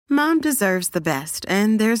Mom deserves the best,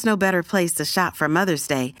 and there's no better place to shop for Mother's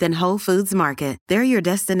Day than Whole Foods Market. They're your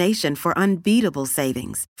destination for unbeatable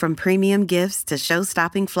savings, from premium gifts to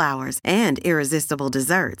show-stopping flowers and irresistible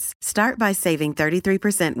desserts. Start by saving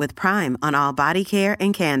 33% with Prime on all body care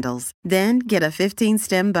and candles. Then get a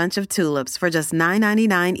 15-stem bunch of tulips for just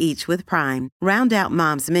 $9.99 each with Prime. Round out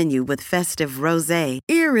Mom's menu with festive rosé,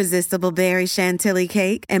 irresistible berry chantilly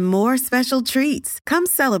cake, and more special treats. Come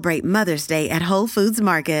celebrate Mother's Day at Whole Foods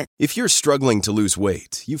Market. If you're struggling to lose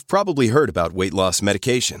weight, you've probably heard about weight loss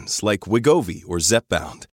medications like Wegovy or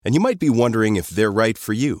Zepbound, and you might be wondering if they're right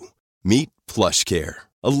for you. Meet PlushCare,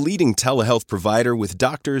 a leading telehealth provider with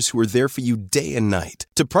doctors who are there for you day and night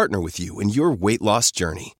to partner with you in your weight loss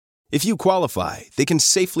journey. If you qualify, they can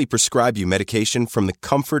safely prescribe you medication from the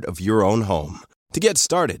comfort of your own home. To get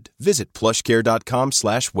started, visit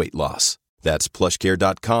plushcare.com/weightloss. That's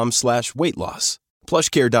plushcare.com/weightloss.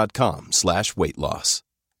 plushcare.com/weightloss.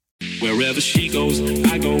 Wherever she goes,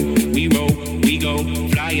 I go, we roll, we go,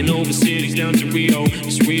 flying over cities down to Rio.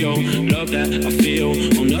 It's Rio, love that I feel.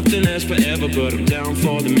 Oh, nothing lasts forever, but I'm down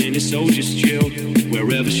for the minute, so just chill.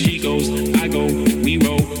 Wherever she goes, I go, we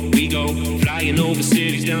roll, we go, flying over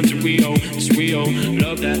cities down to Rio. It's Rio,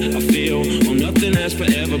 love that I feel. Oh, nothing lasts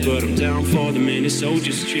forever, but I'm down for the minute, so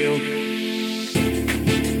just chill.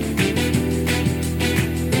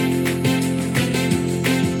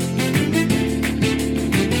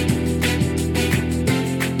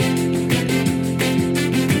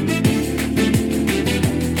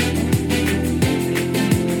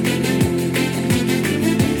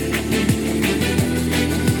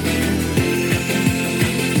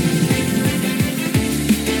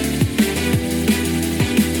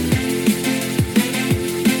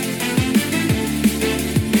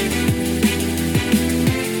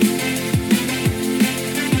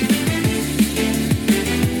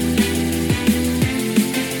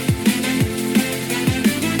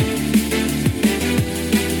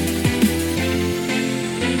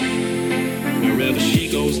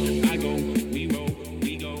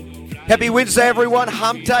 Happy Wednesday, everyone.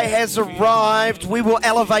 Hump Day has arrived. We will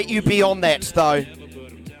elevate you beyond that, though.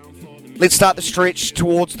 Let's start the stretch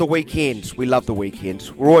towards the weekend. We love the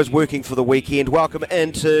weekend. We're always working for the weekend. Welcome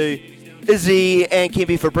into Izzy and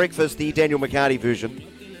Kempy for breakfast, the Daniel McCarty version.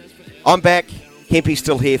 I'm back. Kempy's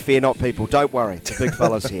still here. Fear not, people. Don't worry. The big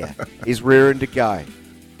fella's here. He's rearing to go.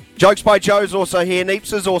 Jokes by Joe's also here.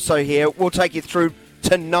 Neeps is also here. We'll take you through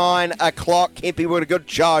to 9 o'clock. Kempy, we've got a good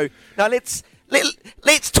show. Now, let's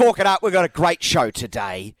talk it up. We've got a great show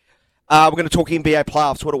today. We're going to talk NBA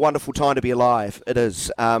playoffs. What a wonderful time to be alive. It is.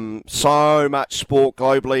 So much sport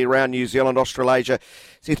globally around New Zealand, Australasia.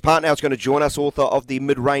 Seth Partnow is going to join us, author of the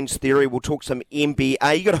Mid-Range Theory. We'll talk some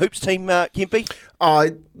NBA. You got a hoops team, Kempy?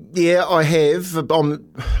 Yeah, I have. I'm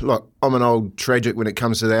an old tragic when it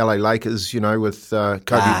comes to the LA Lakers, with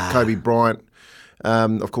Kobe Bryant.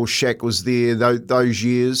 Of course, Shaq was there. Those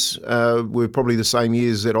years were probably the same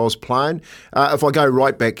years that I was playing. If I go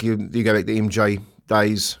right back, you go back to MJ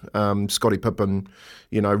days, Scottie Pippen,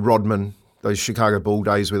 Rodman, those Chicago Bull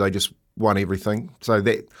days where they just won everything. So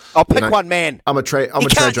that I'll pick one man. I'm a tragic.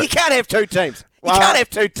 You can't have two teams. You can't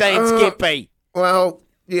have two teams, Kempy. Well,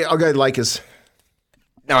 yeah, I'll go Lakers.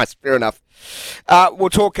 Nice, fair enough.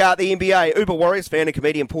 We'll talk the NBA. Uber Warriors fan and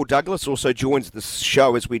comedian Paul Douglas also joins the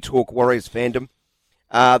show as we talk Warriors fandom.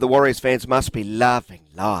 The Warriors fans must be loving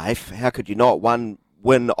life. How could you not? One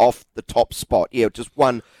win off the top spot. Yeah, just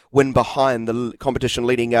one win behind the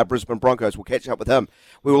competition-leading Brisbane Broncos. We'll catch up with him.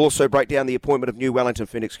 We will also break down the appointment of new Wellington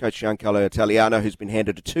Phoenix coach Giancarlo Italiano, who's been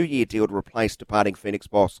handed a 2-year deal to replace departing Phoenix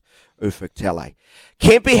boss Ufuk Talay.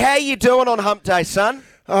 Kempy, how you doing on Hump Day, son?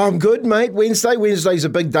 I'm good, mate. Wednesday's a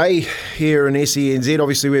big day here in SENZ.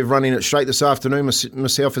 Obviously, we're running it straight this afternoon.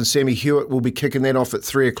 Myself and Sammy Hewitt will be kicking that off at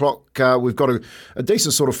 3 o'clock. We've got a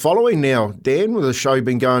decent sort of following now, Dan, with the show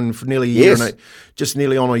been going for nearly a year, yes. Just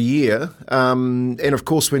nearly on a year. And, of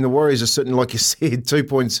course, when the Warriors are sitting, like you said, 2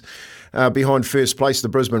 points behind first place, the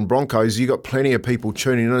Brisbane Broncos, you got plenty of people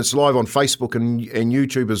tuning in. It's live on Facebook and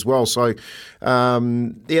YouTube as well. So,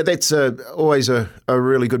 that's always a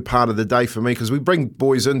really good part of the day for me because we bring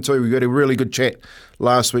boys in too. We had a really good chat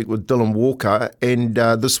last week with Dylan Walker, and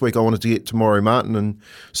this week I wanted to get Tamari Martin, and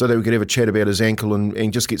so that we could have a chat about his ankle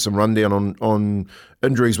and just get some rundown on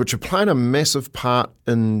injuries, which are playing a massive part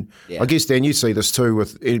in. Yeah. I guess Dan, you see this too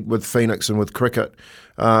with Phoenix and with cricket.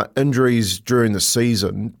 Injuries during the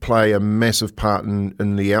season play a massive part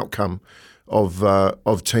in the outcome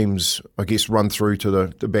of teams, I guess, run through to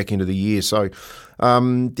the back end of the year. So,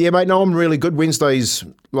 mate, no, I'm really good. Wednesdays,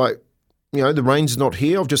 the rain's not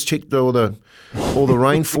here. I've just checked all the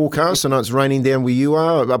rain forecasts. I know it's raining down where you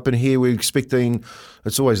are. Up in here, we're expecting.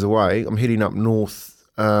 It's always the way. I'm heading up north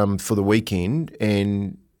for the weekend,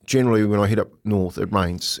 and generally when I head up north, it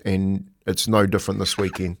rains, and it's no different this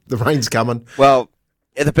weekend. The rain's coming. Well,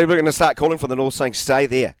 the people are going to start calling from the north saying, stay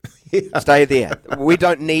there. Yeah. Stay there. We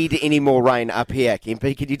don't need any more rain up here,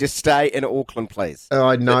 Kempy. Can you just stay in Auckland, please?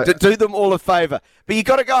 I know. Do them all a favour. But you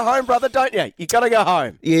got to go home, brother, don't you? You got to go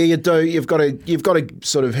home. Yeah, you do. You've got to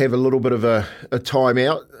sort of have a little bit of a time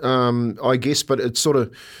out, I guess. But it's sort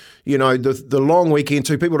of, the long weekend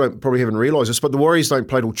too. People probably haven't realised this, but the Warriors don't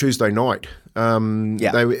play till Tuesday night. They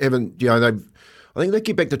haven't. I think they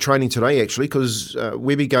get back to training today actually because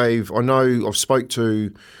Webby gave. I know I've spoke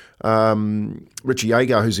to. Richie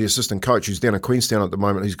Yeager, who's the assistant coach, who's down in Queenstown at the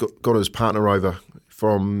moment. He's got his partner over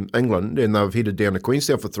from England, and they've headed down to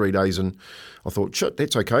Queenstown for 3 days. And I thought, shit,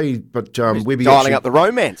 that's okay. But Webby dialing up the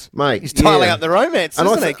romance, mate. He's dialing up the romance,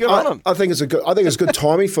 isn't he? Good on him. I think it's good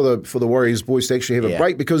timing for the Warriors boys to actually have a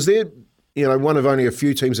break because they're one of only a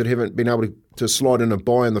few teams that haven't been able to slide in a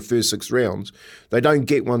bye in the first 6 rounds. They don't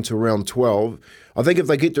get one to round 12. I think if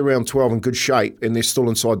they get to round 12 in good shape and they're still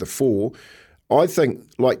inside the 4. I think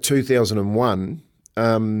like 2001,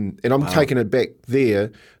 and I'm taking it back there.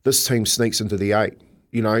 This team sneaks into the 8.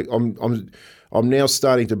 I'm now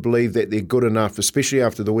starting to believe that they're good enough, especially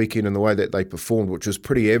after the weekend and the way that they performed, which was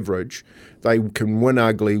pretty average. They can win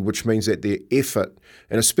ugly, which means that their effort,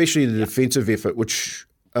 and especially the defensive effort, which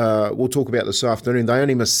we'll talk about this afternoon. They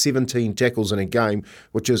only missed 17 tackles in a game,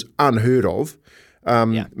 which is unheard of.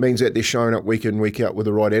 Means that they're showing up week in, week out with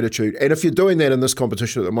the right attitude. And if you're doing that in this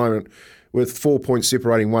competition at the moment, with 4 points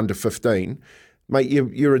separating 1 to 15, mate,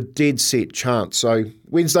 you're a dead set chance. So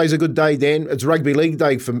Wednesday's a good day, Dan. It's rugby league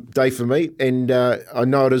day for me, and I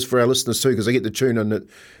know it is for our listeners too because I get to tune in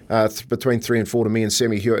at between 3 and 4 to me and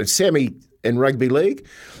Sammy Hewitt. And Sammy in rugby league,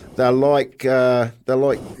 they're like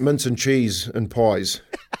mince and cheese and pies.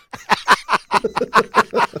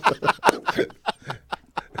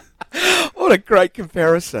 What a great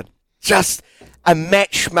comparison. Just a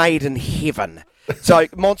match made in heaven. So,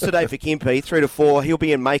 Monster Day for Kempy, 3 to 4. He'll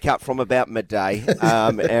be in makeup from about midday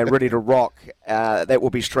and ready to rock. That will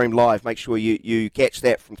be streamed live. Make sure you catch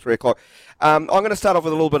that from 3 o'clock. I'm going to start off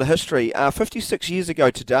with a little bit of history. 56 years ago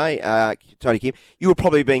today, Tony Kemp, you were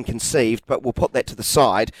probably being conceived, but we'll put that to the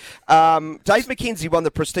side. Dave McKenzie won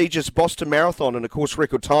the prestigious Boston Marathon in a course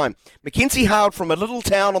record time. McKenzie hailed from a little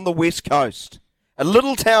town on the West Coast. A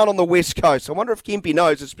little town on the West Coast. I wonder if Kempy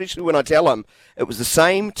knows, especially when I tell him it was the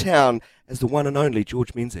same town as the one and only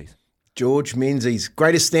George Menzies. George Menzies,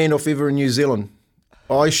 greatest standoff ever in New Zealand.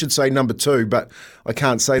 I should say number 2, but I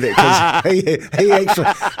can't say that because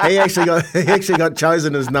he actually got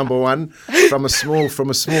chosen as number 1 from a small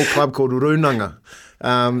club called Runanga.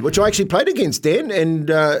 Which I actually played against, Dan,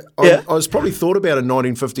 and I was probably thought about in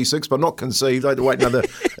 1956, but not conceived. I had to wait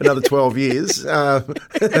another 12 years.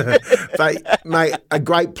 But, mate, a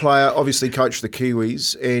great player, obviously coached the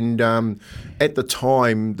Kiwis, and at the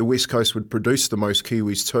time, the West Coast would produce the most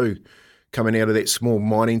Kiwis too, coming out of that small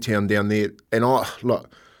mining town down there. And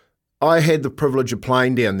I had the privilege of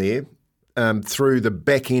playing down there through the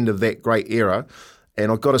back end of that great era,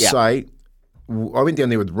 and I've got to say, I went down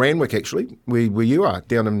there with Randwick, actually, where you are,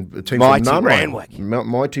 down in a team Mighty from Randwick.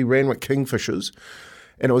 Mighty Randwick Kingfishers.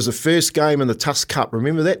 And it was the first game in the Tusk Cup.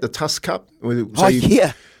 Remember that, the Tusk Cup? So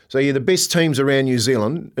you're the best teams around New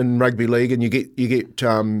Zealand in rugby league, and you get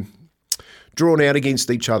drawn out against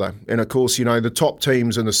each other. And, of course, the top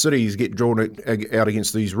teams in the cities get drawn out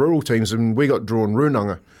against these rural teams, and we got drawn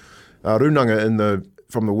Runanga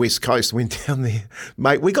from the West Coast, went down there.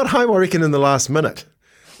 Mate, we got home, I reckon, in the last minute.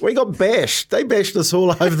 We got bashed. They bashed us all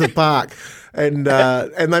over the park. And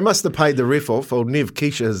they must have paid the ref off, or Nev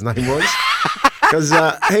Keisha, his name was. Because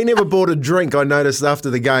he never bought a drink, I noticed, after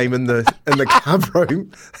the game in the club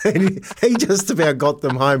room. And he just about got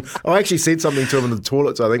them home. I actually said something to him in the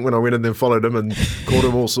toilets, I think, when I went in there and followed him and called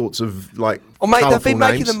him all sorts of, mate, they've been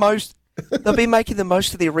making the most... They've been making the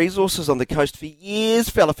most of their resources on the coast for years,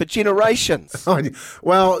 fella, for generations.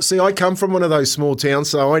 Well, see, I come from one of those small towns,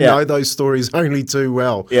 so I know those stories only too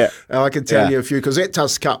well. Yeah, I can tell you a few, because that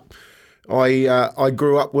Tusk Cup, I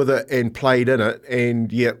grew up with it and played in it,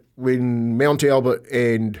 and when Mount Albert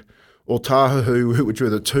and Otahu, which were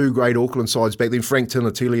the 2 great Auckland sides back then, Frank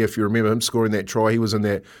Tinatili, if you remember him scoring that try, he was in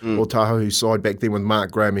that Otahu side back then with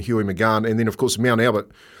Mark Graham and Huey McGann, and then, of course, Mount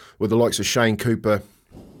Albert with the likes of Shane Cooper,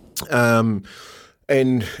 and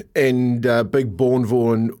and Big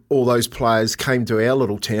Bourneville and all those players came to our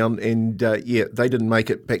little town, and they didn't make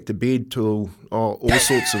it back to bed till all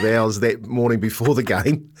sorts of hours that morning before the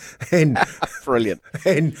game, and Brilliant.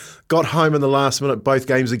 and got home in the last minute, both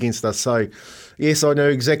games against us. So, yes, I know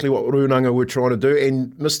exactly what Runanga were trying to do,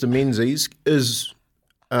 and Mr. Menzies is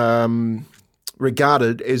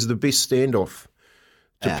regarded as the best standoff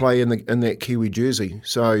to play in that Kiwi jersey.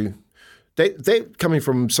 So that coming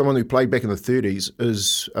from someone who played back in the 30s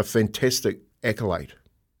is a fantastic accolade.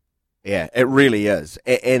 Yeah, it really is.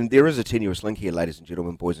 And there is a tenuous link here, ladies and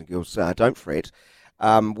gentlemen, boys and girls. Don't fret.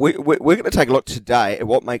 We're going to take a look today at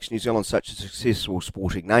what makes New Zealand such a successful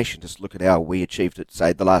sporting nation. Just look at how we achieved it,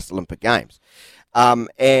 say, the last Olympic Games.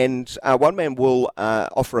 And one man will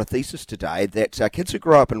offer a thesis today that kids who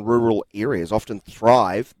grow up in rural areas often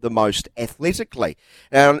thrive the most athletically.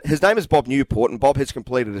 Now, his name is Bob Newport, and Bob has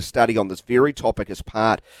completed a study on this very topic as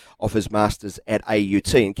part of his Masters at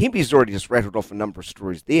AUT. And Kempy's already just rattled off a number of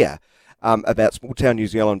stories there about small-town New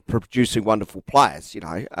Zealand producing wonderful players,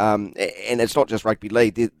 and it's not just rugby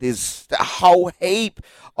league. There's a whole heap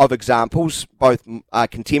of examples, both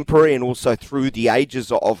contemporary and also through the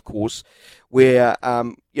ages, of course, where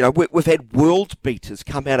we've had world beaters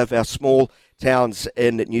come out of our small towns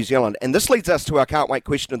in New Zealand. And this leads us to our can't wait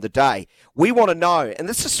question of the day. We want to know, and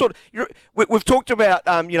this is sort of, we've talked about,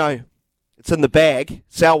 it's in the bag,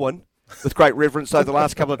 Selwyn, with great reverence over the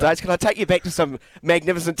last couple of days. Can I take you back to some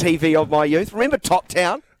magnificent TV of my youth? Remember Top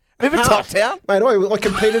Town? Top Town? Mate, I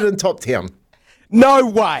competed in Top Town. No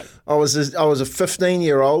way. I was a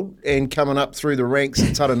 15-year-old and coming up through the ranks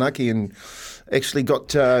at Taranaki and actually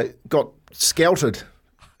got scouted.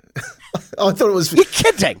 I thought it was... You're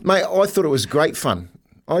kidding? Mate, I thought it was great fun.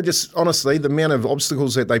 Honestly, the amount of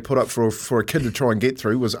obstacles that they put up for a kid to try and get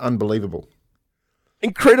through was unbelievable.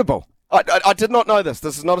 Incredible. I did not know this.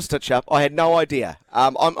 This is not a stitch-up. I had no idea.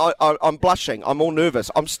 I'm blushing. I'm all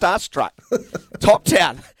nervous. I'm starstruck. Top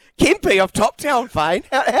Town. Kempy of Top Town fame.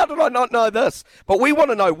 How did I not know this? But we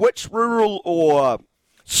want to know which rural or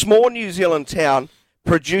small New Zealand town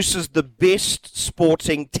produces the best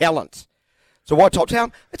sporting talent. So why Top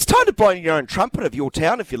Town? It's time to blow your own trumpet of your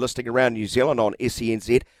town if you're listening around New Zealand on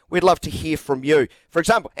SENZ. We'd love to hear from you. For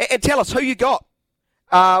example, and tell us who you got.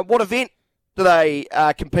 What event do they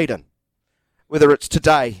compete in? Whether it's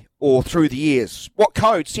today or through the years. What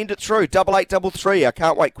code? Send it through. 8833. I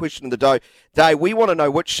can't wait question of the day. We want to know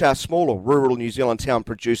which small or rural New Zealand town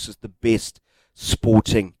produces the best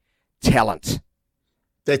sporting talent.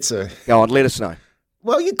 Go on, let us know.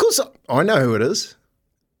 Well, of course, I know who it is.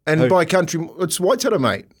 And by country, it's Waitara,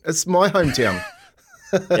 mate. It's my hometown.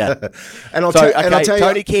 Yeah. And I'll tell you,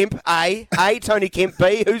 Tony Kemp, A, Tony Kemp,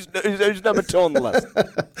 B. Who's number 2 on the list?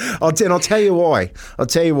 I'll tell you why.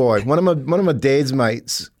 One of my dad's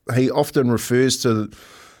mates, he often refers to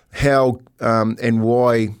how and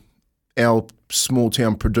why our small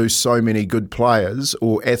town produced so many good players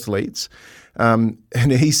or athletes, and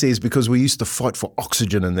he says because we used to fight for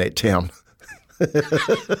oxygen in that town.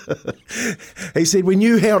 He said we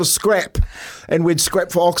knew how to scrap, and we'd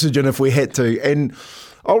scrap for oxygen if we had to. And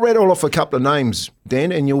I'll rattle off a couple of names,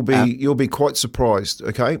 Dan, and you'll be quite surprised.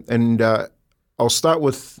 Okay, and I'll start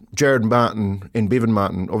with Jared Martin and Bevan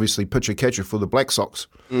Martin, obviously pitcher catcher for the Black Sox.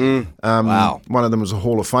 Wow, one of them was a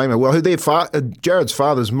Hall of Famer. Well, Jared's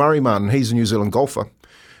father's Murray Martin. He's a New Zealand golfer.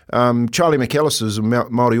 Charlie McAllister's a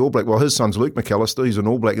Māori All Black. Well, his son's Luke McAllister. He's an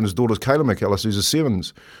All Black, and his daughter's Kayla McAllister, who's a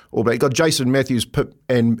Sevens All Black. Got Jason Matthews, Pip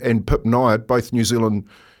and Pip Nyatt, both New Zealand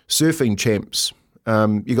surfing champs.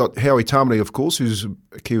 You got Howie Tamari, of course, who's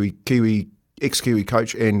a Kiwi ex-Kiwi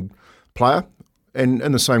coach and player. And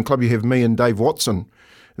in the same club, you have me and Dave Watson.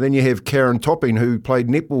 And then you have Karen Topping, who played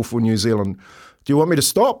netball for New Zealand. Do you want me to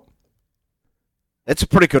stop? That's a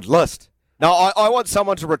pretty good list. No, I want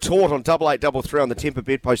someone to retort on 8833 on the Temper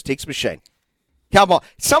Bedpost text machine. Come on.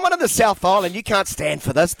 Someone in the South Island, you can't stand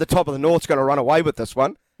for this. The top of the North's going to run away with this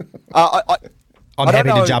one. I'm happy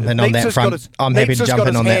to jump in on that front. I'm happy to jump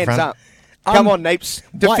in on that front. Come on, Neeps.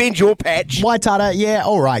 Defend your patch. Waitara, yeah,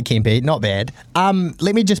 all right, Kempy, not bad.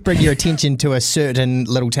 Let me just bring your attention to a certain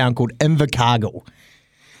little town called Invercargill.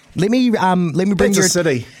 Let me bring That's a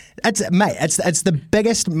city. It's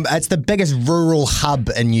the biggest rural hub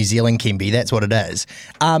in New Zealand, Kempy. That's what it is.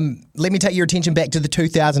 Let me take your attention back to the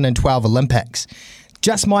 2012 Olympics.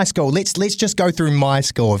 Just my school. Let's just go through my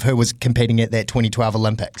school of who was competing at that 2012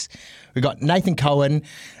 Olympics. We've got Nathan Cohen,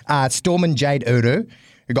 Storm and Jade Uru.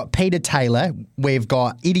 We've got Peter Taylor. We've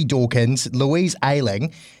got Eddie Dawkins, Louise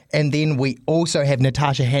Ayling, and then we also have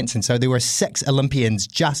Natasha Hansen. So there were 6 Olympians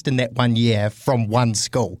just in that one year from one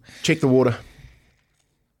school. Check the water.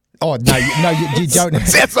 Oh no, you don't.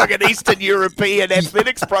 Sounds like an Eastern European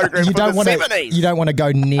athletics program You from don't the want 70s. to. You don't want to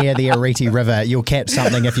go near the Ariti River. You'll catch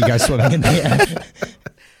something if you go swimming in there.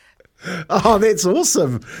 Oh, that's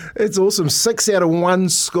awesome. It's awesome. 6 out of 1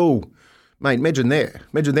 school. Mate, imagine that.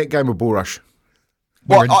 Imagine that game of bull rush.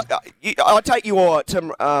 Well, I'll take you on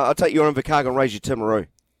Invercargill and raise you Timaru.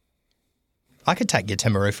 I could take your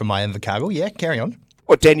Timaru from my Invercargill. Yeah, carry on.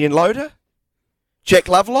 What, Daniel Loader? Jack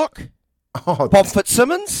Lovelock? Oh, Bob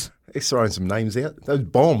Fitzsimmons? he's throwing some names out. Those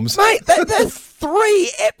bombs. Mate, they're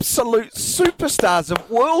 3 absolute superstars of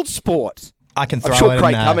world sport. I can throw I'm sure in,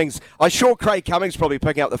 Craig Cummings probably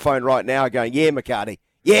picking up the phone right now going, yeah, McCarty.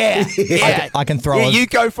 Yeah. I can throw. Yeah, you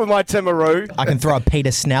go for my Timaru. I can throw a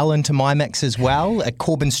Peter Snell into my mix as well. A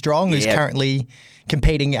Corbin Strong, who's currently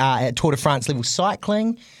competing at Tour de France level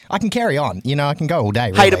cycling. I can carry on. I can go all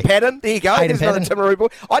day. Really. Hayden Patton. There you go. Hayden There's another Timaru boy.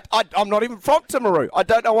 I'm not even from Timaru. I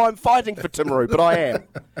don't know why I'm fighting for Timaru, but I am.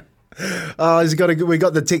 Oh, we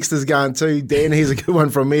got the texters going too. Dan, here's a good one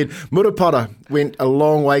from Ed. Murapara went a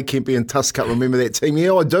long way, Kempy and Tuscup. Remember that team?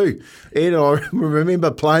 Yeah, I do. Ed, I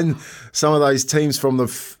remember playing some of those teams from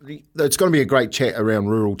it's going to be a great chat around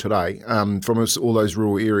rural today, from all those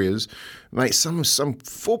rural areas. Mate, some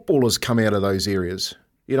footballers come out of those areas.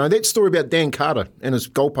 That story about Dan Carter and his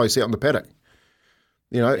goalposts out in the paddock.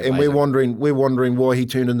 And we're wondering why he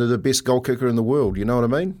turned into the best goal kicker in the world. You know what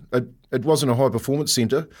I mean? It wasn't a high performance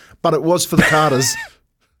centre, but it was for the Carters.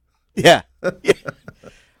 Yeah.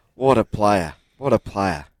 What a player!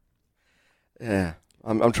 Yeah,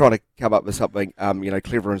 I'm trying to come up with something,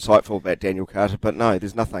 clever, insightful about Daniel Carter, but no,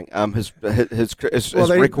 there's nothing. His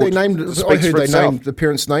record. I heard the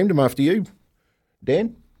parents named him after you,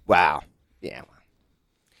 Dan. Wow. Yeah.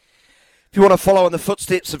 If you want to follow in the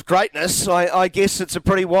footsteps of greatness, I guess it's a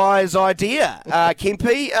pretty wise idea.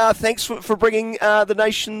 Kempy, thanks for bringing the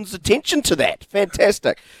nation's attention to that.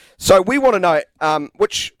 Fantastic. So we want to know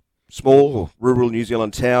which small or rural New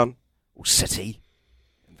Zealand town or city,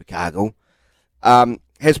 Invercargill,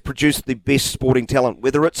 has produced the best sporting talent,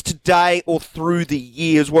 whether it's today or through the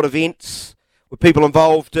years. What events were people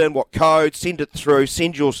involved in? What codes? Send it through.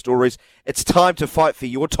 Send your stories. It's time to fight for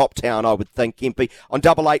your top town, I would think, Kempy, on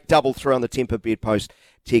 8833 on the Temper Bedpost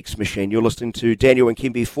text machine. You're listening to Daniel and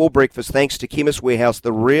Kempy for breakfast, thanks to Chemist Warehouse,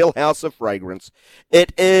 the real house of fragrance.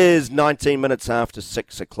 It is 19 minutes after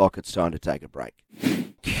 6 o'clock. It's time to take a break.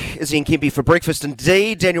 Izzy and Kempy for breakfast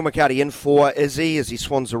indeed. Daniel McCarty in for Izzy as he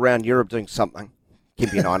swans around Europe doing something.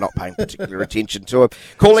 Kempy and I are not paying particular attention to him.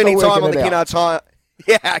 Call anytime on the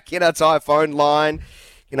Kennards Hire phone line.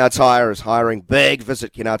 Kennards Hire is hiring big.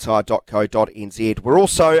 Visit kennardshire.co.nz. We're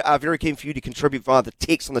also very keen for you to contribute via the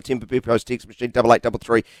text on the Temper Bedpost text machine,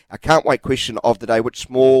 8833. Our can't wait question of the day: which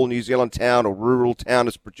small New Zealand town or rural town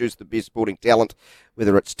has produced the best sporting talent,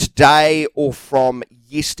 whether it's today or from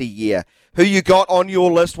yesteryear? Who you got on your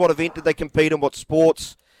list? What event did they compete in? What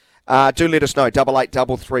sports? Do let us know,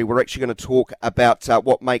 8833. We're actually going to talk about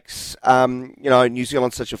what makes New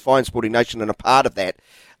Zealand such a fine sporting nation, and a part of that,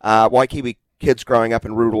 why Kiwi kids growing up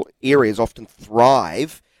in rural areas often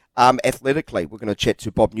thrive athletically. We're going to chat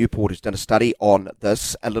to Bob Newport, who's done a study on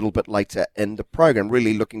this a little bit later in the program.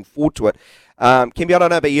 Really looking forward to it. Kempy, I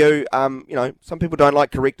don't know about you. Some people don't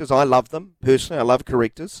like correctors. I love them. Personally, I love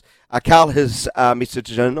correctors. Carl has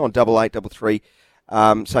messaged in on 8833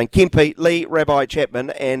 saying, Kempy, Lee, Rabbi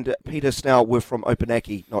Chapman and Peter Snell were from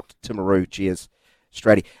Opunaki, not Timaru. Cheers,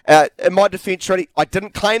 Stratty. In my defence, Stratty, I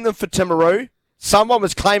didn't claim them for Timaru. Someone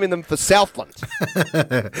was claiming them for Southland.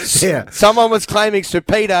 Yeah. Someone was claiming Sir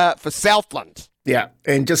Peter for Southland. Yeah,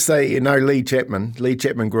 and just say, Lee Chapman. Lee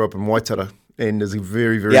Chapman grew up in Waitara and is a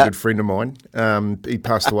very, very good friend of mine. He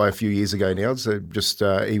passed away a few years ago now, so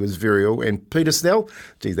he was very ill. And Peter Snell,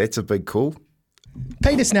 geez, that's a big call.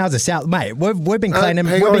 Peter Snell's a South mate. We've been claiming him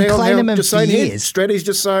for years. Stratty's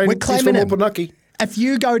just saying he's from Opunaki. If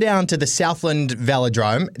you go down to the Southland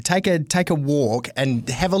Velodrome, take a walk and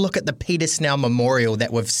have a look at the Peter Snell Memorial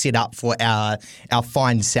that we've set up for our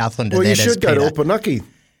fine Southlander. Well, you should go to Opunaki.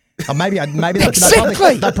 Oh, maybe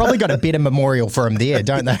exactly. They probably got a better memorial for him there,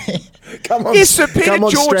 don't they? Come on, yes, Sir Peter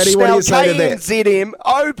George Stratty, what do you say to that? KNZM,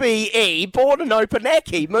 OBE, born in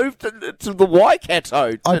Opunaki, moved to the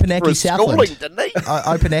Waikato Opunaki Southland. Schooling, didn't he?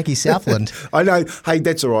 Opunaki Southland. I know. Hey,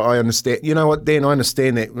 that's all right. I understand. You know what, Dan? I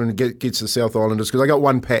understand that when it gets to the South Islanders, because they got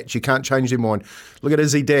one patch. You can't change their mind. Look at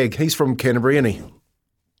Izzy Dagg. He's from Canterbury, isn't he?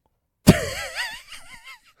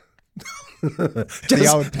 the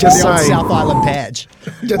old South Island patch.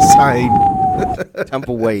 Just saying.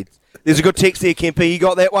 Tumbleweeds. There's a good text there, Kempy. You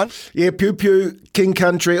got that one? Yeah, Pew Pew, King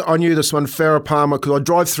Country. I knew this one, Farah Palmer, because I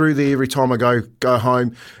drive through there every time I go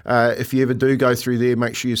home. If you ever do go through there,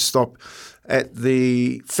 make sure you stop at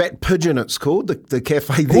the Fat Pigeon, it's called, the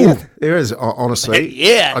cafe there. Ooh. There is, honestly.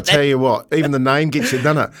 Yeah, I tell you what, even the name gets you,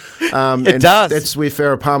 doesn't it? It does. That's where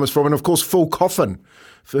Farrah Palmer's from. And, of course, Phil Coffin,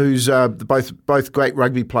 who's both great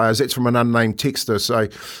rugby players. That's from an unnamed texter. So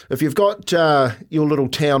if you've got your little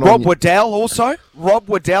town Rob Waddell also. Rob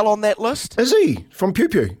Waddell on that list. Is he? From Pew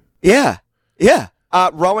Pew? Yeah.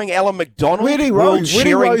 Rowing Alan McDonald. Where did he row? World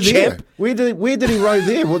shearing champ. Where did he row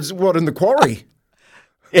there? What, in the quarry?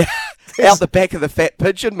 Yeah, out the back of the Fat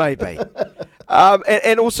Pigeon, maybe.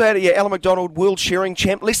 And also, Alan McDonald, world shearing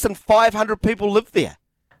champ. Less than 500 people live there.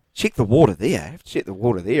 Check the water there. Have to check the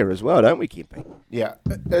water there as well, don't we, Kempy? Yeah.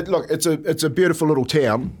 Look, it's a beautiful little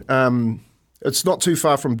town. It's not too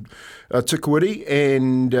far from Tukawiti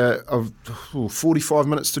and 45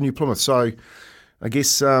 minutes to New Plymouth. So I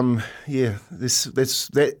guess, that's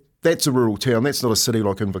a rural town. That's not a city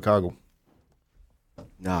like Invercargill.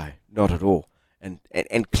 No, not at all.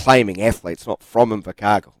 And claiming athletes not from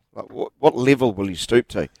Invercargill. Like, what level will you stoop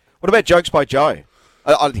to? What about Jokes by Joe?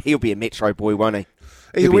 He'll be a Metro boy, won't he?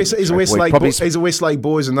 He's a Westlake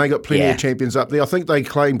boys, and they got plenty of champions up there. I think they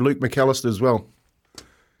claimed Luke McAllister as well.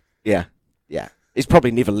 Yeah. He's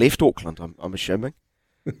probably never left Auckland, I'm assuming.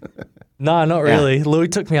 No, not really. Yeah. Louis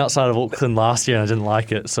took me outside of Auckland last year and I didn't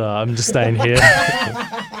like it, so I'm just staying here.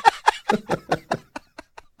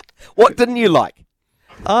 What didn't you like?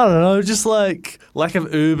 I don't know, just like lack of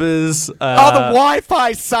Ubers. The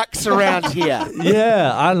Wi-Fi sucks around here.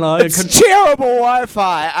 Yeah, I don't know. It's terrible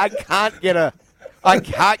Wi-Fi. I can't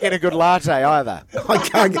get a good latte either.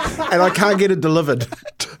 I can't get it delivered.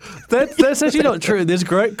 That's actually not true. There's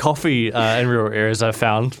great coffee in rural areas I've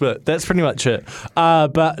found, but that's pretty much it.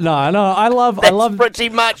 But no, I love pretty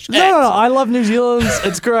much it. No, I love New Zealand.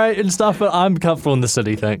 It's great and stuff, but I'm comfortable in the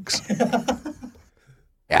city, thanks.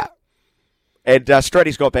 Yeah. And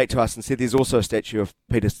Straddy's got back to us and said there's also a statue of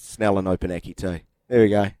Peter Snell in Opanaki too. There we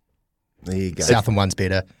go. There you go. Southern one's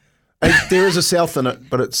better. There is a south in it,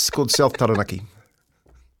 but it's called South Taranaki.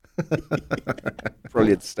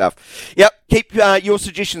 Brilliant stuff. Yep, keep your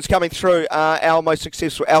suggestions coming through. Our most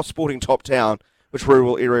successful, our sporting top town, which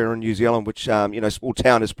rural area in New Zealand, which small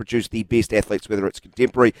town has produced the best athletes, whether it's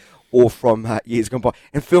contemporary or from years gone by.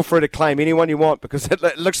 And feel free to claim anyone you want because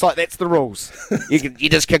it looks like that's the rules. You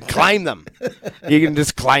just can claim them. You can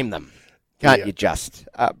just claim them. Can't you just?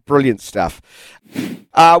 Brilliant stuff.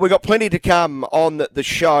 We've got plenty to come on the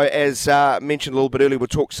show. As mentioned a little bit earlier, we'll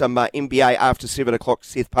talk some NBA after 7 o'clock.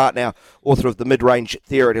 Seth Partnow, author of The Mid-Range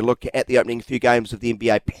Theory, to look at the opening few games of the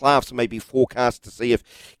NBA playoffs, maybe forecast to see if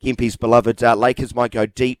Kempy's beloved Lakers might go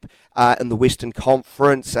deep in the Western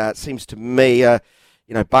Conference. It seems to me...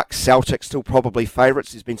 Bucks, Celtics still probably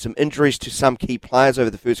favourites. There's been some injuries to some key players over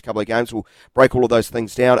the first couple of games. We'll break all of those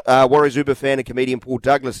things down. Warriors Uber fan and comedian Paul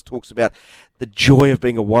Douglas talks about the joy of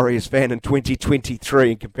being a Warriors fan in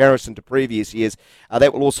 2023 in comparison to previous years.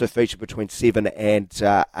 That will also feature between 7 and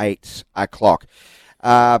 8 o'clock.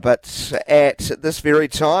 But at this very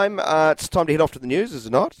time, it's time to head off to the news, is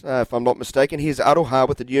it not? If I'm not mistaken. Here's Aroha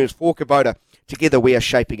with the news for Kubota. Together we are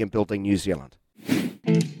shaping and building New Zealand.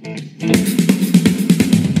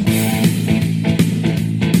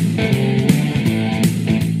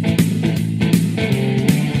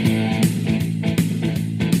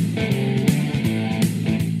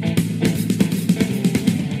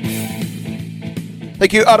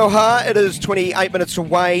 Thank you, Aroha. It is 28 minutes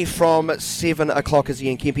away from 7 o'clock. Izzy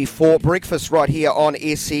and Kempy for breakfast right here on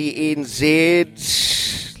SENZ.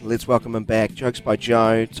 Let's welcome him back. Jokes by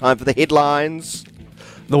Joe. Time for the headlines.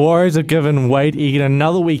 The Warriors have given Wade Egan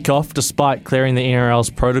another week off despite clearing the NRL's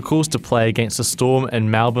protocols to play against the Storm in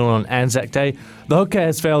Melbourne on Anzac Day. The hooker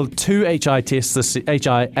has failed 2 HIA tests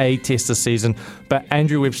this season, but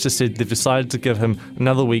Andrew Webster said they've decided to give him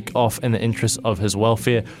another week off in the interest of his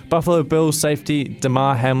welfare. Buffalo Bills safety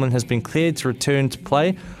Damar Hamlin has been cleared to return to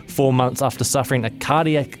play 4 months after suffering a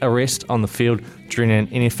cardiac arrest on the field during an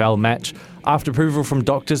NFL match. After approval from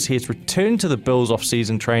doctors, he has returned to the Bills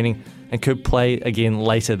off-season training and could play again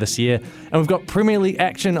later this year. And we've got Premier League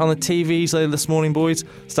action on the TVs later this morning, boys.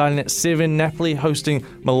 Starting at 7, Napoli hosting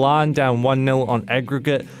Milan down 1-0 on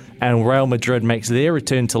aggregate, and Real Madrid makes their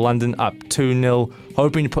return to London up 2-0,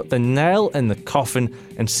 hoping to put the nail in the coffin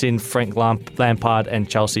and send Frank Lampard and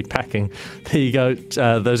Chelsea packing. There you go.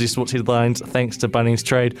 Those are sports headlines. Thanks to Bunnings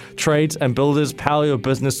Trade. Trades and builders, power your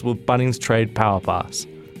business with Bunnings Trade Power Pass.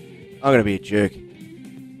 I'm going to be a jerk.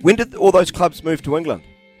 When did all those clubs move to England?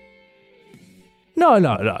 No.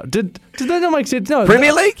 Did that not make sense? No.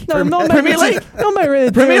 Premier League? No, not Premier League? Not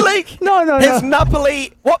really. Premier League? No. Has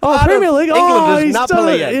Napoli? What part Premier of League? England is he's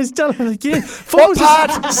Napoli done it. in? He's done it again. What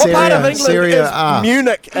part of England Serie is A.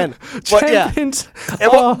 Munich in? Champions.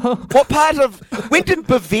 And what part of... When did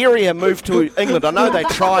Bavaria move to England? I know they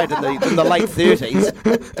tried in the late 30s.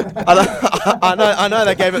 I know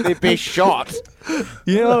they gave it their best shot.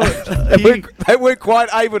 You know, They weren't quite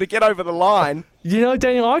able to get over the line. You know,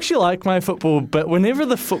 Daniel, I actually like my football, but whenever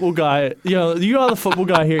the football guy, you are the football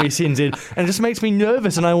guy here at SNZ, and it just makes me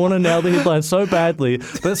nervous, and I want to nail the headlines so badly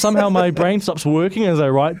that somehow my brain stops working as I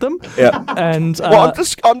write them. Yeah. And Well,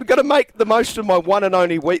 I'm going to make the most of my one and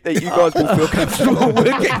only week that you guys will feel comfortable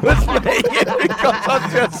working with me because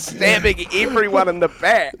I'm just stabbing everyone in the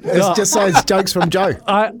back. It's just so it's jokes from Joe.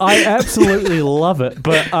 I absolutely love it,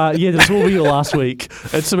 but this will be your last week.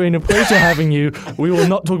 It's been a pleasure having you. We will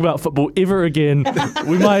not talk about football ever again.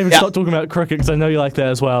 We might even start talking about cricket because I know you like that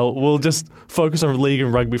as well. We'll just focus on league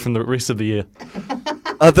and rugby from the rest of the year.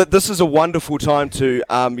 This is a wonderful time to,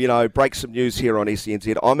 break some news here on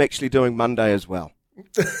SNZ. I'm actually doing Monday as well.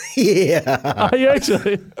 Yeah. Are you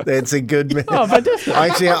actually? That's a good man. Oh, fantastic. I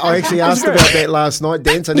actually asked about that last night,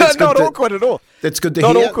 Dan. So No, not awkward at all. That's good to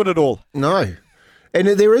Not hear. awkward at all. No. And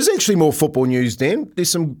there is actually more football news, Dan. There's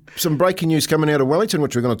some breaking news coming out of Wellington,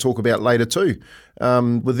 which we're going to talk about later too,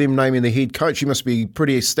 with them naming the head coach. You must be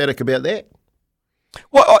pretty ecstatic about that.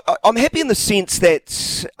 Well, I'm happy in the sense that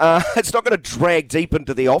it's not going to drag deep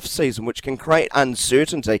into the off-season, which can create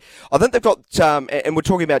uncertainty. I think they've got, and we're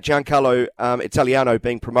talking about Giancarlo Italiano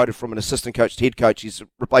being promoted from an assistant coach to head coach. He's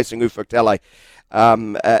replacing Ufuk Talay.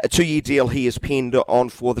 A 2-year deal he is penned on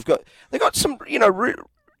for. They've got some,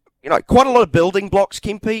 quite a lot of building blocks,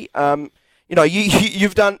 Kempy.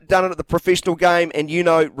 You've done it at the professional game, and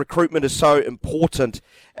recruitment is so important.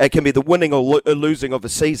 It can be the winning or losing of a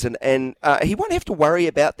season, and he won't have to worry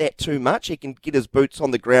about that too much. He can get his boots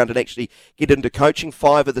on the ground and actually get into coaching.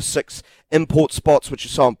 5 of the 6 import spots, which are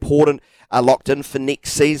so important, are locked in for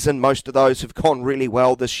next season. Most of those have gone really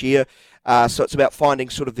well this year. So it's about finding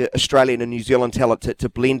sort of the Australian and New Zealand talent to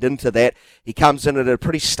blend into that. He comes in at a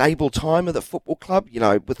pretty stable time of the football club,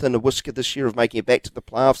 within a whisker this year of making it back to the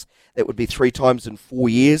playoffs. That would be 3 times in 4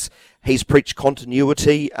 years. He's preached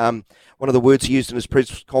continuity. One of the words he used in his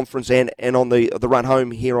press conference and on the run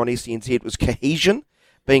home here on SNZ was cohesion,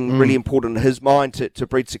 being really important in his mind to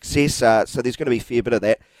breed success. So there's going to be a fair bit of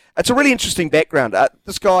that. It's a really interesting background.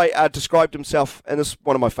 This guy described himself, and this is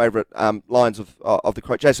one of my favourite lines of the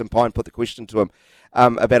quote. Jason Pine put the question to him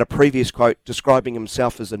about a previous quote, describing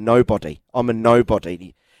himself as a nobody. I'm a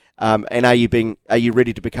nobody. And are you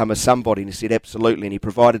ready to become a somebody? And he said, absolutely. And he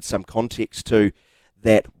provided some context to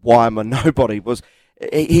that, why I'm a nobody. Was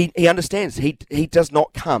he understands he does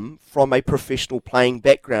not come from a professional playing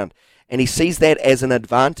background. And he sees that as an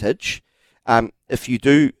advantage if you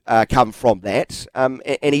do come from that. And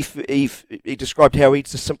he described how he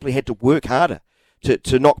just simply had to work harder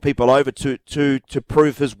to knock people over to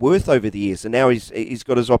prove his worth over the years. And now he's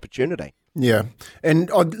got his opportunity. Yeah, and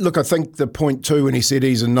I think the point too when he said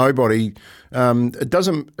he's a nobody, it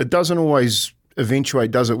doesn't always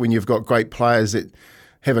eventuate, does it? When you've got great players that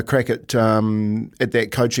have a crack at that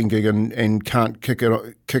coaching gig and can't kick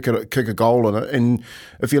a goal in it. And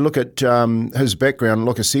if you look at his background,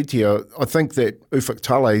 like I said to you, I think that Ufuk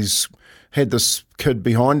Talay's had this kid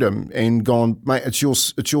behind him and gone, mate, it's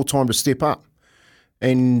your time to step up.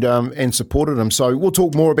 And supported him. So we'll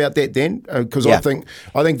talk more about that then, because I think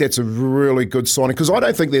that's a really good signing, because I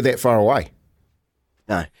don't think they're that far away.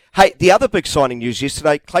 No. Hey, the other big signing news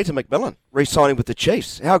yesterday, Clayton McMillan re-signing with the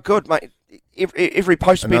Chiefs. How good, mate. Every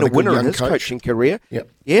post's been a winner in his coaching career. Yep.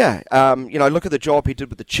 Yeah. Look at the job he did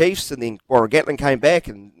with the Chiefs, and then Warren Gatland came back,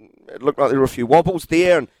 and it looked like there were a few wobbles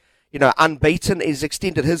there, and unbeaten. He's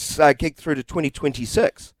extended his gig through to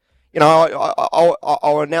 2026.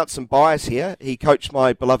 I'll announce some bias here. He coached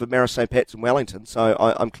my beloved Maris St. Pat's in Wellington, so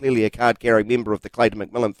I'm clearly a card-carrying member of the Clayton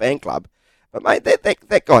McMillan fan club. But, mate,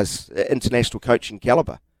 that guy's international coaching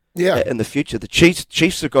calibre. Yeah. In the future. The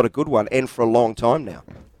Chiefs have got a good one, and for a long time now.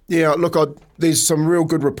 Yeah, look, there's some real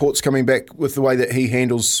good reports coming back with the way that he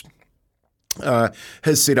handles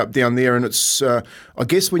his setup down there, and it's I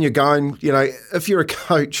guess when you're going, if you're a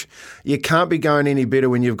coach, you can't be going any better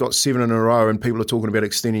when you've got 7 in a row and people are talking about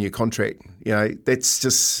extending your contract. That's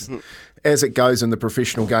just as it goes in the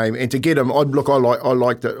professional game. And to get him, I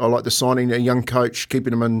like the signing a young coach,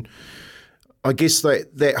 keeping him in, I guess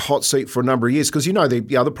that hot seat for a number of years, because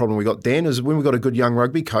the other problem we got, Dan, is when we've got a good young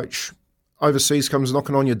rugby coach, overseas comes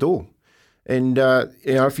knocking on your door. And,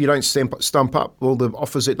 if you don't stump up, well, the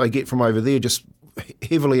offers that they get from over there just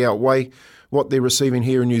heavily outweigh what they're receiving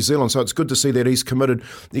here in New Zealand. So it's good to see that he's committed.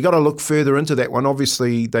 You got to look further into that one.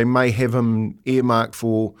 Obviously, they may have him earmarked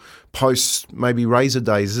for post maybe Razor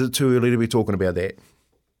Days. Is it too early to be talking about that?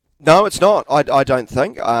 No, it's not. I don't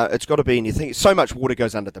think. It's got to be anything. So much water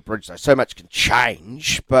goes under the bridge, though. So much can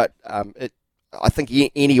change. But I think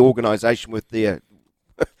any organisation with their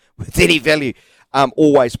with any value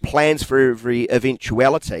always plans for every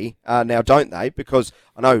eventuality. Now, don't they? Because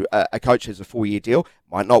I know a coach has a 4-year deal,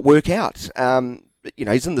 might not work out. But,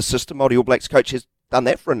 he's in the system. Māori All Blacks coach has done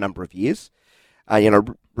that for a number of years.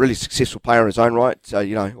 Really successful player in his own right.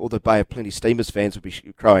 So, all the Bay of Plenty Steamers fans will be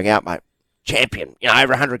crowing out, mate. Champion,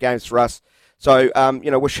 over 100 games for us. So,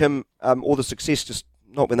 wish him all the success, just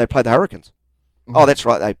not when they play the Hurricanes. Oh, that's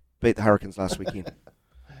right, they beat the Hurricanes last weekend.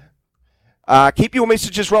 Keep your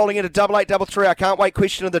messages rolling into 8833. I can't wait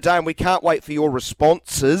question of the day, and we can't wait for your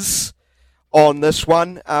responses on this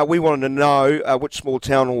one. We want to know which small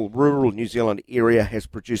town or rural New Zealand area has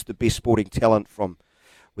produced the best sporting talent from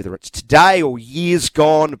whether it's today or years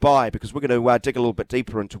gone by, because we're going to dig a little bit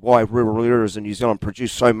deeper into why rural areas in New Zealand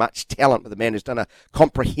produce so much talent with a man who's done a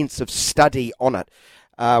comprehensive study on it.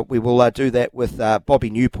 We will do that with Bobby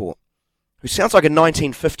Newport, who sounds like a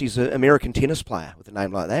 1950s American tennis player with a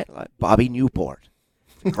name like that, like Bobby Newport.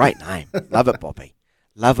 Great name. Love it, Bobby.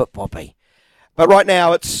 Love it, Bobby. But right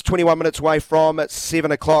now, it's 21 minutes away from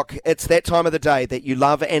 7 o'clock. It's that time of the day that you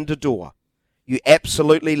love and adore. You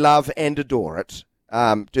absolutely love and adore it.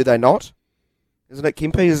 Do they not? Isn't it,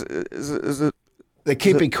 Kempy? Is it? The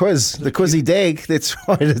Kempy quiz, the Quizzy Dag, that's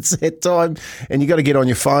right, it's that time. And you got to get on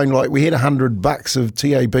your phone. Like, we had $100 of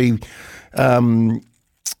TAB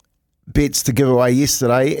bets to give away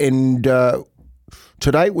yesterday. And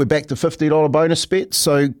today we're back to $50 bonus bets.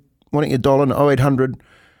 So why don't you dial in 0800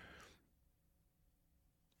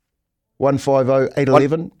 150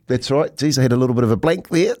 811. That's right. Geez, I had a little bit of a blank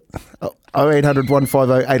there. 0800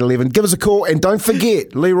 150 811. Give us a call, and don't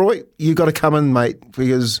forget, Leroy, you got to come in, mate,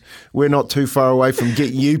 because we're not too far away from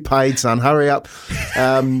getting you paid, son. Hurry up.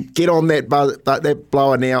 Get on that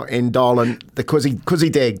blower now and dial in. The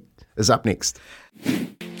Quizzy Dag is up next.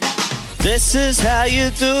 This is how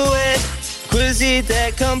you do it. Quizzy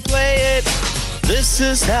Dag, come play it. This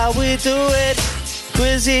is how we do it.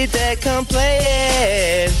 Quizzy Dag, come play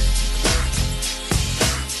it.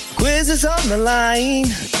 Quiz is on the line,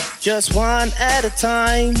 just one at a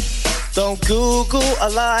time. Don't Google a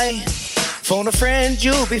lie, phone a friend,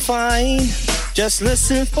 you'll be fine. Just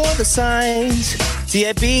listen for the signs,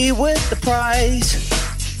 TAB with the prize.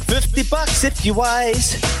 $50 if you're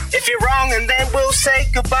wise. If you're wrong, and then we'll say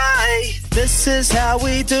goodbye. This is how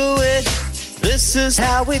we do it. This is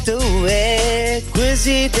how we do it.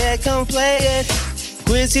 Quizzy Dag, come play it.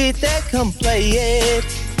 Quizzy Dag, come play it.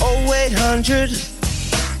 0800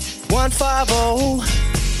 150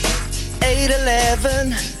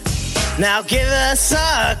 811. Now give us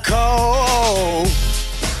a call.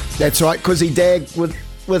 That's right, Quizzy Dag with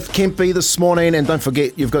Kempy this morning. And don't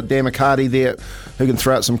forget, you've got Dan McCarty there who can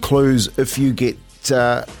throw out some clues if you get,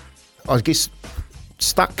 I guess,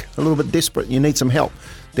 stuck, a little bit desperate. You need some help.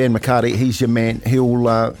 Dan McCarty, he's your man.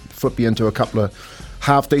 He'll flip you into a couple of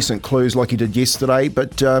half-decent clues like he did yesterday.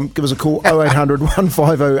 But give us a call, 0800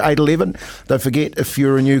 150 811. Don't forget, if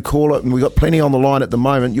you're a new caller, and we've got plenty on the line at the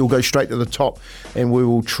moment, you'll go straight to the top and we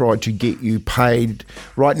will try to get you paid.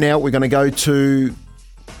 Right now, we're going to go to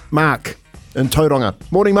Mark in Tauranga.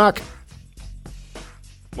 Morning, Mark.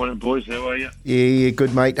 Morning, boys. How are you? Yeah,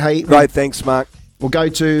 good, mate. Hey, Great, thanks, Mark. we'll go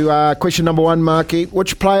to question number one, Marky.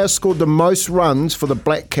 Which player scored the most runs for the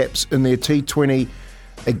Black Caps in their T20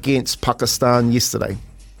 against Pakistan yesterday?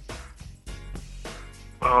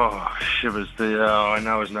 Oh, shivers. I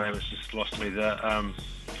know his name. It's just lost me there.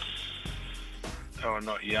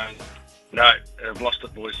 Not Young. No, I've lost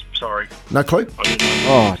it, boys. Sorry. No clue?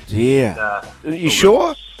 Oh, dear. You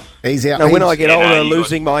sure? He's out. Now, when I get older, no,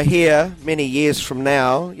 losing my hair many years from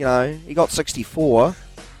now, he got 64.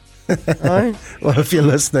 No? Well, if you're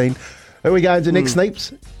listening. Who are we going to next,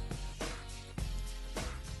 Sneeps?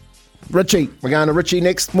 Richie. We're going to Richie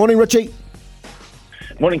next. Morning, Richie.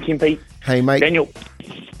 Morning, Kempy. Hey, mate. Daniel.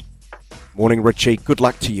 Morning, Richie. Good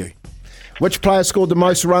luck to you. Which player scored the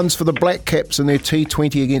most runs for the Black Caps in their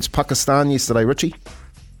T20 against Pakistan yesterday, Richie?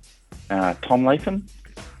 Tom Latham.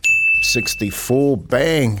 64,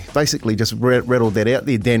 bang. Basically just rattled that out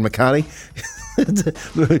there, Dan McCarty.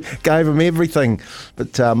 Gave him everything.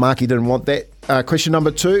 But Marky didn't want that. Question number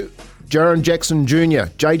 2. Jaron Jackson Jr.,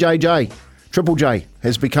 JJJ, Triple J,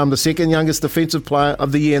 has become the second youngest defensive player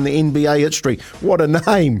of the year in the NBA history. What a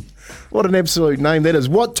name. What an absolute name that is.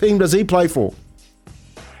 What team does he play for?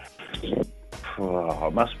 Oh,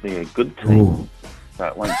 it must be a good team. Ooh. so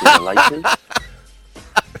it won't be the Lakers.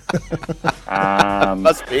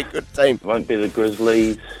 Must be a good team. Won't be the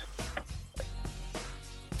Grizzlies.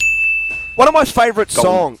 One of my favourite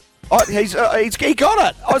songs. Oh, he got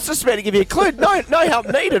it. I was just about to give you a clue. No help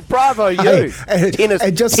needed. Bravo, you.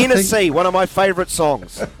 Tennessee, one of my favourite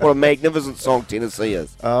songs. What a magnificent song Tennessee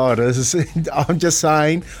is. Oh, it is. I'm just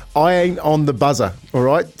saying, I ain't on the buzzer. All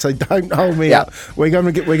right, so don't hold me up. We're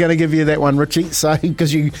going to give you that one, Richie. So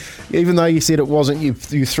because even though you said it wasn't, you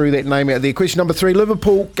threw that name out there. Question number 3: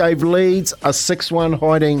 Liverpool gave Leeds a 6-1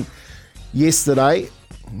 hiding yesterday.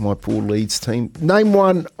 My poor Leeds team. Name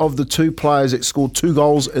one of the 2 players that scored 2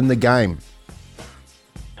 goals in the game.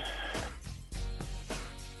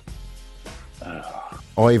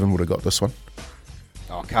 I even would have got this one.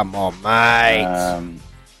 Oh, come on, mate.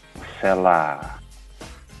 Salah.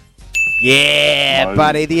 Yeah,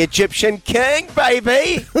 buddy. The Egyptian king,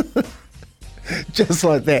 baby. Just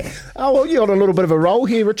like that. Oh, well, you're on a little bit of a roll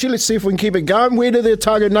here, Richie. Let's see if we can keep it going. Where do the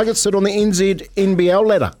Otago Nuggets sit on the NZ NBL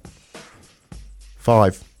ladder?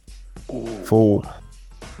 5, 4,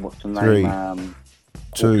 What's the name?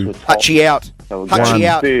 3, 2. Hutchie out. Hutchie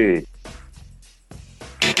out.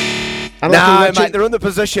 No, mate, they're in the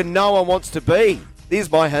position no one wants to be.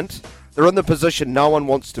 There's my hint. They're in the position no one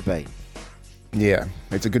wants to be. Yeah,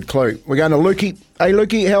 that's a good clue. We're going to Lukey. Hey,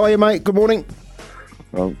 Lukey, how are you, mate? Good morning.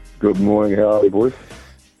 Well, good morning. How are you, boys?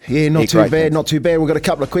 Yeah, not too bad, not too bad. We've got a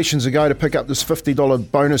couple of questions to go to pick up this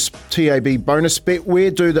 $50 bonus TAB bonus bet. Where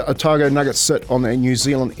do the Otago Nuggets sit on the New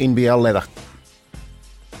Zealand NBL ladder?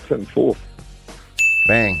 Sitting 4th.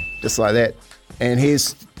 Bang, just like that. And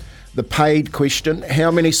here's the paid question. How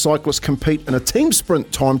many cyclists compete in a team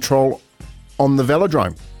sprint time trial on the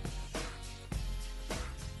velodrome?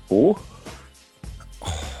 4.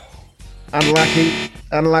 Unlucky.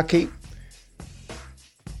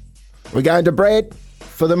 We're going to Brad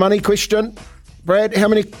for the money question. Brad, how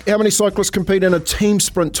many cyclists compete in a team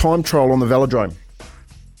sprint time trial on the velodrome?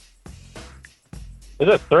 Is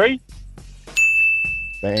it 3?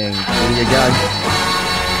 Bang, there you go.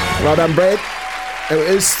 Well done, Brad. It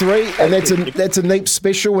is 3, and that's a neat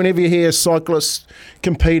special. Whenever you hear cyclists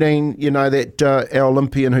competing, you know that our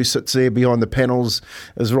Olympian who sits there behind the panels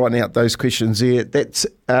is writing out those questions there. That's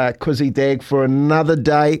Quizzy Dag for another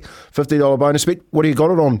day, $50 bonus bet. What do you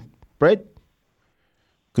got it on, Brad?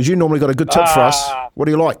 Because you normally got a good tip for us. What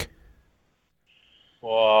do you like?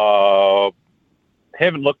 Well,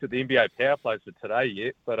 haven't looked at the NBA power plays for today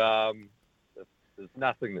yet, but there's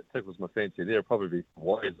nothing that tickles my fancy there. It'll probably be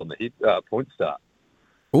Warriors on the head point start.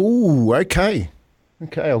 Ooh, okay.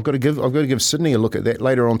 I've got to give Sydney a look at that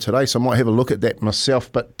later on today, so I might have a look at that myself.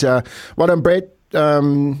 But well done, Brad.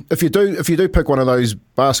 If you do pick one of those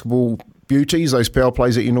basketball beauties, those power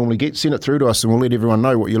plays that you normally get, send it through to us, and we'll let everyone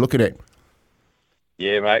know what you're looking at.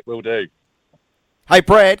 Yeah, mate, will do. Hey,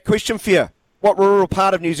 Brad, question for you. What rural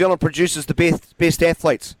part of New Zealand produces the best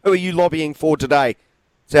athletes? Who are you lobbying for today?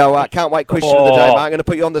 So can't wait question of the day, mate. I'm going to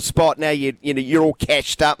put you on the spot now. You're all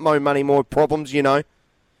cashed up, more money, more problems, you know.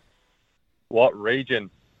 What region?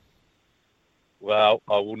 Well,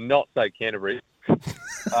 I will not say Canterbury.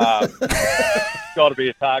 Got to be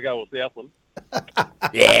Otago or Southland.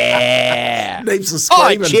 Yeah. Needs a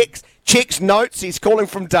screaming. Checks notes. He's calling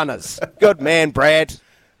from Dunners. Good man, Brad.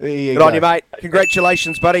 Good on you, mate.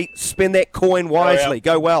 Congratulations, buddy. Spend that coin wisely.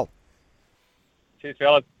 Go well. Cheers,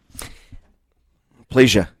 fellas.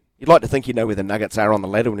 Pleasure. You'd like to think you know where the Nuggets are on the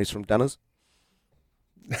ladder when he's from Dunners.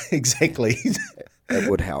 Exactly. That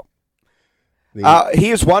would help.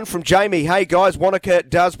 Here's one from Jamie. Hey, guys, Wanaka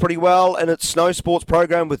does pretty well in its snow sports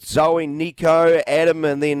program with Zoe, Nico, Adam,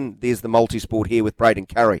 and then there's the multi-sport here with Braden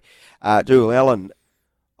Curry. Dougal Allen.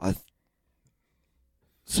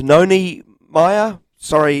 Sononi Maya.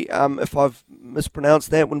 Sorry if I've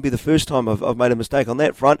mispronounced that. Wouldn't be the first time I've made a mistake on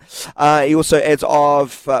that front. He also adds,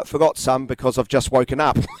 I've forgot some because I've just woken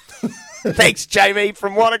up. Thanks, Jamie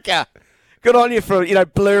from Wanaka. Good on you for,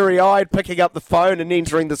 blurry-eyed, picking up the phone and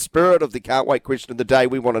entering the spirit of the can't wait question of the day.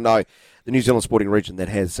 We want to know the New Zealand sporting region that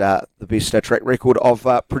has the best track record of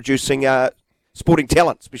producing sporting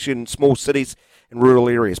talent, especially in small cities and rural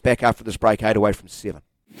areas. Back after this break, 8 away from 7.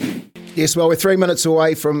 Yes, well, we're 3 minutes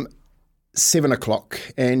away from 7 o'clock,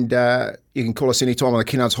 and you can call us anytime on the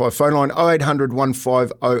Kennards High phone line, 0800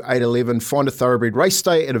 150 811. Find a thoroughbred race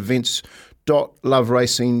day at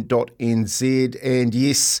events.loveracing.nz. And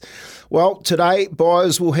yes, well, today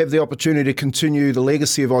buyers will have the opportunity to continue the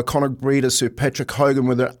legacy of iconic breeder Sir Patrick Hogan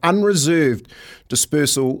with an unreserved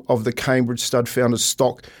dispersal of the Cambridge Stud Founders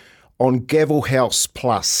stock on Gavel House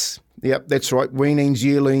Plus. Yep, that's right. Weanings,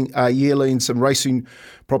 yearlings, some racing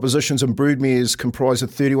propositions and broodmares comprise a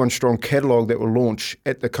 31-strong catalogue that will launch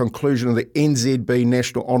at the conclusion of the NZB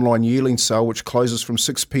National Online Yearling Sale, which closes from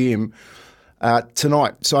 6 p.m.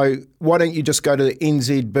 Tonight. So why don't you just go to the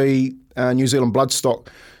NZB New Zealand Bloodstock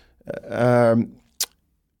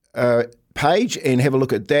page and have a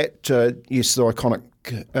look at that. Yes, the iconic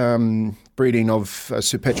breeding of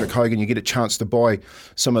Sir Patrick Hogan. You get a chance to buy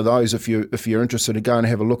some of those if you're interested to go and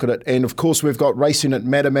have a look at it. And of course, we've got racing at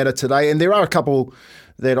Matamata today, and there are a couple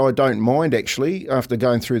that I don't mind actually. After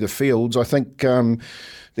going through the fields, I think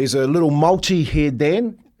there's a little multi here,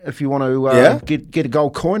 Dan. If you want to get a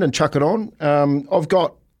gold coin and chuck it on, I've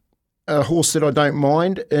got a horse that I don't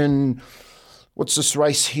mind in. What's this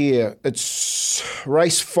race here? It's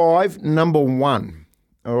race 5, number 1.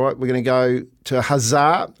 All right, we're going to go to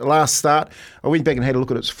Hazard. Last start, I went back and had a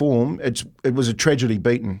look at its form. It was a tragedy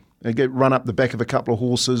beaten. It got run up the back of a couple of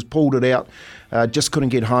horses, pulled it out, just couldn't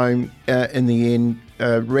get home in the end,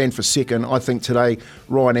 ran for second. I think today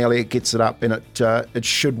Ryan Elliott gets it up and it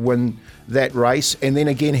should win that race. And then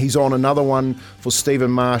again, he's on another one for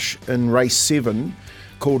Stephen Marsh in race 7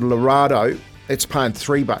 called Lorado. It's paying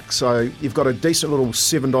 $3. So you've got a decent little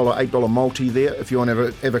 $7, $8 multi there if you want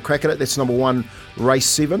to have a crack at it. That's number 1, race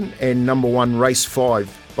 7, and number 1, race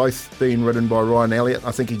 5, both being ridden by Ryan Elliott.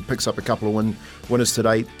 I think he picks up a couple of winners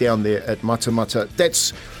today down there at Matamata.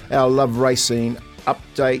 That's our Love Racing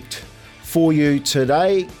update for you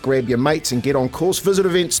today. Grab your mates and get on course. Visit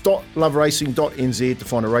events.loveracing.nz to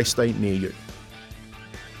find a race day near you.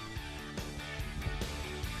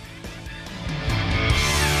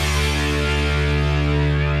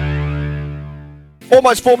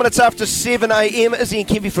 Almost 4 minutes after 7 a.m. Izzy and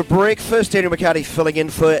Kempy for breakfast. Daniel McCarty filling in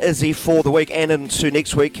for Izzy for the week and into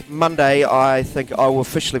next week. Monday, I think I will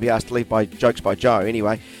officially be asked to leave by Jokes by Joe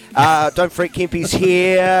anyway. Don't freak, Kempy's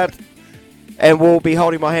here. And we'll be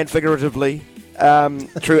holding my hand figuratively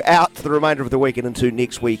throughout the remainder of the week and into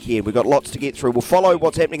next weekend. We've got lots to get through. We'll follow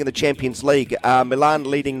what's happening in the Champions League. Milan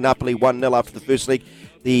leading Napoli 1-0 after the first leg.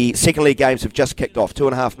 The second league games have just kicked off.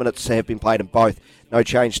 2.5 minutes have been played in both. No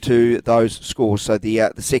change to those scores. So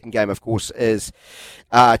the second game, of course, is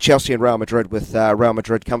Chelsea and Real Madrid, with Real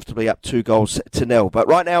Madrid comfortably up 2-0. But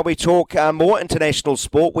right now we talk more international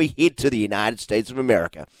sport. We head to the United States of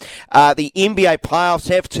America. The NBA playoffs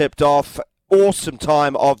have tipped off. Awesome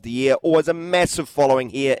time of the year. Always a massive following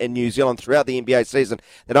here in New Zealand throughout the NBA season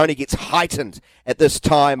that only gets heightened at this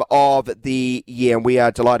time of the year. And we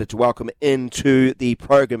are delighted to welcome into the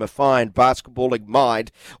program a fine basketballing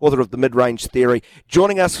mind, author of The Mid-Range Theory,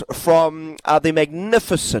 joining us from the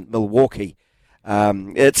magnificent Milwaukee.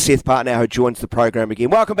 It's Seth Partnow who joins the program again.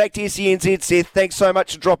 Welcome back to SENZ, Seth. Thanks so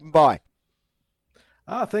much for dropping by.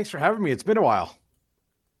 Thanks for having me. It's been a while.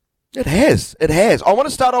 It has. I want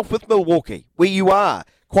to start off with Milwaukee, where you are.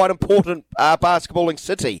 Quite important basketballing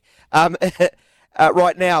city.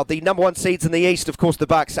 Right now, the number 1 seeds in the East, of course, the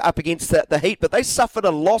Bucks, up against the Heat, but they suffered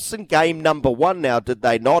a loss in game number 1 now, did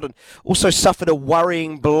they not? And also suffered a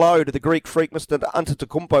worrying blow to the Greek freak, Mr.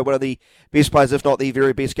 Antetokounmpo, one of the best players, if not the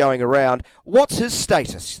very best going around. What's his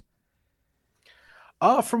status?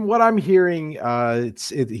 From what I'm hearing,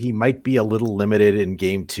 he might be a little limited in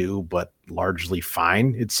game 2, but largely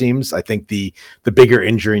fine, it seems. I think the bigger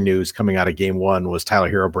injury news coming out of game 1 was Tyler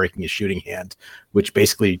Hero breaking his shooting hand, which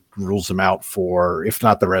basically rules him out for, if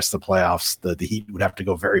not the rest of the playoffs. The Heat would have to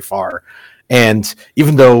go very far. And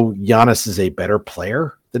even though Giannis is a better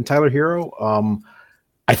player than Tyler Hero,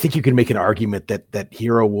 I think you can make an argument that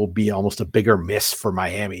Hero will be almost a bigger miss for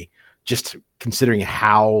Miami, just considering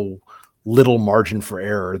how little margin for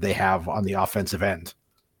error they have on the offensive end.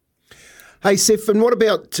 Hey, Seth, and what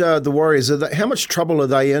about the Warriors? How much trouble are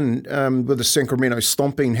they in with the Sacramento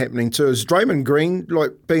stomping happening too? Is Draymond Green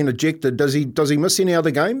being ejected? Does he miss any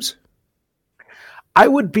other games? I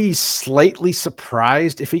would be slightly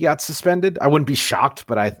surprised if he got suspended. I wouldn't be shocked,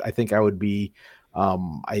 but I think I would be.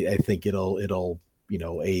 I think it'll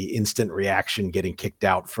a instant reaction getting kicked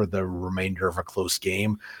out for the remainder of a close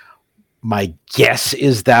game. My guess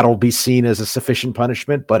is that'll be seen as a sufficient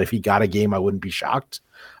punishment, but if he got a game, I wouldn't be shocked.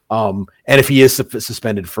 And if he is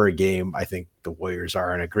suspended for a game, I think the Warriors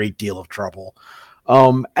are in a great deal of trouble.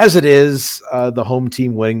 As it is, the home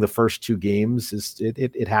team winning the first 2 games,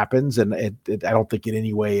 it happens, and I don't think in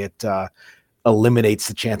any way it eliminates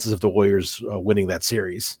the chances of the Warriors winning that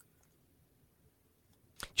series.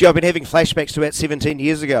 Gee, I've been having flashbacks to about 17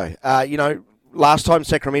 years ago. Last time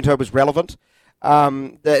Sacramento was relevant.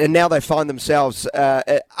 And now they find themselves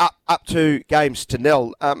up 2 games to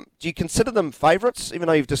 0. Do you consider them favourites, even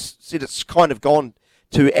though you've just said it's kind of gone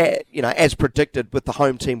to, as predicted with the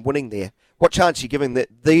home team winning there? What chance are you giving that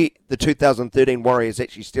the 2013 Warriors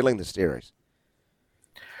actually stealing the series?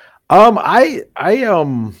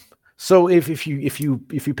 So if you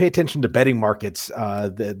pay attention to betting markets,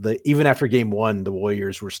 the even after game one, the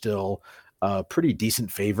Warriors were still pretty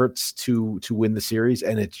decent favorites to win the series,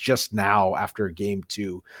 and it's just now after game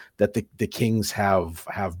two that the Kings have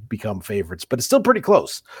become favorites, but it's still pretty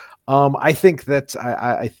close. I think that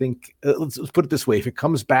I think let's put it this way: if it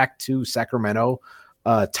comes back to Sacramento,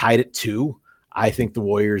 tied at 2. I think the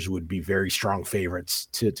Warriors would be very strong favorites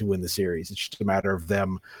to win the series. It's just a matter of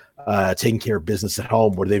them taking care of business at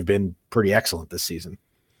home, where they've been pretty excellent this season.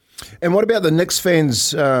 And what about the Knicks fans?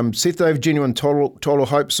 Seth, they have genuine title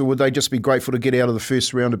hopes, or would they just be grateful to get out of the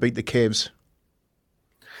first round to beat the Cavs?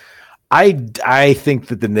 I think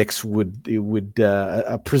that the Knicks would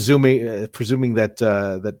presuming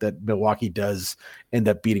that Milwaukee does end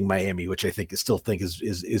up beating Miami, which I still think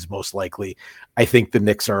is most likely. I think the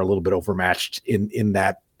Knicks are a little bit overmatched in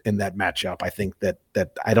that matchup. I think that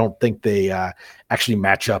I don't think they actually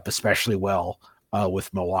match up especially well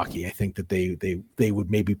with Milwaukee. I think that they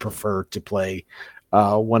would maybe prefer to play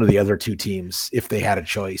one of the other two teams if they had a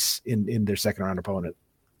choice in their second round opponent.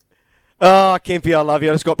 Oh, Kempy, I love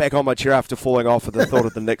you. I just got back on my chair after falling off with the thought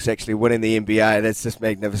of the Knicks actually winning the NBA. That's just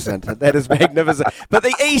magnificent. That is magnificent. But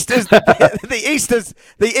the East is the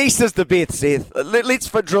East is the best, Seth. Let's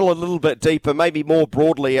drill a little bit deeper, maybe more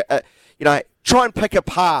broadly. Try and pick a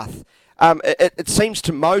path. It seems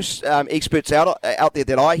to most experts out there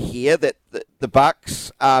that I hear that the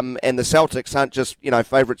Bucks and the Celtics aren't just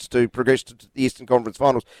favourites to progress to the Eastern Conference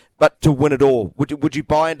Finals, but to win it all. Would you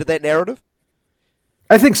buy into that narrative?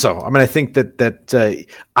 I think so. I mean, I think that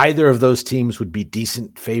either of those teams would be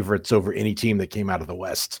decent favorites over any team that came out of the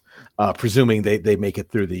West, presuming they make it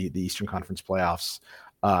through the Eastern Conference playoffs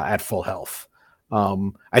at full health.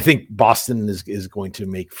 I think Boston is going to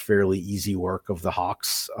make fairly easy work of the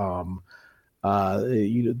Hawks.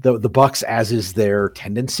 The Bucks, as is their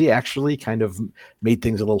tendency, actually kind of made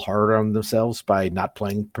things a little harder on themselves by not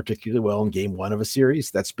playing particularly well in game one of a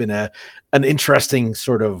series. That's been an interesting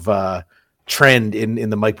sort of trend in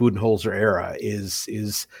the Mike Budenholzer era is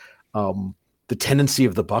the tendency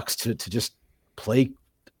of the Bucks to just play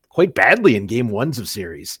quite badly in game ones of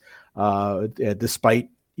series, despite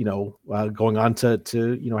going on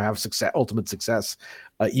to have ultimate success,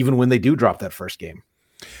 even when they do drop that first game.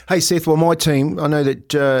 Hey Seth, well my team, I know that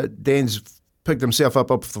Dan's picked himself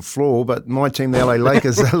up off the floor, but my team, the LA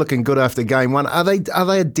Lakers, are looking good after game one. Are they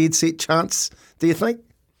a dead set chance, do you think?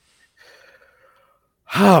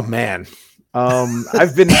 Oh man.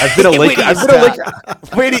 I've been a Laker.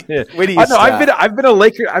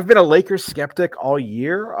 I've been a Lakers skeptic all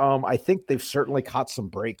year. I think they've certainly caught some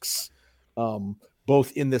breaks,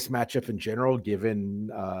 both in this matchup in general, given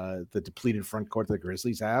the depleted front court the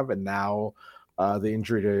Grizzlies have, and now the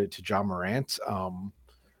injury to Ja Morant.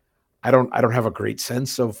 I don't have a great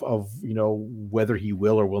sense of whether he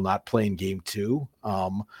will or will not play in game two.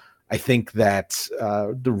 I think that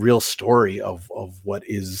the real story of what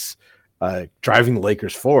is driving the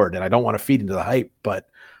Lakers forward, and I don't want to feed into the hype, but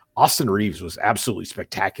Austin Reeves was absolutely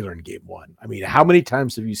spectacular in game one. I mean, how many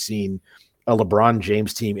times have you seen a LeBron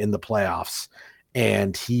James team in the playoffs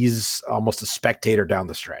and he's almost a spectator down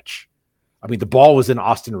the stretch? I mean, the ball was in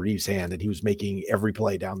Austin Reeves' hand and he was making every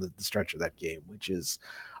play down the stretch of that game, which is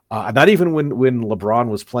not even when LeBron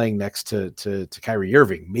was playing next to Kyrie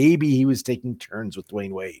Irving. Maybe he was taking turns with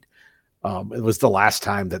Dwayne Wade. It was the last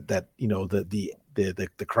time that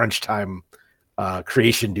the crunch time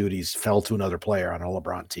creation duties fell to another player on a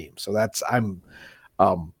LeBron team. So I'm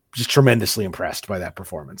just tremendously impressed by that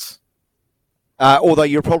performance. Although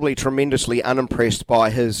you're probably tremendously unimpressed by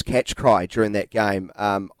his catch cry during that game.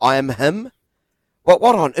 I am him. What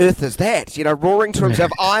on earth is that? Roaring to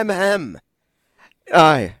himself, I'm him.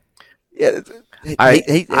 Oh, yeah.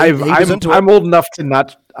 I'm old enough to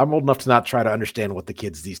not try to understand what the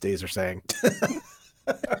kids these days are saying.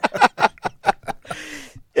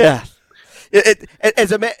 Yeah.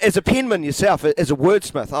 As a penman yourself, as a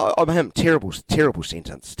wordsmith, I'm him. Terrible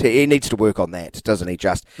sentence. He needs to work on that, doesn't he?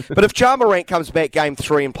 But if Ja Morant comes back game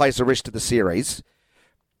 3 and plays the rest of the series,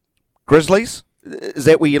 Grizzlies, is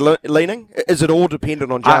that where you're leaning? Is it all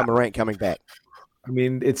dependent on Ja Morant coming back? I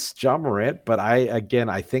mean, it's Ja Morant, but I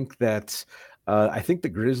think that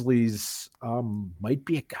the Grizzlies might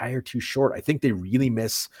be a guy or two short. I think they really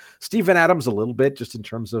miss Steven Adams a little bit, just in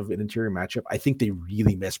terms of an interior matchup. I think they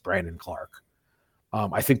really miss Brandon Clark.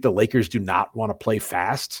 I think the Lakers do not want to play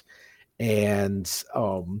fast, and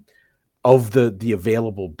of the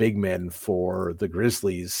available big men for the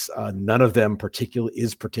Grizzlies, none of them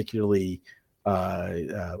particularly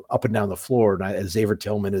up and down the floor. And Xavier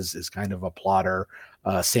Tillman is kind of a plotter.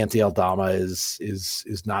 Santi Aldama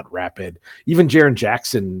is not rapid. Even Jaren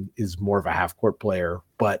Jackson is more of a half court player,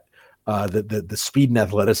 but the speed and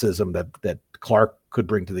athleticism that Clark could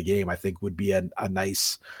bring to the game, I think, would be a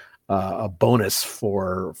nice a bonus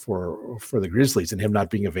for the Grizzlies, and him not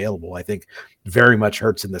being available, I think, very much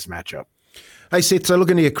hurts in this matchup. Hey, Seth, so look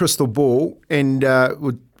into your crystal ball, and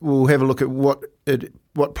we'll have a look at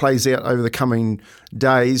what plays out over the coming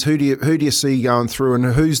days. Who do you see going through, and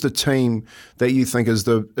who's the team that you think is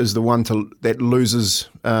the one that loses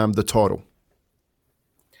the title?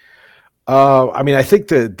 I mean, I think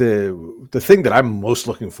the thing that I'm most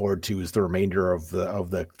looking forward to is the remainder of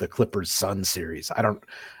the Clippers Suns series. It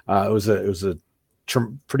was a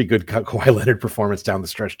pretty good Kawhi Leonard performance down the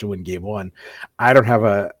stretch to win Game 1.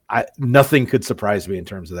 Nothing could surprise me in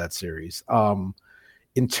terms of that series.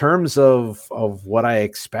 In terms of what I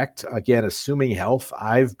expect, again, assuming health,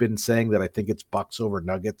 I've been saying that I think it's Bucks over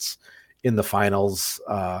Nuggets in the finals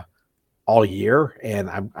all year, and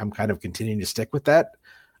I'm kind of continuing to stick with that.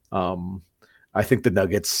 I think the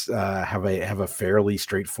Nuggets have a fairly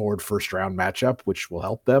straightforward first round matchup, which will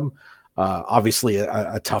help them. Obviously,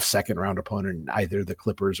 a tough second round opponent, either the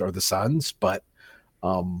Clippers or the Suns, but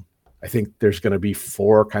I think there's going to be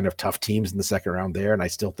 4 kind of tough teams in the second round there, and I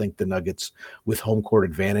still think the Nuggets, with home court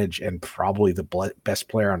advantage and probably the best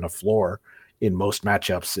player on the floor in most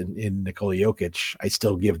matchups in Nikola Jokic, I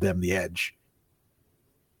still give them the edge.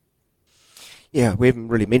 Yeah, we haven't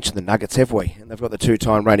really mentioned the Nuggets, have we? And they've got the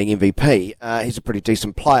 2-time reigning MVP. He's a pretty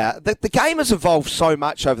decent player. The game has evolved so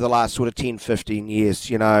much over the last sort of 10, 15 years,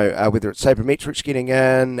 whether it's sabermetrics getting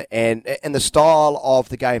in and the style of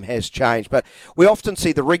the game has changed. But we often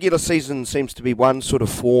see the regular season seems to be one sort of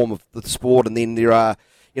form of the sport, and then there are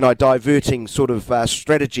diverting sort of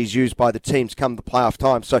strategies used by the teams come the playoff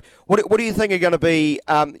time. So what do you think are going to be,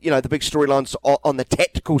 the big storylines on the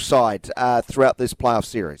tactical side throughout this playoff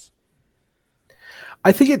series?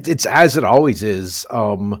 I think it's as it always is.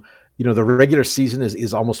 The regular season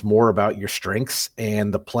is almost more about your strengths,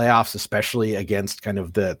 and the playoffs, especially against kind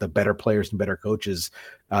of the better players and better coaches,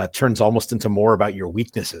 turns almost into more about your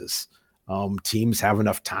weaknesses. Teams have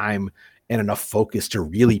enough time and enough focus to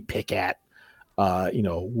really pick at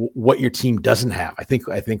what your team doesn't have. I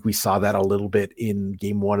think we saw that a little bit in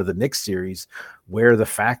Game 1 of the Knicks series, where the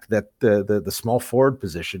fact that the small forward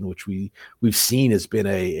position, which we've seen has been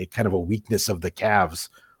a kind of a weakness of the Cavs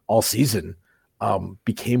all season,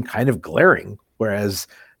 became kind of glaring. Whereas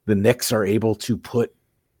the Knicks are able to put,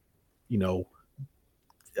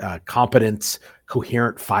 competent,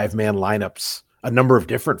 coherent 5-man lineups, a number of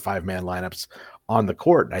different 5-man lineups on the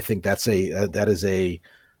court. And I think that is a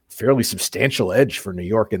fairly substantial edge for New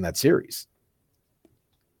York in that series.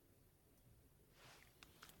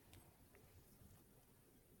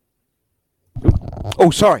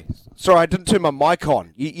 Oh, sorry, I didn't turn my mic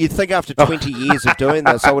on. You'd think after 20 years of doing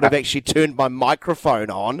this, I would have actually turned my microphone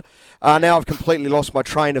on. Now I've completely lost my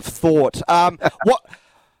train of thought.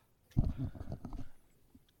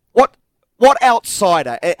 What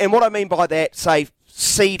outsider, and what I mean by that, say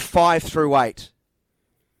seed 5 through 8,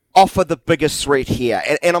 offer the biggest threat here?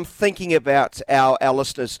 And I'm thinking about our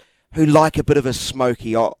listeners who like a bit of a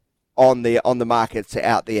smoky on the markets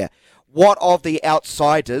out there. What of the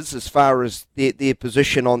outsiders, as far as their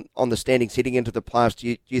position on the standings heading into the playoffs,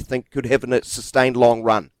 do you think could have a sustained long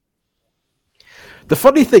run? The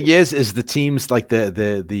funny thing is the teams like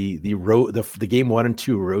the road, the Game 1 and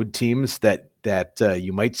 2 road teams that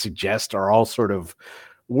you might suggest are all sort of,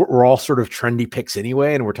 we're all sort of trendy picks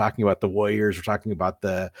anyway, and we're talking about the Warriors, we're talking about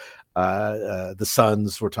the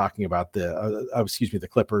Suns, we're talking about the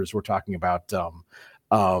Clippers, we're talking about the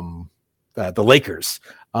Lakers.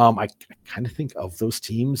 I kind of think of those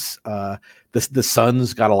teams. The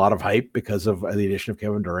Suns got a lot of hype because of the addition of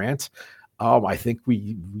Kevin Durant. I think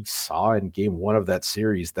we saw in Game 1 of that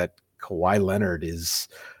series that Kawhi Leonard is,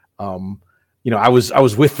 I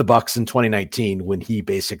was with the Bucks in 2019 when he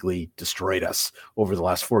basically destroyed us over the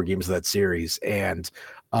last 4 games of that series, and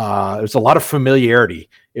there's a lot of familiarity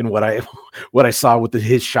in what I saw with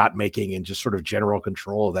his shot making and just sort of general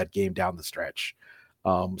control of that game down the stretch.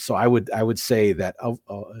 So I would say that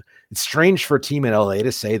it's strange for a team in LA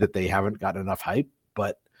to say that they haven't gotten enough hype,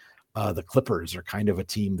 but the Clippers are kind of a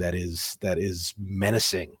team that is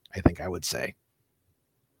menacing, I think I would say.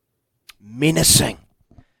 Menacing.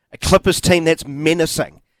 A Clippers team that's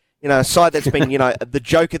menacing. A side that's been, the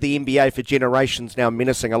joke of the NBA for generations now,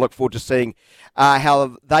 menacing. I look forward to seeing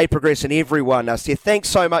how they progress, and everyone. Seth, thanks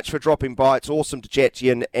so much for dropping by. It's awesome to chat to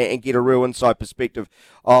you and get a real inside perspective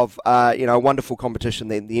of, a wonderful competition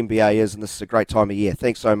that the NBA is, and this is a great time of year.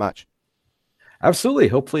 Thanks so much. Absolutely.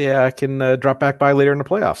 Hopefully I can drop back by later in the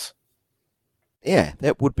playoffs. Yeah,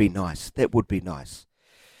 that would be nice. That would be nice.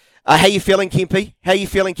 How you feeling, Kempy? How you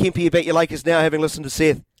feeling, Kempy, about your Lakers now, having listened to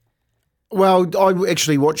Seth? Well, I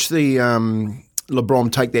actually watched the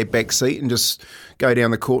LeBron take that back seat and just go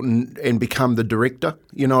down the court and become the director.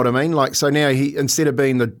 You know what I mean? Like, so now he, instead of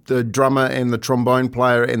being the drummer and the trombone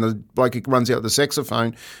player and the bloke who runs out the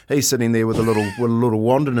saxophone, he's sitting there with a little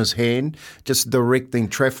wand in his hand, just directing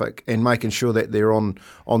traffic and making sure that they're on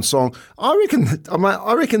song. I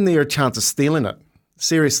reckon they're a chance of stealing it.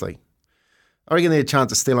 Seriously. I reckon they're a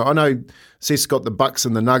chance of stealing it. I know Seth's got the Bucks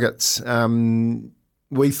and the Nuggets.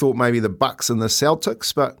 We thought maybe the Bucks and the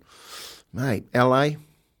Celtics, but mate, LA,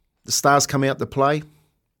 the stars come out to play.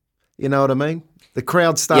 You know what I mean? The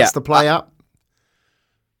crowd starts to play up.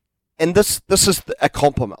 And this is a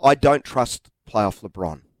compliment. I don't trust playoff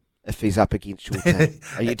LeBron if he's up against your team.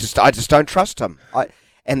 I just don't trust him.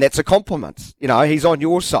 And that's a compliment. You know, he's on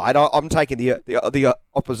your side. I'm taking the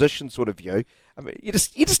opposition sort of view. I mean, you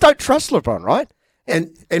just don't trust LeBron, right?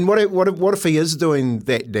 And what if he is doing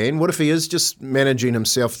that, Dan? What if he is just managing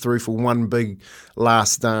himself through for one big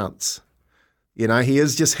last dance? You know, he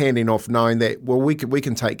is just handing off, knowing that, well, we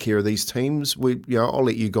can take care of these teams. I'll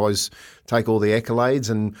let you guys take all the accolades,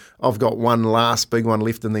 and I've got one last big one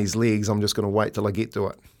left in these legs. I'm just going to wait till I get to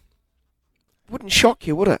it. Wouldn't shock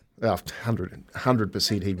you, would it?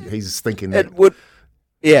 100%. He's thinking that. It would.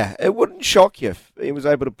 Yeah, it wouldn't shock you if he was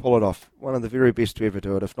able to pull it off. One of the very best to ever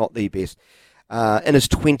do it, if not the best. In his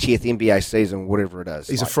 20th NBA season, whatever it is.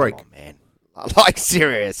 He's a freak. Come on, man. Like,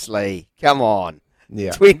 seriously. Come on.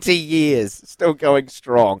 Yeah. 20 years, still going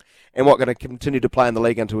strong. And going to continue to play in the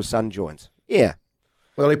league until his son joins. Yeah.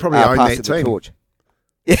 Well, he probably owned that team. Torch.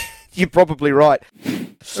 Yeah, you're probably right.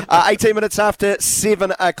 18 minutes after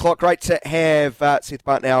 7 o'clock. Great to have Seth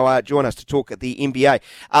Bart now join us to talk at the NBA.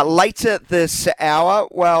 Later this hour,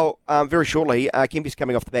 very shortly, Kempy's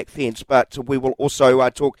coming off the back fence, but we will also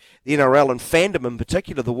talk the NRL and fandom in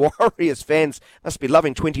particular. The Warriors fans must be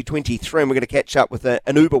loving 2023, and we're going to catch up with an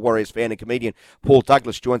Uber Warriors fan and comedian. Paul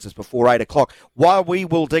Douglas joins us before 8 o'clock, while we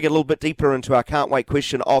will dig a little bit deeper into our can't wait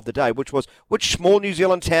question of the day, which was, which small New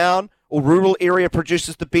Zealand town or rural area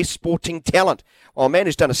produces the best sporting talent? Well, a man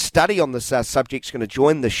who's done a study on this subject is going to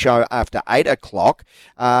join the show after 8 o'clock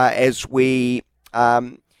as we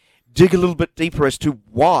dig a little bit deeper as to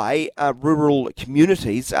why rural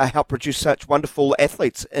communities help produce such wonderful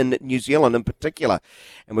athletes in New Zealand in particular.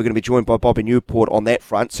 And we're going to be joined by Bobby Newport on that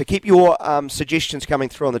front. So keep your suggestions coming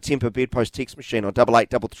through on the Temper Bedpost text machine on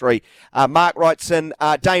 8833. Mark writes in,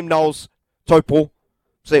 Dame Knowles, Taupo.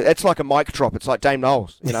 See, that's like a mic drop. It's like Dame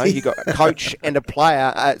Knowles. You know, you got a coach and a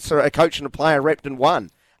player, a coach and a player wrapped in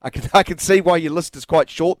one. I can see why your list is quite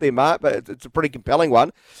short there, Mark, but it's a pretty compelling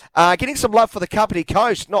one. Getting some love for the Kapiti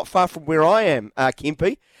Coast, not far from where I am,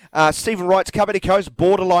 Kempy. Stephen writes, Kapiti Coast,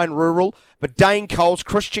 borderline rural, but Dane Coles,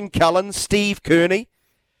 Christian Cullen, Steve Kearney,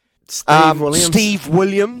 Steve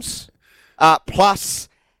Williams, plus...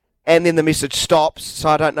 And then the message stops, so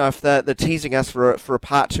I don't know if they're teasing us for a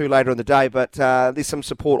part two later in the day, but there's some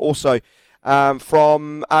support also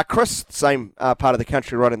from Chris, same part of the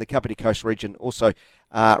country right in the Kapiti Coast region, also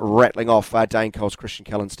rattling off Dane Coles, Christian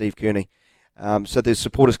Cullen, Steve Kearney. So the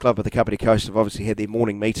Supporters Club of the Kapiti Coast have obviously had their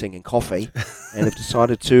morning meeting and coffee and have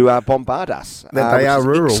decided to bombard us. That they are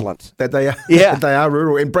rural. Excellent. That they are, yeah. That they are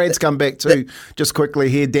rural. And Brad's come back too, just quickly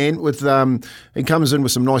here, Dan, with he comes in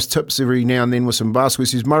with some nice tips every now and then with some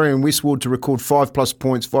baskets. He says Murray and Westwood to record 5+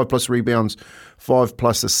 points, 5+ rebounds,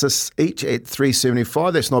 5+ assists each at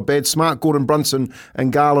 375. That's not bad. Smart, Gordon Brunson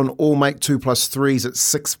and Garland all make 2+ 3s at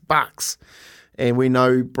 $6. And we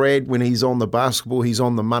know Brad, when he's on the basketball, he's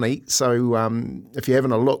on the money. So if you're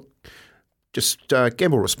having a look, just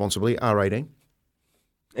gamble responsibly, R18.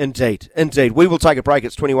 Indeed. We will take a break.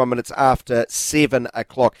 It's 21 minutes after 7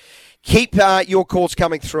 o'clock. Keep your calls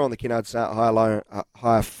coming through on the Kennards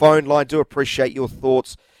Hire phone line. Do appreciate your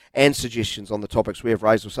thoughts and suggestions on the topics we have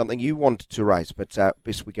raised or something you wanted to raise. But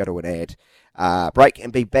best we go to an ad. Break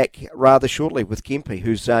and be back rather shortly with Kempy,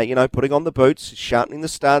 who's putting on the boots, sharpening the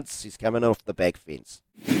studs. He's coming off the back fence.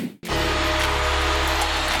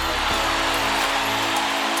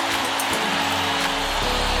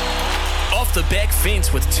 Off the back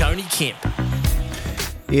fence with Tony Kemp.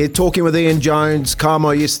 Yeah, talking with Ian Jones,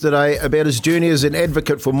 Carmo, yesterday about his journey as an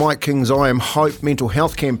advocate for Mike King's I Am Hope mental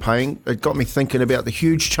health campaign. It got me thinking about the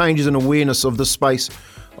huge changes in awareness of this space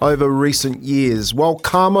over recent years. While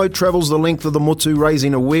Carmo travels the length of the Mutu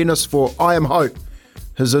raising awareness for I Am Hope,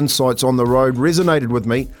 his insights on the road resonated with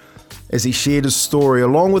me as he shared his story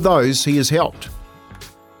along with those he has helped.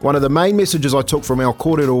 One of the main messages I took from our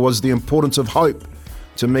kōrero was the importance of hope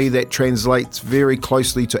to me, that translates very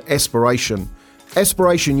closely to aspiration.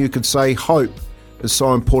 Aspiration, you could say, hope, is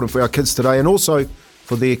so important for our kids today and also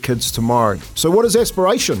for their kids tomorrow. So what is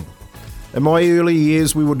aspiration? In my early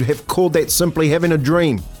years, we would have called that simply having a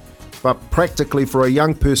dream. But practically for a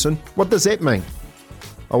young person, what does that mean?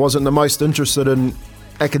 I wasn't the most interested in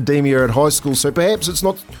academia at high school, so perhaps it's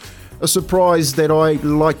not a surprise that I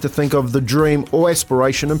like to think of the dream or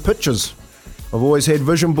aspiration in pictures. I've always had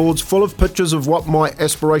vision boards full of pictures of what my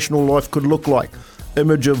aspirational life could look like.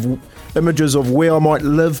 Images of where I might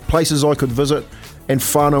live, places I could visit, and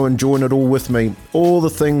whānau enjoying it all with me. All the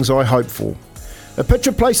things I hope for. A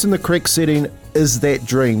picture placed in the correct setting is that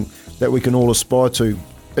dream that we can all aspire to.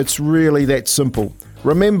 It's really that simple.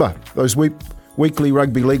 Remember those weekly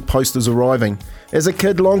rugby league posters arriving. As a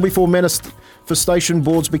kid, long before manifestation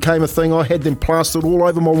boards became a thing, I had them plastered all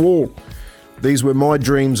over my wall. These were my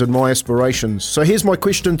dreams and my aspirations. So here's my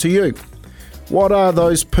question to you. What are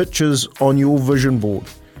those pictures on your vision board?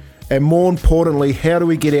 And more importantly, how do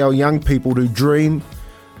we get our young people to dream,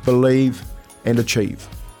 believe, and achieve?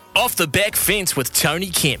 Off the Back Fence with Tony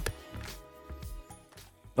Kemp.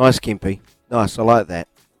 Nice, Kempy. Nice, I like that.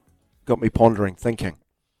 Got me pondering, thinking.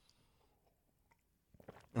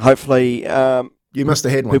 Hopefully, you must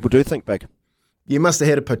have had one. People do think big. You must have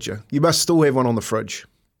had a picture. You must still have one on the fridge.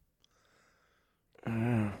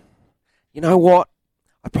 You know what?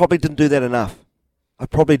 I probably didn't do that enough. I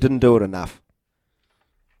probably didn't do it enough.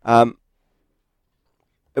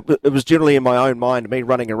 It was generally in my own mind, me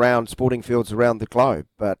running around sporting fields around the globe.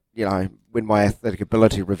 But, you know, when my athletic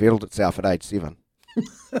ability revealed itself at age 7,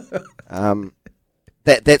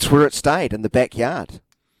 that's where it stayed, in the backyard.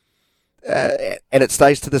 And it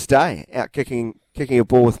stays to this day, out kicking a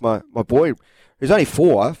ball with my boy, who's only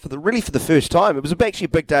 4, for the first time. It was actually a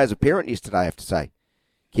big day as a parent yesterday, I have to say,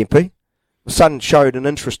 Kempy. My son showed an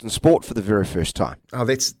interest in sport for the very first time. Oh,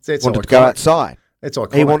 that's wanted to go outside. That's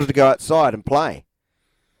iconic. He wanted to go outside and play.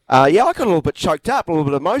 I got a little bit choked up, a little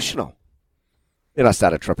bit emotional. Then I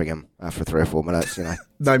started tripping him for 3 or 4 minutes, you know.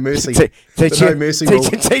 No mercy. No mercy rule.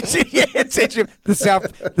 Teach him. This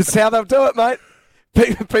is how they'll do it, mate.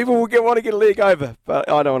 People will want to get a leg over. But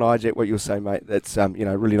I don't want to hijack what you're saying, mate. That's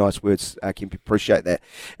really nice words, Kempy. Appreciate that.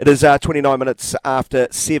 It is 29 minutes after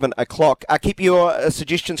 7 o'clock. Keep your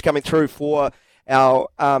suggestions coming through for our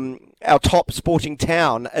top sporting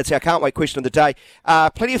town. It's our can't wait question of the day.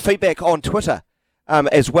 Plenty of feedback on Twitter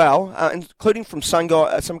as well, including from some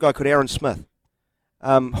guy called Aaron Smith. Who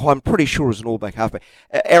I'm pretty is an All Black halfback.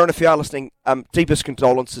 Aaron, if you are listening, deepest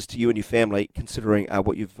condolences to you and your family, considering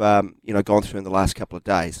what you've gone through in the last couple of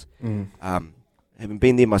days. Having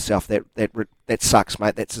been there myself, that sucks,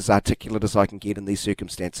 mate. That's as articulate as I can get in these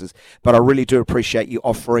circumstances. But I really do appreciate you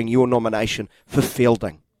offering your nomination for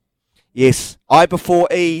fielding. Yes, I before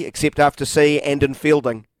E, except after C, and in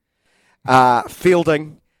fielding.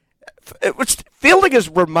 Fielding is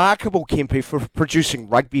remarkable, Kempy, for producing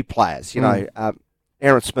rugby players. You know.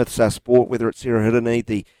 Aaron Smith's sport, whether it's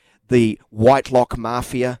Irahidini, the Whitelock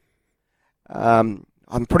Mafia. I'm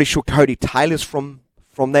pretty sure Cody Taylor's from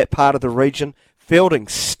that part of the region. Fielding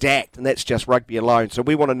stacked, and that's just rugby alone. So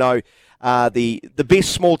we want to know the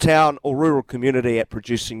best small town or rural community at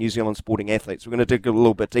producing New Zealand sporting athletes. We're going to dig a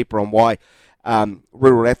little bit deeper on why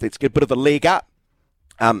rural athletes get a bit of a leg up.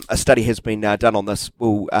 A study has been done on this.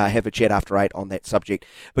 We'll have a chat after 8 on that subject.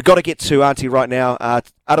 We've got to get to Auntie right now,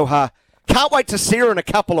 Aroha. Can't wait to see her in a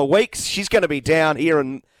couple of weeks. She's going to be down here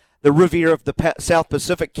in the Riviera of the South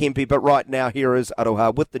Pacific, Kempy. But right now, here is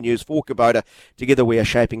Aroha with the news for Kubota. Together we are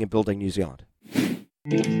shaping and building New Zealand.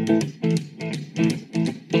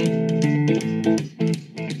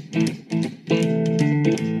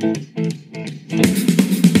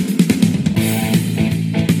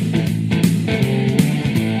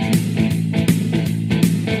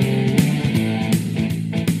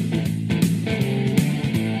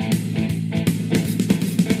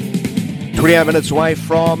 28 minutes away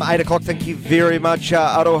from 8 o'clock. Thank you very much,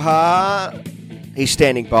 Aroha. He's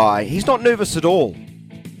standing by. He's not nervous at all.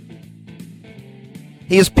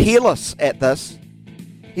 He is peerless at this.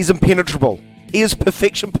 He's impenetrable. He is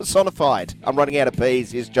perfection personified. I'm running out of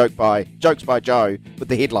P's. Here's Jokes by Joe with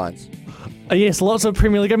the headlines. Yes, lots of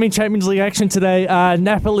Premier League. Champions League action today.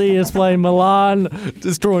 Napoli is playing Milan.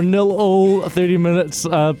 Just drawing 0-0, 30 minutes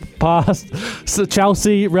past. So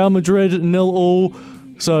Chelsea, Real Madrid, 0-0.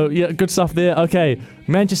 So, yeah, good stuff there. Okay,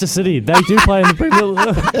 Manchester City, they do play in the Premier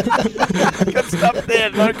League. Good stuff there,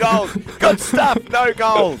 no goals. Good stuff, no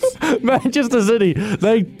goals. Manchester City,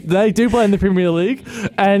 they do play in the Premier League,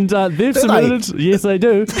 and they've submitted. Yes, they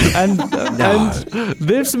do, and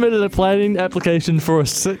they've submitted a planning application for a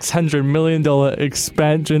 $600 million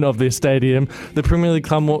expansion of their stadium. The Premier League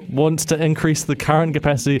club wants to increase the current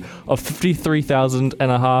capacity of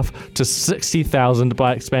 53,500 to 60,000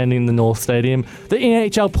 by expanding the North Stadium. The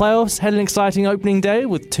NHL playoffs had an exciting opening day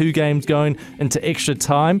with 2 games going into extra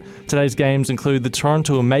time. Today's games include the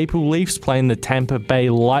Toronto Maple Leafs playing the Tampa Bay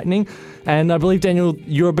Lightning. And I believe, Daniel,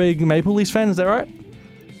 you're a big Maple Leafs fan, is that right?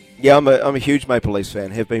 Yeah, I'm a huge Maple Leafs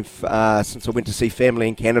fan. Have been since I went to see family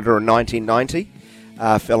in Canada in 1990.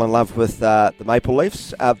 Fell in love with the Maple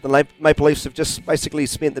Leafs. The Maple Leafs have just basically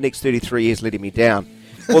spent the next 33 years letting me down.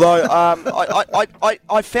 Although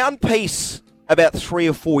I found peace about 3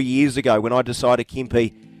 or 4 years ago when I decided,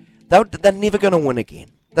 Kempy, they're never going to win again.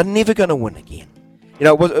 They're never going to win again. You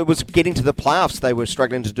know, it was getting to the playoffs. They were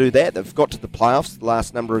struggling to do that. They've got to the playoffs the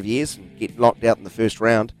last number of years and get knocked out in the first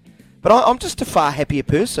round. But I'm just a far happier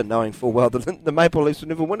person knowing full well that the Maple Leafs will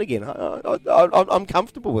never win again. I'm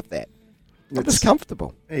comfortable with that. I'm just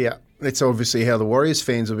comfortable. Yeah, that's obviously how the Warriors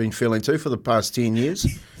fans have been feeling too for the past 10 years.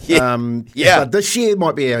 Yeah. But this year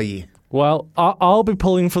might be our year. Well, I'll be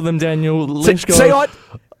pulling for them, Daniel. Let's go.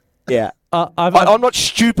 I'm not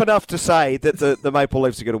stupid enough to say that the Maple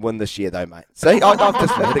Leafs are going to win this year, though, mate. See, I've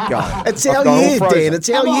just let it go. It's our year, Dan. It's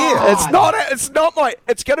our year. It's not my.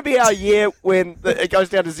 It's going to be our year when it goes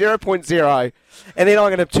down to 0.0, and then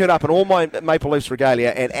I'm going to turn up in all my Maple Leafs regalia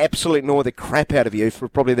and absolutely gnaw the crap out of you for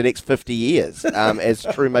probably the next 50 years, as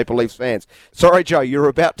true Maple Leafs fans. Sorry, Joe, you're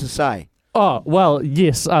about to say. Oh, well,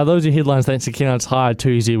 yes, those are your headlines thanks to Kennard's High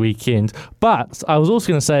Tuesday weekend. But I was also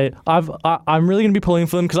going to say I'm really going to be pulling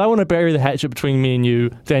for them because I want to bury the hatchet between me and you,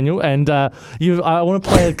 Daniel. And I want to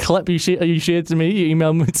play a clip you shared to me. You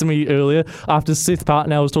emailed to me earlier after Seth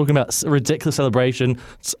Partnow was talking about ridiculous celebration.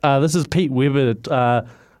 This is Pete Weber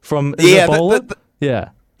from bowler?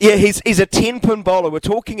 Yeah. Yeah, he's a 10-pin bowler. We're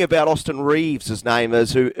talking about Austin Reeves, his name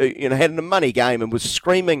is, who had a money game and was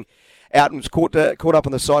screaming out and was caught up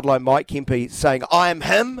on the sideline, Mike Kempy, saying, I am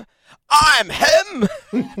him.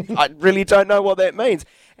 I really don't know what that means.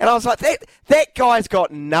 And I was like, that guy's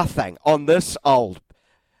got nothing on this old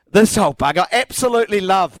bug. I absolutely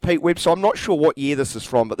love Pete Webb, so I'm not sure what year this is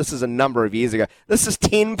from, but this is a number of years ago. This is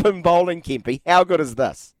 10-pin bowling, Kempy. How good is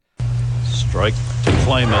this? Strike to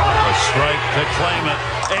claim it. A strike to claim it.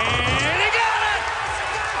 And he got it!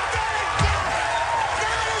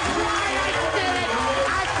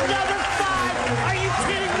 That's number 5. Are you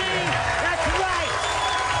kidding me? That's right.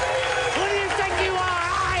 Who do you think you are?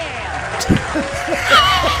 I am.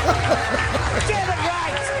 Get it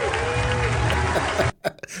right.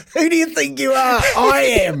 Who do you think you are? I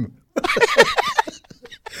am.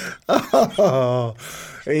 Oh,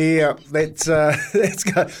 yeah, that's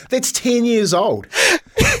 10 years old.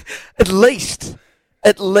 At least.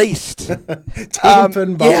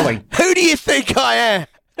 10-pin bowling. Yeah. Who do you think I am?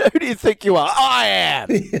 Who do you think you are? I am.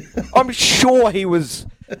 I'm sure he must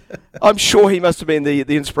have been the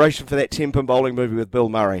inspiration for that 10-pin bowling movie with Bill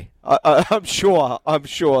Murray. I'm sure.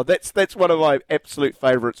 That's one of my absolute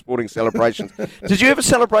favourite sporting celebrations. Did you have a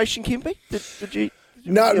celebration, Kempy? Did you?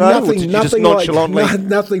 No, nothing like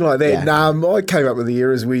that. Yeah. I came up with the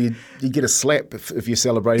eras where you get a slap if you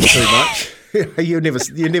celebrate too much. You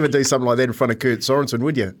never do something like that in front of Kurt Sorensen,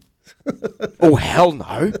 would you? Oh, hell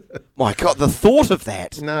no. My God, the thought of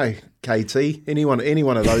that. No, KT. Any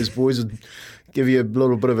one of those boys would give you a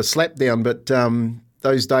little bit of a slap down. But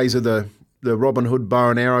those days of the Robin Hood bow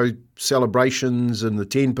and arrow celebrations and the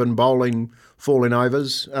 10-pin bowling falling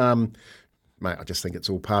overs, mate, I just think it's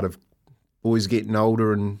all part of boys getting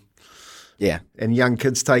older and young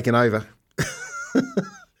kids taking over.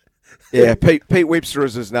 Yeah, Pete Webster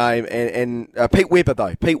is his name, and Pete Weber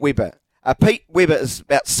though. Pete Weber is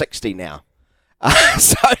about 60 now.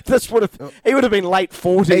 So he would have been late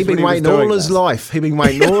 40s. He'd been waiting all his life. He'd been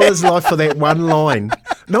waiting all his life for that one line.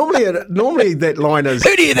 Normally that line is,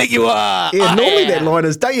 who do you think you are? Yeah, that line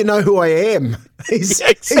is, don't you know who I am? He's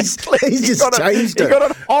just changed it. He got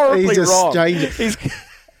it horribly wrong. Changed it.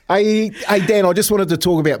 Hey, Dan, I just wanted to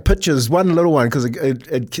talk about pictures, one little one, because I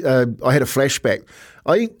had a flashback.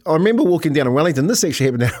 I remember walking down in Wellington. This actually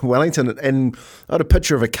happened down in Wellington, and I had a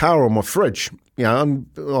picture of a car on my fridge. You know,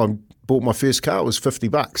 I bought my first car. It was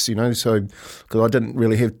 $50, you know, so because I didn't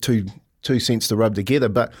really have two cents to rub together.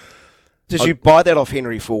 But Did you buy that off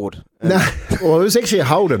Henry Ford? No, well, it was actually a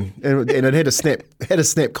Holden, and it had a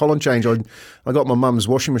snap column change. I got my mum's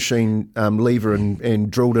washing machine lever and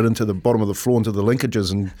drilled it into the bottom of the floor into the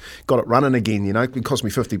linkages and got it running again. You know, it cost me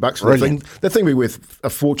 $50 for the thing. The thing would be worth a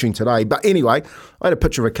fortune today. But anyway, I had a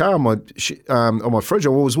picture of a car on my fridge. I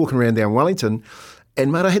was walking around down Wellington,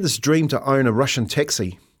 and mate, I had this dream to own a Russian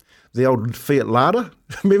taxi. The old Fiat Lada.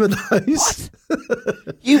 Remember those?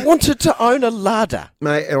 What? You wanted to own a Lada?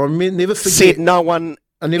 Mate, and I never forget. Said no one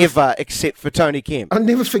ever except for Tony Kemp. I'll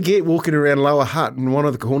never forget walking around Lower Hutt in one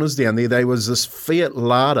of the corners down there was this Fiat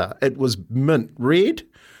Lada. It was mint red,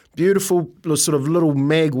 beautiful sort of little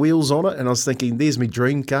mag wheels on it. And I was thinking, there's my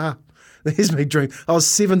dream car. There's my dream. I was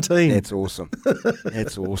 17. That's awesome.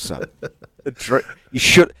 That's awesome.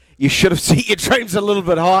 You should have set your dreams a little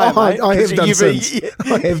bit higher, mate. I have done since.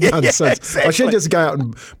 I have done since. Exactly. I should just go out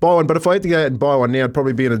and buy one, but if I had to go out and buy one now, it'd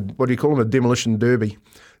probably be in what do you call them, a demolition derby.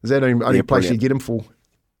 Is that the only place you get them for?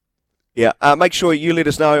 Yeah, make sure you let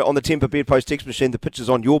us know on the Temper Bedpost text machine the pictures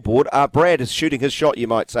on your board. Brad is shooting his shot, you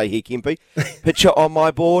might say here, Kempy. Picture on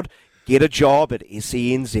my board, get a job at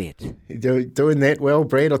SENZ. You're doing that well,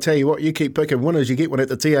 Brad. I'll tell you what, you keep picking winners, you get one at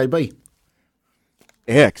the TAB.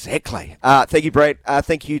 Yeah, exactly. Thank you, Brad.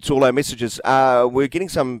 Thank you to all our messages. We're getting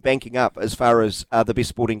some banking up as far as the best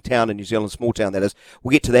sporting town in New Zealand, small town that is.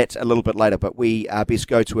 We'll get to that a little bit later, but we best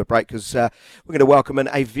go to a break because we're going to welcome in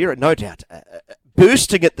a very, no doubt,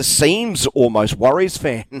 bursting at the seams almost Warriors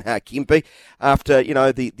fan, Kempy. After,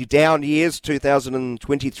 the down years,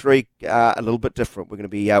 2023, a little bit different. We're going to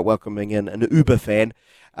be welcoming in an Uber fan,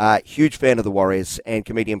 huge fan of the Warriors, and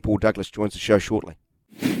comedian Paul Douglas joins the show shortly.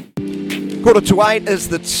 7:45 is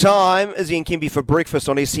the time. Izzy and Kempy for breakfast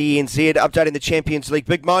on SENZ, updating the Champions League.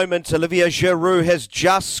 Big moment. Olivier Giroud has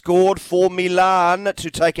just scored for Milan to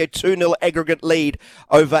take a 2-0 aggregate lead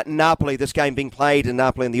over Napoli. This game being played in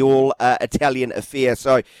Napoli in the all-Italian affair.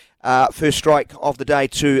 So, first strike of the day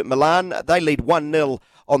to Milan. They lead 1-0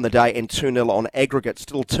 on the day and 2-0 on aggregate.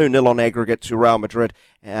 Still 2-0 on aggregate to Real Madrid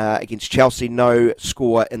against Chelsea. No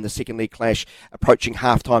score in the second league clash, approaching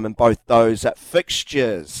half-time in both those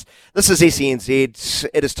fixtures. This is SENZ.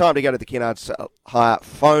 It is time to go to the Kennards Hire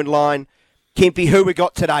phone line. Kempy, who we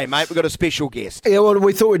got today, mate? We've got a special guest. Yeah, well,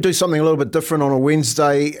 we thought we'd do something a little bit different on a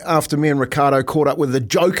Wednesday after me and Ricardo caught up with the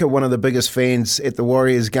Joker, one of the biggest fans at the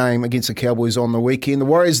Warriors game against the Cowboys on the weekend. The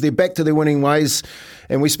Warriors, they're back to their winning ways,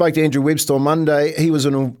 and we spoke to Andrew Webster on Monday. He was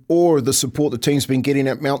in awe of the support the team's been getting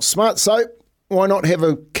at Mount Smart, so why not have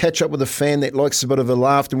a catch-up with a fan that likes a bit of a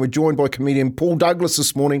laugh? And we're joined by comedian Paul Douglas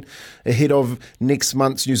this morning, ahead of next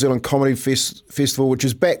month's New Zealand Comedy Festival, which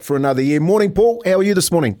is back for another year. Morning, Paul. How are you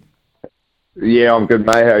this morning? Yeah, I'm good,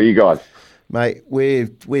 mate. How are you guys? Mate, we're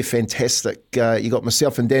fantastic. You got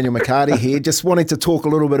myself and Daniel McCarty here. Just wanting to talk a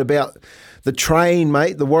little bit about the train,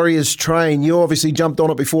 mate, the Warriors train. You obviously jumped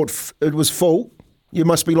on it before it was full. You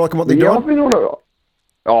must be liking what they're doing. I've been on it.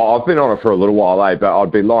 I've been on it for a little while, but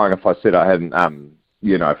I'd be lying if I said I hadn't,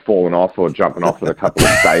 fallen off or jumping off at a couple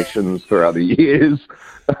of stations throughout the years.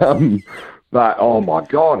 But oh my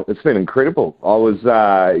God, it's been incredible. I was,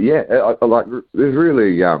 there's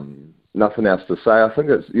really nothing else to say. I think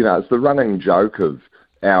it's the running joke of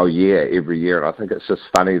our year every year, and I think it's just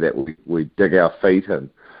funny that we dig our feet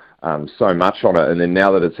in so much on it, and then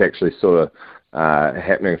now that it's actually sort of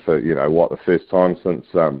happening for the first time since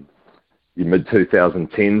your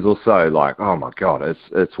mid-2010s or so, like, oh my God,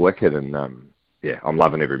 it's wicked, and I'm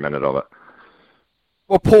loving every minute of it.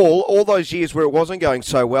 Well, Paul, all those years where it wasn't going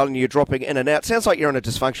so well and you're dropping in and out, sounds like you're in a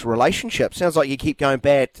dysfunctional relationship. Sounds like you keep going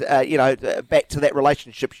back to that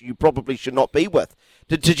relationship you probably should not be with.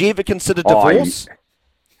 Did you ever consider divorce?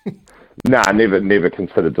 Nah, never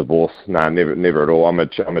considered divorce. Nah, never at all. I'm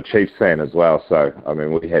a Chiefs fan as well, so I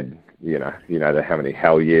mean, we had how many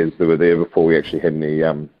hell years there were there before we actually had any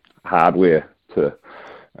hardware to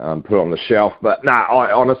put on the shelf. But no,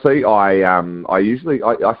 I honestly found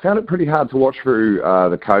it pretty hard to watch through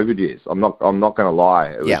the COVID years. I'm not going to lie.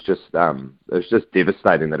 It was just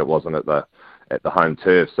devastating that it wasn't at the home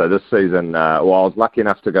turf. So this season, I was lucky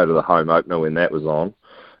enough to go to the home opener when that was on,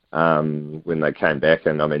 when they came back,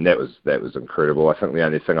 and I mean that was incredible. I think the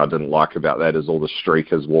only thing I didn't like about that is all the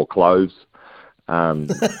streakers wore clothes.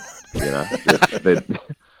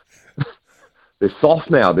 They're soft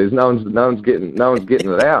now. There's no one's getting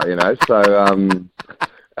it out, So,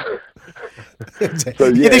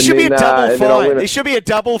 there should be a double fine. There should be a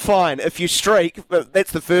double fine if you streak.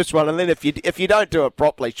 That's the first one, and then if you don't do it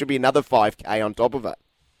properly, it should be another $5,000 on top of it.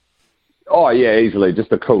 Oh yeah, easily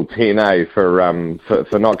just a cool 10A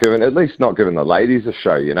for not giving the ladies a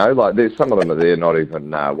show. Like there's some of them are there not even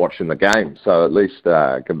watching the game, so at least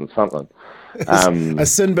give them something. A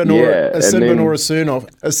sin bin or a send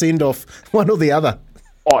off, one or the other.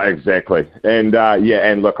 Oh, exactly. And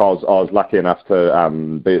and look, I was lucky enough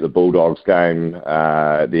to be at the Bulldogs game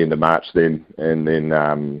at the end of March then, and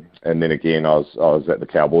then again I was at the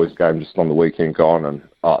Cowboys game just on the weekend gone, and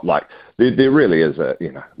there really is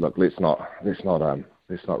look, let's not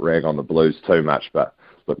rag on the Blues too much, but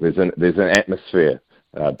look, there's an atmosphere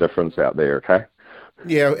difference out there, okay?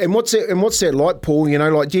 Yeah, and what's that like, Paul? You know,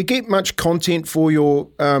 like, do you get much content for your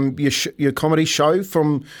comedy show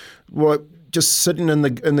from what? Just sitting in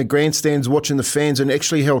the grandstands watching the fans and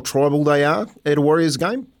actually how tribal they are at a Warriors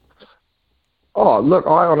game? Oh, look,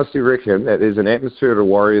 I honestly reckon that there's an atmosphere at a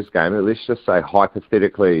Warriors game. Let's just say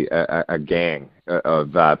hypothetically a gang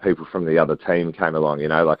of people from the other team came along,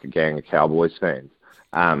 like a gang of Cowboys fans.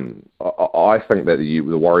 I think that the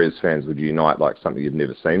Warriors fans would unite like something you've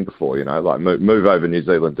never seen before, like move over New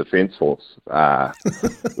Zealand Defence Force.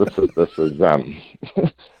 This is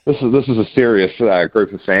a serious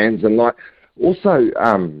group of fans, and like also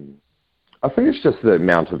I think it's just the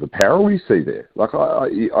amount of apparel you see there. Like I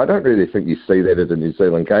don't really think you see that at a New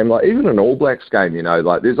Zealand game. Like even an All Blacks game,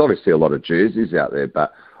 like there's obviously a lot of jerseys out there,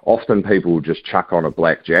 but often people will just chuck on a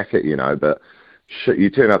black jacket, but. Shit, you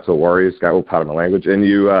turn up to a Warriors game, all part of my language, and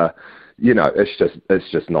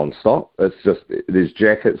it's just non-stop. It's just there's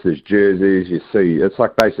jackets, there's jerseys. You see, it's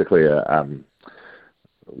like basically a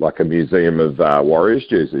museum of Warriors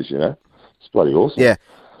jerseys. It's bloody awesome. Yeah.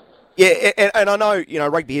 Yeah, and I know,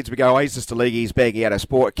 rugby heads, we go, he's just a league, he's bagging out our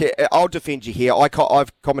sport. I'll defend you here. I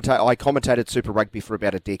commentated Super Rugby for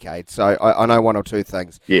about a decade, so I know one or two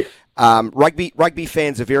things. Yeah. Rugby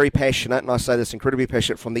fans are very passionate, and I say this incredibly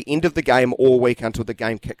passionate, from the end of the game all week until the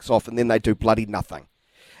game kicks off, and then they do bloody nothing.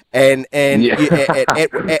 And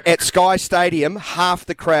at Sky Stadium, half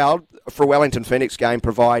the crowd for a Wellington Phoenix game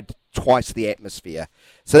provide twice the atmosphere.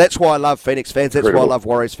 So that's why I love Phoenix fans. That's why I love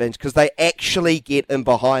Warriors fans, because they actually get in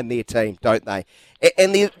behind their team, don't they?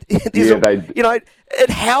 And it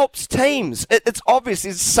helps teams. It's obvious.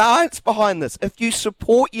 There's science behind this. If you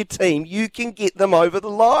support your team, you can get them over the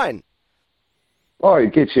line. Oh,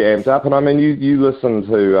 it gets you amped up. And I mean, you listen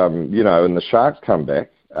to, in the Sharks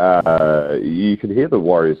comeback, you could hear the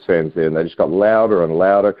Warriors fans there, and they just got louder and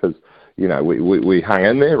louder because, we hung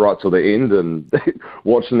in there right till the end, and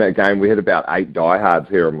watching that game, we had about 8 diehards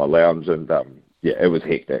here in my lounge, and it was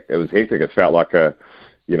hectic. It was hectic. It felt like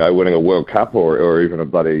winning a World Cup or even a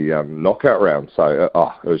bloody knockout round. So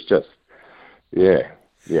it was just,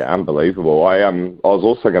 unbelievable. I was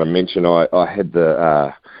also going to mention I had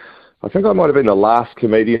I think I might have been the last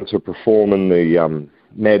comedian to perform in the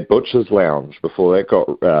Mad Butcher's Lounge before that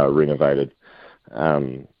got renovated.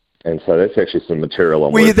 And so that's actually some material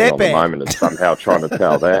I'm working on at the moment, and somehow trying to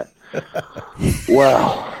tell that.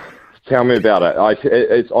 Well, tell me about it.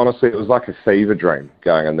 It's honestly, it was like a fever dream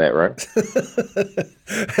going in that room.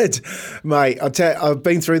 Mate, I've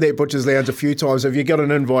been through that Butcher's Lounge a few times. Have you got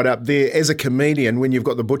an invite up there? As a comedian, when you've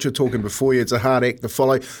got the butcher talking before you, it's a hard act to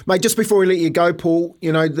follow. Mate, just before we let you go, Paul,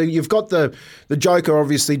 you've got the Joker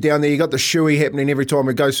obviously down there. You've got the shoey happening every time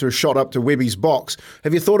it goes through a shot up to Webby's box.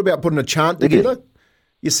 Have you thought about putting a chant together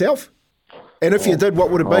yourself? And if you did,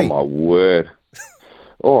 what would it be? Oh, my word.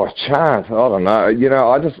 Oh, chant. I don't know.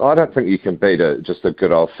 I don't think you can beat just a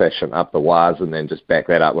good old-fashioned up the wires and then just back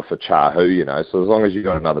that up with a chahu, So as long as you've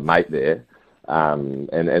got another mate there, and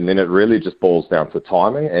then it really just boils down to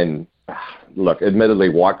timing. And look, admittedly,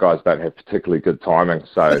 white guys don't have particularly good timing,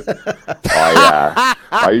 so I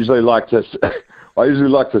usually like to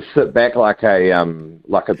sit back like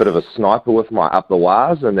a bit of a sniper with my up the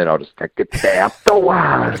wires, and then I'll just get up the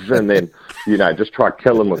wires, and then just try to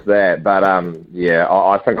kill them with that. But I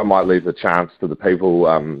think I might leave the chance to the people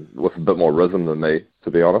with a bit more rhythm than me,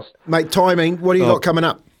 to be honest. Mate, timing. What do you got coming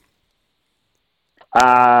up?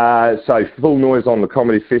 So full noise on the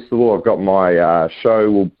comedy festival. I've got my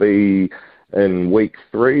show will be in week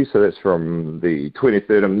 3, so that's from the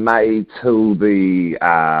 23rd of May till the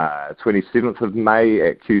 27th of May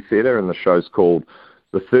at Q Theatre, and the show's called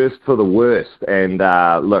The Thirst for the Worst. And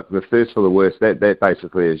look, The Thirst for the Worst, that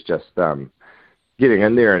basically is just getting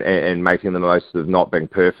in there and making the most of not being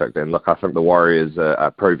perfect. And look, I think the Warriors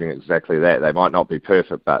are proving exactly that. They might not be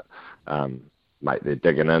perfect, but mate, they're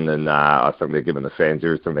digging in, and I think they're giving the fans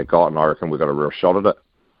everything they got, and I reckon we've got a real shot at it.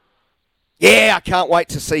 Yeah, I can't wait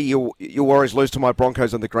to see your Warriors lose to my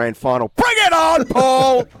Broncos in the grand final. Bring it on,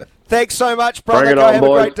 Paul! Thanks so much, brother. Bring it Go on, have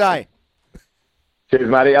boys. a great day. Cheers,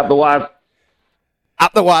 matey. Up the wires.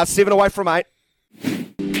 Up the wires. 7 away from 8.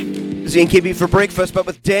 Izzy and Kempy for breakfast, but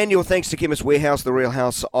with Daniel, thanks to Chemist Warehouse, the real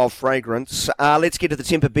house of fragrance. Let's get to the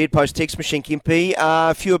Temper Bedpost text machine, Kempy.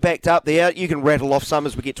 A few are backed up there. You can rattle off some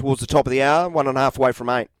as we get towards the top of the hour, 1.5 away from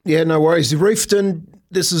 8. Yeah, no worries. Reefton,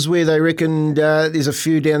 this is where they reckon there's a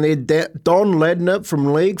few down there. Don Ladner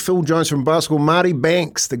from League, Phil Jones from basketball, Marty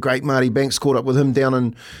Banks, the great Marty Banks, caught up with him down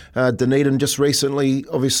in Dunedin just recently,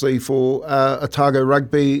 obviously for Otago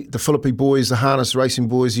Rugby, the Philippi boys, the harness racing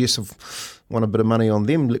boys, yes, I've won a bit of money on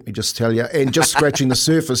them, let me just tell you. And just scratching the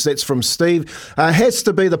surface, that's from Steve. Has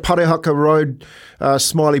to be the Parihaka Road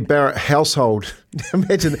Smiley Barrett household.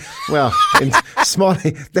 Imagine, well, and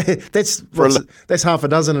Smiley, that's half a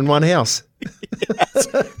dozen in one house.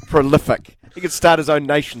 Prolific. He could start his own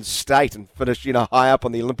nation state and finish, high up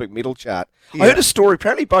on the Olympic medal chart. Yeah. I heard a story.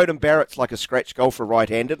 Apparently, Bowden Barrett's like a scratch golfer,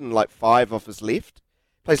 right-handed, and like 5 off his left.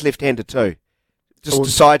 Plays left-handed too. Just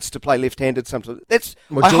decides to play left-handed sometimes.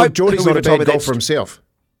 Geordie's not a bad golfer himself.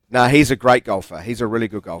 No, he's a great golfer. He's a really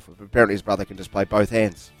good golfer. But apparently, his brother can just play both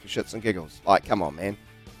hands for shits and giggles. Like, come on, man.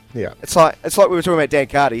 Yeah. It's like we were talking about Dan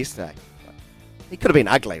Carter yesterday. He could have been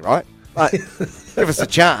ugly, right? Like, give us a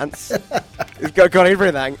chance. He's got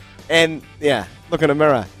everything. And, yeah, look in a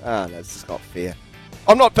mirror. Oh, that's just not fair.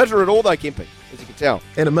 I'm not bitter at all, though, Kempy, as you can tell.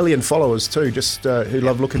 And 1 million followers, too, just who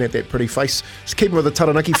love looking at that pretty face. Just keeping with the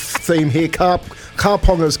Taranaki theme here.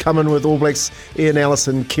 Ponga's coming with All Blacks, Ian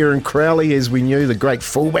Allison, Kieran Crowley, as we knew, the great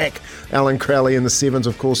fullback, Alan Crowley in the Sevens,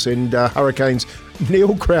 of course, and Hurricanes,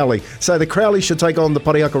 Neil Crowley. So the Crowley should take on the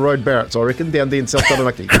Parihaka Road Barretts, I reckon, down there in South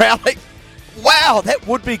Taranaki. Crowley? Wow, that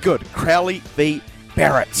would be good. Crowley v.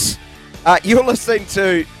 Barretts. You're listening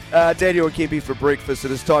to Daniel and Kempy for breakfast.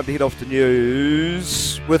 It is time to head off to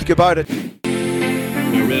news with Kubota.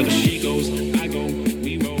 Wherever she goes, I go.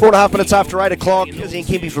 4.5 minutes after 8 o'clock, Izzy and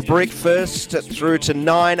Kempy for breakfast through to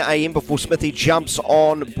 9 a.m. before Smithy jumps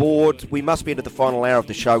on board. We must be into the final hour of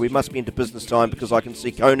the show. We must be into business time because I can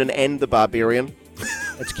see Conan and the Barbarian.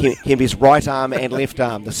 It's Kempy's right arm and left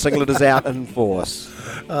arm. The singlet is out in force.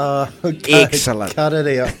 Excellent. Cut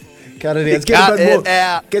it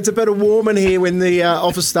out. Gets a bit warm in here when the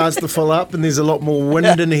office starts to fill up and there's a lot more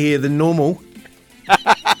wind in here than normal.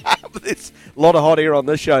 There's a lot of hot air on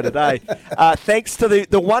this show today. Thanks to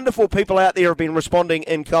the wonderful people out there who have been responding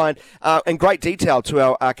in kind in great detail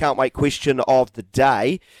to our Can't Wait question of the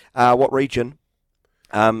day. What region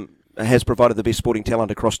has provided the best sporting talent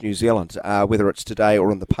across New Zealand, whether it's today or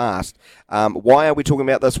in the past? Why are we talking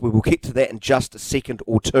about this? We will get to that in just a second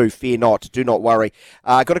or two. Fear not. Do not worry.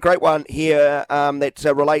 Got a great one here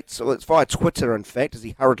that relates, well, it's via Twitter, in fact, as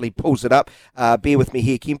he hurriedly pulls it up. Bear with me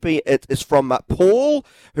here, Kempy. It is from Paul,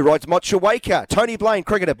 who writes, Motueka, Tony Blaine,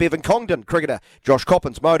 cricketer, Bevan Congdon, cricketer, Josh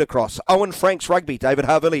Coppins, motocross, Owen Franks, rugby, David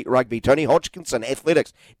Havili, rugby, Tony Hodgkinson,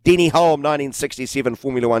 athletics, Denny Holm, 1967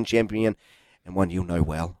 Formula One champion, and one you'll know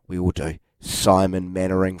well, we all do, Simon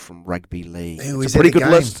Mannering from Rugby League. It's a pretty good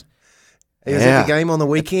list. He was at the game on the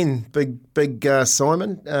weekend, big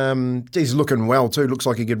Simon. He's looking well too. Looks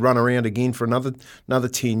like he could run around again for another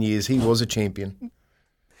 10 years. He was a champion.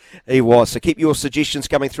 He was. So keep your suggestions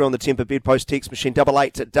coming through on the Temper Bedpost text machine,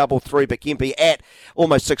 8833. But Kempy, at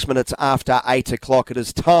almost 6 minutes after 8 o'clock, it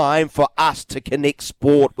is time for us to connect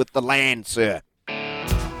sport with the land, sir.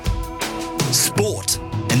 Sport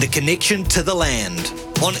and the connection to the land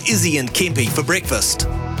on Izzy and Kempy for breakfast.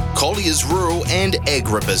 Collier's Rural and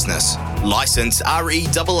Agribusiness. Licence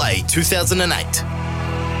REAA 2008.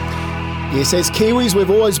 Yes, as Kiwis, we've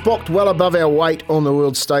always boxed well above our weight on the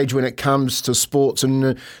world stage when it comes to sports.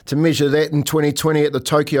 And to measure that in 2020 at the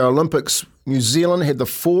Tokyo Olympics, New Zealand had the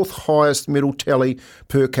 4th highest medal tally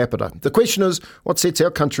per capita. The question is, what sets our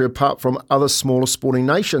country apart from other smaller sporting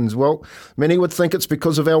nations? Well, many would think it's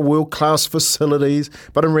because of our world-class facilities,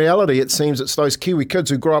 but in reality it seems it's those Kiwi kids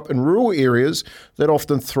who grow up in rural areas that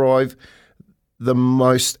often thrive the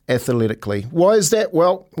most athletically. Why is that?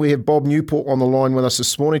 Well, we have Bob Newport on the line with us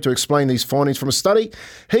this morning to explain these findings from a study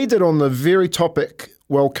he did on the very topic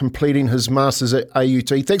while completing his Masters at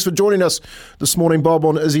AUT. Thanks for joining us this morning, Bob,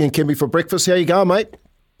 on Izzy and Kempy for breakfast. How you going, mate?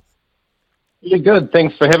 Yeah, good.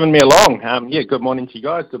 Thanks for having me along. Good morning to you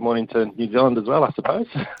guys. Good morning to New Zealand as well, I suppose.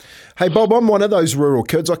 Hey, Bob, I'm one of those rural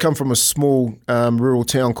kids. I come from a small rural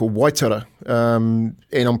town called Waitara, and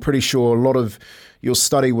I'm pretty sure a lot of your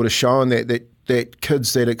study would have shown that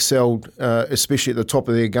kids that excelled, especially at the top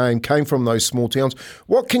of their game, came from those small towns.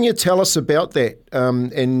 What can you tell us about that?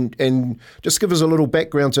 And just give us a little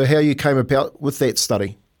background to how you came about with that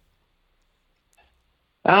study.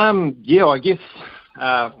 I guess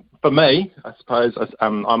for me, I suppose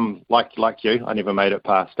I'm like you. I never made it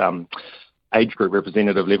past age group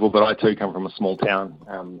representative level, but I too come from a small town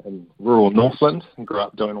in rural Northland and grew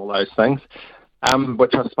up doing all those things.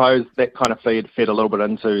 which I suppose that kind of fed a little bit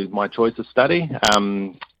into my choice of study.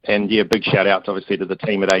 And yeah, big shout out obviously to the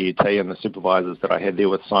team at AUT and the supervisors that I had there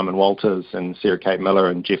with Simon Walters and Sarah Kate Miller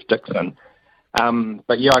and Jeff Dixon.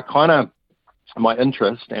 But yeah, my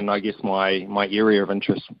interest and I guess my area of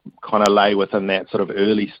interest kind of lay within that sort of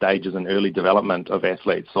early stages and early development of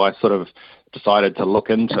athletes. So I sort of decided to look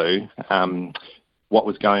into what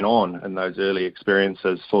was going on in those early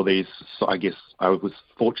experiences for these. So I guess I was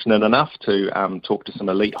fortunate enough to talk to some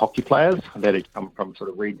elite hockey players that had come from sort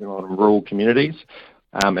of regional and rural communities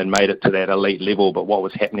and made it to that elite level, but what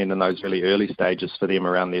was happening in those really early stages for them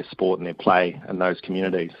around their sport and their play in those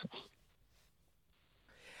communities.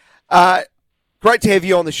 Great to have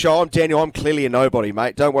you on the show. I'm Daniel. I'm clearly a nobody,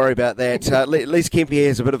 mate. Don't worry about that. At least Kempy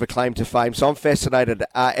has a bit of a claim to fame, so I'm fascinated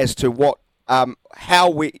as to what, how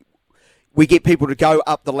we get people to go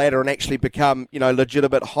up the ladder and actually become,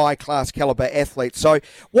 legitimate high-class caliber athletes. So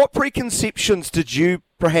what preconceptions did you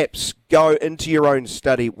perhaps go into your own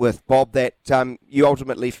study with, Bob, that you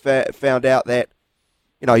ultimately found out that,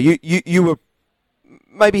 you were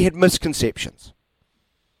maybe had misconceptions?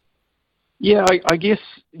 Yeah, I guess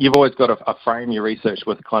you've always got to frame your research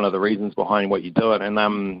with kind of the reasons behind what you do it.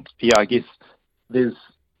 And yeah, I guess there's,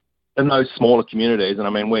 in those smaller communities, and I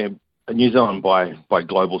mean, we're in New Zealand by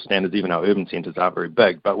global standards, even our urban centres aren't very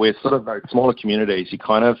big, but we're sort of those smaller communities,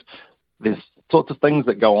 there's sorts of things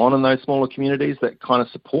that go on in those smaller communities that kind of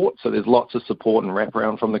support. So there's lots of support and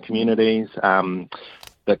wraparound from the communities,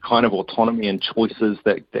 the kind of autonomy and choices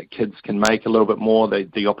that kids can make a little bit more,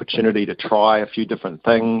 the opportunity to try a few different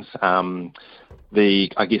things, the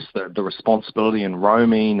responsibility in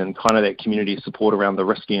roaming and kind of that community support around the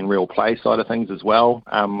risky and real play side of things as well,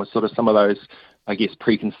 was sort of some of those, I guess,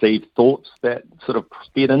 preconceived thoughts that sort of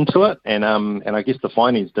fed into it. And I guess the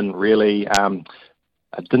findings didn't really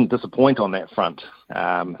didn't disappoint on that front,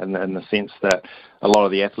 in the sense that a lot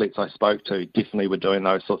of the athletes I spoke to definitely were doing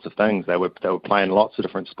those sorts of things. They were playing lots of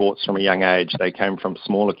different sports from a young age. They came from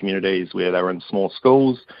smaller communities where they were in small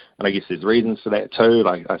schools, and I guess there's reasons for that too.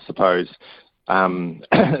 Like, I suppose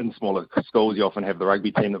in smaller schools you often have the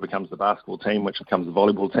rugby team that becomes the basketball team, which becomes the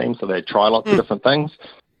volleyball team, so they try lots of different things,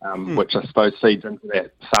 which I suppose feeds into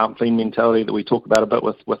that sampling mentality that we talk about a bit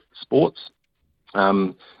with sports.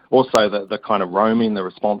 Also, the kind of roaming, the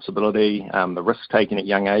responsibility, the risk-taking at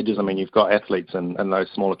young ages. I mean, you've got athletes in those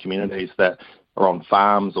smaller communities that are on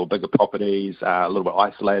farms or bigger properties, a little bit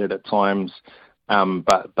isolated at times,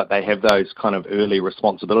 but they have those kind of early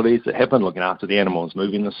responsibilities that happen, looking after the animals,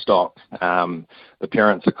 moving the stock. The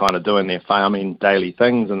parents are kind of doing their farming daily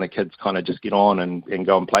things, and the kids kind of just get on and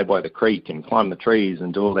go and play by the creek and climb the trees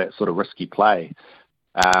and do all that sort of risky play.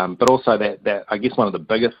 But also that I guess one of the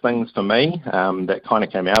biggest things for me that kind of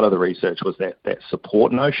came out of the research was that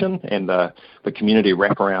support notion and the community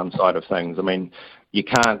wraparound side of things. I mean, you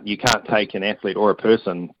can't take an athlete or a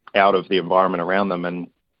person out of the environment around them, and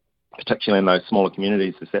particularly in those smaller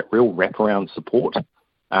communities, there's that real wraparound support.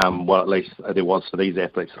 Well, at least there was for these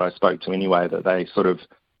athletes that I spoke to anyway, that they sort of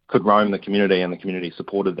could roam the community and the community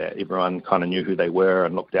supported that. Everyone kind of knew who they were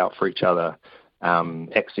and looked out for each other.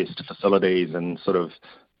 Access to facilities, and sort of,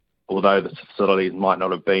 although the facilities might not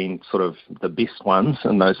have been sort of the best ones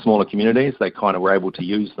in those smaller communities, they kind of were able to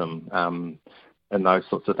use them and those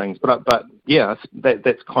sorts of things. But yeah,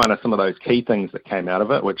 that's kind of some of those key things that came out of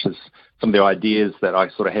it, which is some of the ideas that I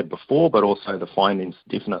sort of had before, but also the findings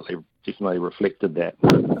definitely reflected that.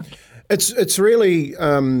 It's really,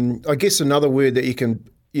 I guess, another word that you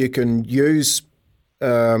can use,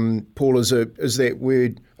 Paul, is that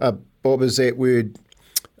word. Bob, is that word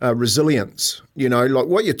resilience, like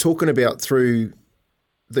what you're talking about through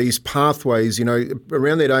these pathways,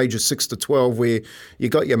 around that age of 6 to 12 where you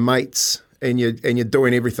got your mates and you're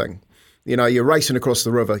doing everything. You're racing across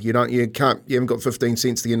the river. You haven't got 15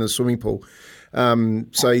 cents to get in the swimming pool.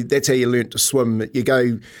 So that's how you learnt to swim. You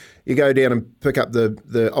go down and pick up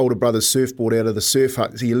the older brother's surfboard out of the surf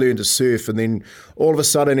hut, so you learn to surf, and then all of a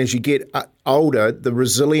sudden, as you get older, the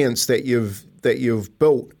resilience that you've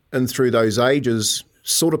built and through those ages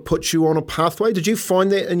sort of puts you on a pathway. Did you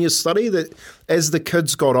find that in your study, that as the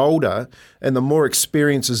kids got older and the more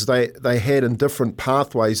experiences they had in different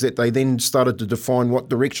pathways, that they then started to define what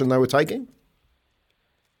direction they were taking?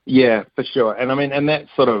 Yeah, for sure. And I mean, and that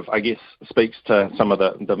sort of, I guess, speaks to some of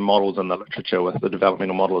the models in the literature with the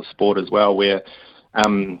developmental model of sport as well, where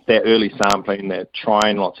that early sampling, they're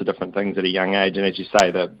trying lots of different things at a young age. And as you say,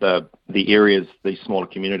 the areas, these smaller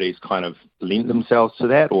communities kind of lend themselves to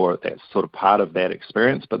that, or that's sort of part of that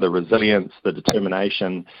experience. But the resilience, the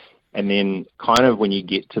determination, and then kind of when you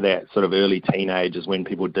get to that sort of early teenage is when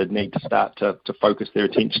people did need to start to focus their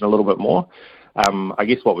attention a little bit more. I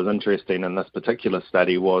guess what was interesting in this particular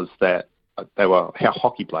study was that they were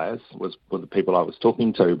hockey players were the people I was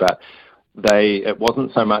talking to, but it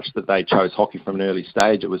wasn't so much that they chose hockey from an early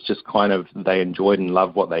stage. It was just kind of they enjoyed and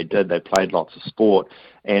loved what they did. They played lots of sport,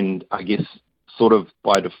 and I guess sort of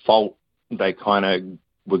by default they kind of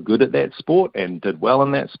were good at that sport and did well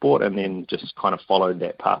in that sport, and then just kind of followed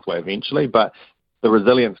that pathway eventually. But the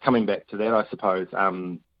resilience, coming back to that, I suppose,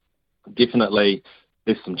 definitely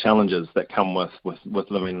there's some challenges that come with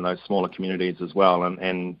living in those smaller communities as well,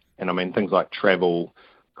 and I mean things like travel,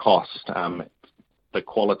 cost, the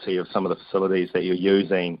quality of some of the facilities that you're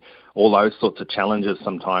using, all those sorts of challenges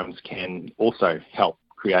sometimes can also help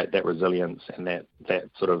create that resilience, and that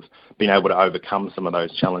sort of being able to overcome some of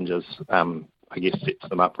those challenges, I guess sets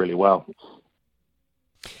them up really well.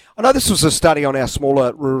 I know this was a study on our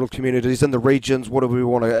smaller rural communities in the regions, whatever we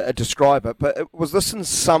want to describe it, but was this in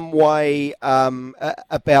some way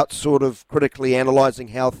about sort of critically analysing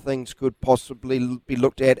how things could possibly be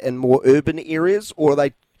looked at in more urban areas, or are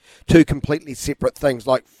they two completely separate things?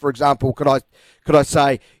 Like, for example, could I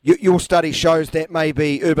say your study shows that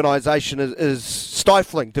maybe urbanisation is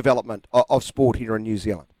stifling development of sport here in New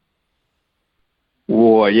Zealand?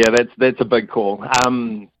 Oh, yeah, that's a big call.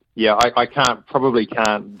 Yeah, I probably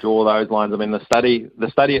can't draw those lines. I mean, the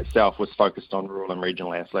study itself was focused on rural and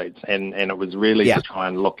regional athletes, and it was really to try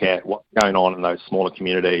and look at what's going on in those smaller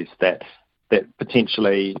communities that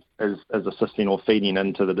potentially is assisting or feeding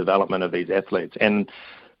into the development of these athletes. And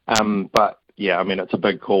but yeah, I mean, it's a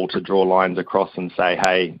big call to draw lines across and say,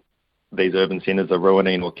 hey, these urban centres are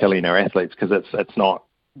ruining or killing our athletes, because it's not.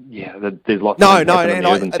 Yeah, there's lots. No, and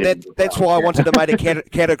that's why I wanted to make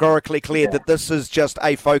it categorically clear that this is just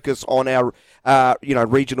a focus on our,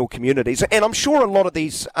 regional communities, and I'm sure a lot of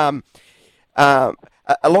these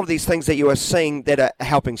things that you are seeing that are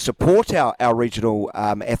helping support our regional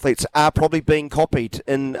athletes are probably being copied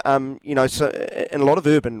in, in a lot of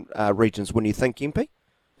urban regions. When you think, Kempy?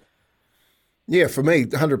 Yeah, for me,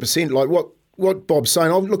 100%. Like what Bob's saying.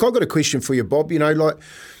 Look, I've got a question for you, Bob. Like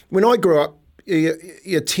when I grew up.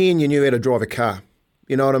 You're 10, you knew how to drive a car.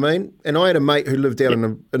 You know what I mean? And I had a mate who lived out in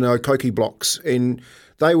the Okoki blocks, and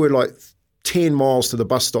they were like 10 miles to the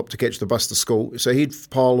bus stop to catch the bus to school. So he'd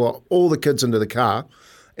pile all the kids into the car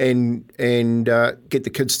and get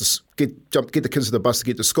the kids to the bus to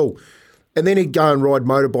get to school. And then he'd go and ride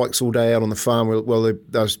motorbikes all day out on the farm while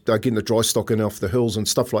they're getting the dry stock in off the hills and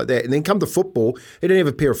stuff like that. And then come to football, he didn't have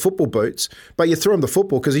a pair of football boots, but you threw him the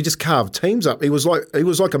football because he just carved teams up. He was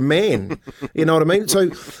like a man, you know what I mean? So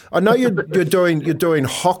I know you're doing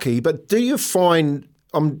hockey, but do you find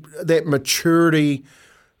that maturity?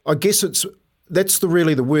 I guess that's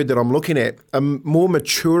really the word that I'm looking at. A more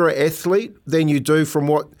mature athlete than you do from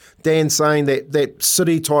what Dan's saying, that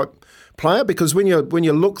city type player, because when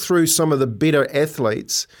you look through some of the better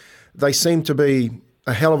athletes, they seem to be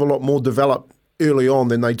a hell of a lot more developed early on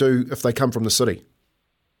than they do if they come from the city.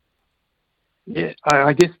 Yeah,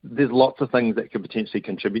 I guess there's lots of things that could potentially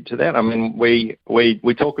contribute to that. I mean, we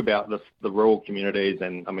talk about the rural communities,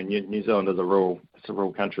 and I mean, New Zealand is a rural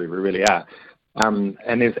country. We really are. And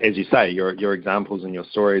as you say, your examples and your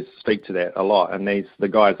stories speak to that a lot. And the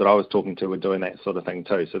guys that I was talking to were doing that sort of thing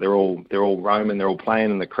too. So they're all roaming, they're all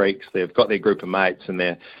playing in the creeks. They've got their group of mates, and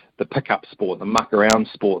the pickup sport, the muck around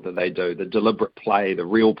sport that they do, the deliberate play, the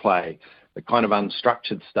real play, the kind of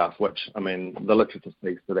unstructured stuff. Which, I mean, the literature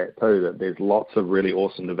speaks to that too. That there's lots of really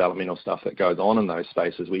awesome developmental stuff that goes on in those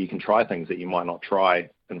spaces where you can try things that you might not try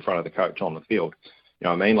in front of the coach on the field. You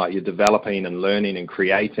know what I mean? Like, you're developing and learning and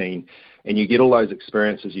creating. And you get all those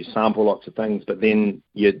experiences, you sample lots of things, but then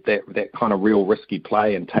that kind of real risky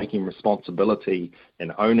play and taking responsibility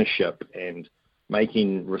and ownership and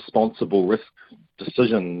making responsible risk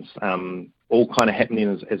decisions, all kind of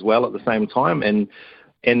happening as well at the same time. And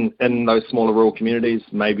in those smaller rural communities,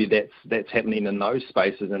 maybe that's happening in those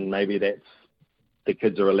spaces, and maybe the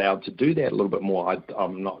kids are allowed to do that a little bit more.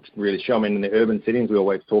 I'm not really sure. I mean, in the urban settings, we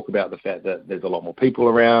always talk about the fact that there's a lot more people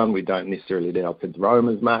around. We don't necessarily let our kids roam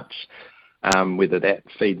as much. Whether that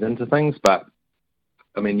feeds into things, but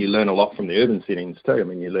I mean, you learn a lot from the urban settings too. I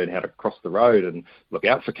mean, you learn how to cross the road and look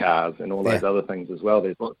out for cars and all those other things as well.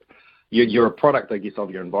 You're a product, I guess, of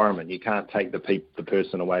your environment. You can't take the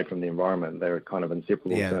person away from the environment. They're kind of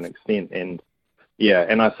inseparable to an extent. And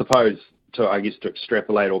I suppose to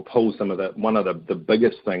extrapolate or pull some of one of the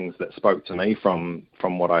biggest things that spoke to me from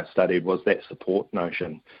what I studied was that support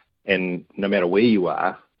notion. And no matter where you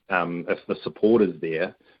are, if the support is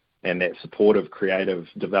there, and that supportive, creative,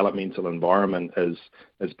 developmental environment is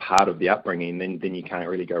part of the upbringing, then you can't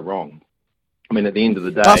really go wrong. I mean, at the end of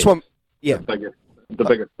the day, the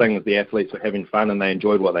biggest thing is the athletes were having fun and they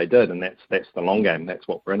enjoyed what they did, and that's the long game. That's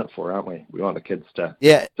what we're in it for, aren't we? We want the kids to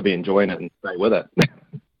be enjoying it and stay with it.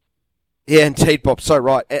 Yeah, indeed, Bob. So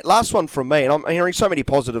right. Last one from me, and I'm hearing so many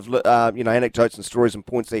positive, anecdotes and stories and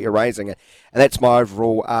points that you're raising, and that's my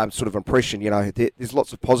overall sort of impression. There's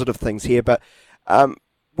lots of positive things here, but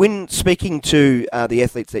when speaking to the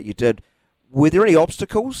athletes that you did, were there any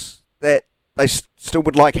obstacles that they still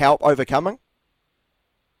would like help overcoming?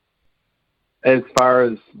 As far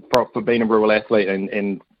as for being a rural athlete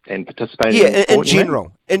and participating in sport,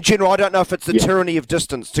 in general, I don't know if it's the tyranny of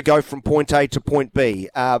distance to go from point A to point B,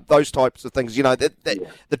 those types of things.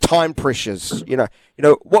 The time pressures.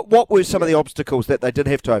 What were some of the obstacles that they did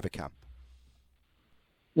have to overcome?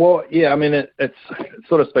 Well, yeah, I mean, it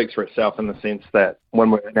sort of speaks for itself in the sense that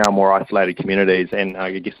when we're now more isolated communities, and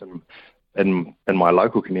I guess in my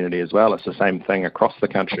local community as well, it's the same thing across the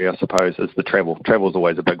country, I suppose, is the travel. Travel's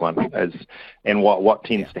always a big one. And what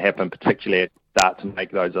tends to happen, particularly at the start to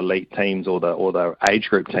make those elite teams or the age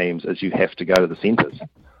group teams, is you have to go to the centres.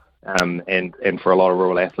 And for a lot of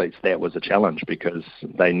rural athletes, that was a challenge because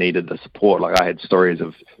they needed the support. Like I had stories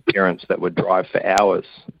of parents that would drive for hours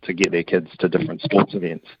to get their kids to different sports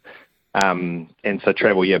events. And so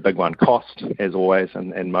travel, big one. Cost, as always,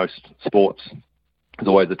 in most sports, is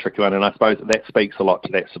always a tricky one. And I suppose that speaks a lot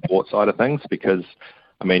to that support side of things because,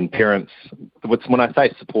 I mean, parents, when I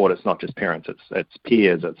say support, it's not just parents, it's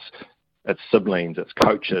peers, it's siblings, it's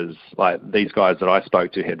coaches. Like these guys that I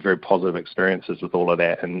spoke to had very positive experiences with all of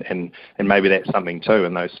that, and maybe that's something too.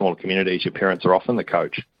 In those smaller communities, your parents are often the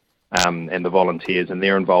coach and the volunteers, and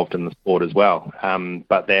they're involved in the sport as well.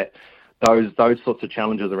 But those sorts of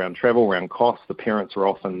challenges around travel, around cost, the parents are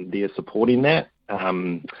often there supporting that.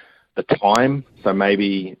 The time, so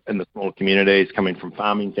maybe in the smaller communities, coming from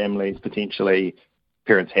farming families, potentially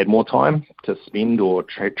parents had more time to spend or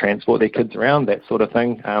transport their kids around, that sort of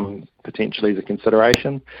thing, potentially is a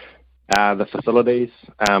consideration. The facilities,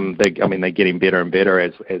 they're getting better and better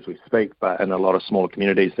as we speak, but in a lot of smaller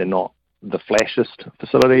communities, they're not the flashiest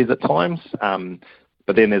facilities at times.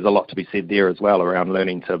 But then there's a lot to be said there as well around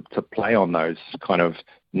learning to play on those kind of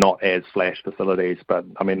not as flash facilities. But,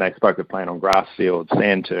 I mean, they spoke of playing on grass fields,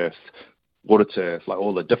 sand turfs, water turf, like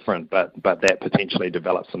all the different, but that potentially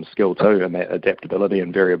develops some skill too, and that adaptability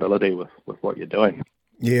and variability with what you're doing.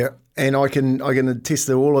 Yeah, and I can attest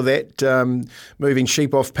to all of that. Moving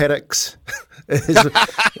sheep off paddocks,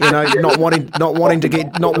 not wanting to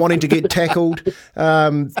get tackled.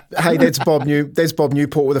 Hey, that's Bob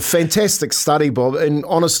Newport with a fantastic study, Bob. And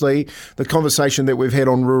honestly, the conversation that we've had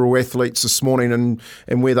on rural athletes this morning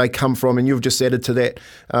and where they come from, and you've just added to that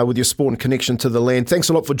with your sport and connection to the land. Thanks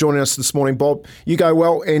a lot for joining us this morning, Bob. You go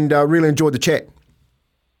well, and really enjoyed the chat.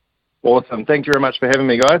 Awesome. Thank you very much for having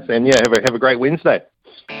me, guys. And have a great Wednesday.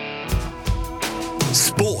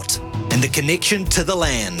 Sport and the connection to the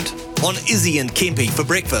land on Izzy and Kempy for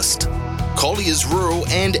breakfast. Collier's Rural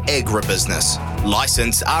and Agribusiness.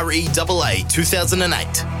 Licence REAA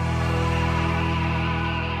 2008.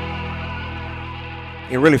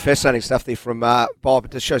 Yeah, really fascinating stuff there from Bob.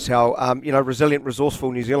 It just shows how resilient,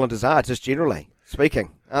 resourceful New Zealanders are, just generally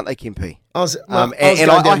speaking, aren't they, Kempy? I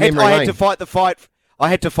had to fight the fight. I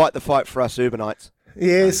had to fight the fight for us urbanites.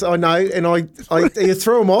 Yes, I know, and I you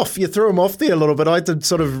threw them off. You threw them off there a little bit. I had to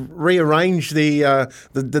sort of rearrange the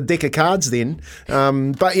deck of cards then.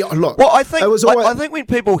 But yeah, look, well, I think when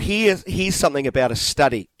people hear something about a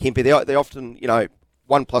study, Kempy, they often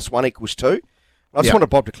 1 + 1 = 2. I just wanted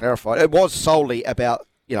Bob to clarify. It was solely about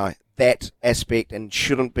that aspect and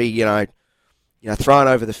shouldn't be thrown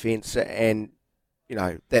over the fence and.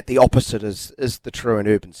 That the opposite is the true in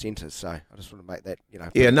urban centres. So I just want to make that,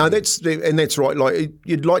 Yeah, no, that's right. Like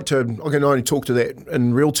you'd like to, I can only talk to that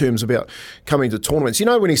in real terms about coming to tournaments.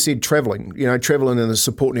 When he said travelling in the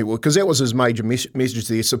support network, because that was his major message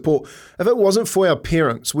there, support. If it wasn't for our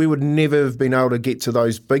parents, we would never have been able to get to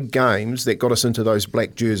those big games that got us into those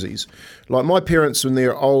black jerseys. Like my parents in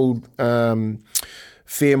their old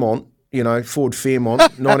Fairmont, Ford Fairmont,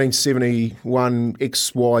 1971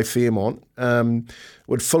 XY Fairmont,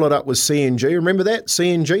 would fill it up with CNG. Remember that,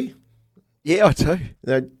 CNG? Yeah, I do.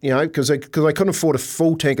 Because they couldn't afford a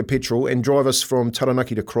full tank of petrol and drive us from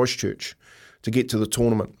Taranaki to Christchurch to get to the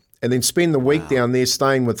tournament. And then spend the week down there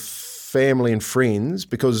staying with family and friends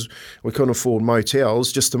because we couldn't afford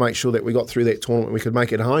motels just to make sure that we got through that tournament and we could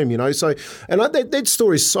make it home, So, and that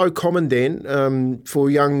story is so common, Dan, for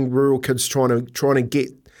young rural kids trying to get,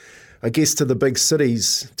 I guess, to the big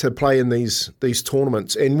cities to play in these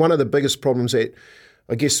tournaments. And one of the biggest problems that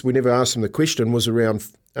I guess we never asked them the question was around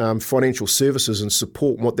financial services and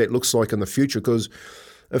support and what that looks like in the future. Because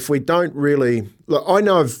if we don't really, look, I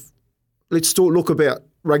know of let's look about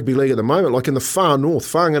rugby league at the moment. Like in the far north,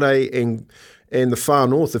 Whangarei and the far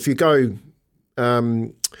north, if you go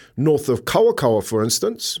north of Kawakawa, for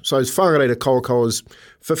instance, so Whangarei to Kawakawa is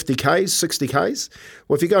 50 Ks, 60 Ks.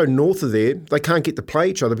 Well, if you go north of there, they can't get to play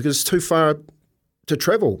each other because it's too far to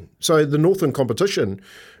travel. So the northern competition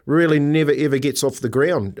really never ever gets off the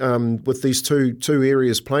ground with these two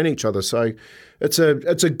areas playing each other. So it's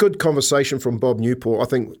a good conversation from Bob Newport. I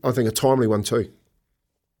think a timely one too.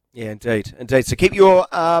 Yeah, indeed. So keep your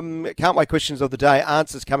can't wait questions of the day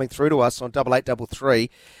answers coming through to us on 8833.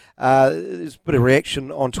 There's a bit of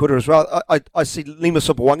reaction on Twitter as well. I see Lima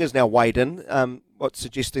Sopawanga's now weighed in. What's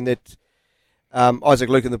suggesting that Isaac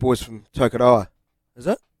Luke and the boys from Tokoroa, is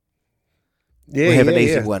it? Yeah, we have an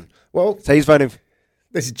easy one. Well, so he's voting.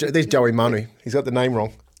 There's Joey Manu. He's got the name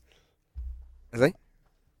wrong. Is he?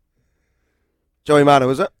 Joey Manu,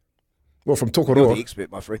 is it? Well, from Tokoroa. You're the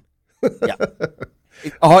expert, my friend. Yeah.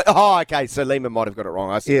 Okay. So Lima might have got it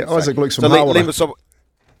wrong. Isaac Luke's from Harwood. So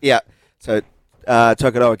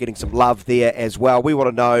Tokoroa getting some love there as well. We want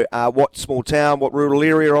to know what small town, what rural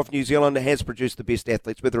area of New Zealand has produced the best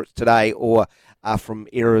athletes, whether it's today or from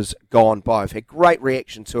eras gone by. I've had great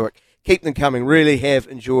reaction to it. Keep them coming. Really have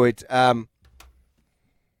enjoyed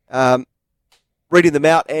reading them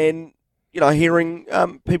out and hearing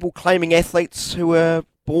people claiming athletes who were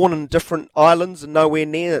born in different islands and nowhere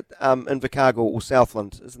near in Invercargill or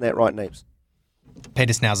Southland. Isn't that right, Neves?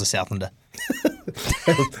 Peter Snell's a Southlander.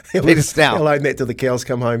 Peter Snell. He'll own that till the cows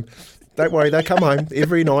come home. Don't worry, they come home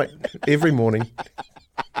every night, every morning.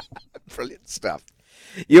 Brilliant stuff.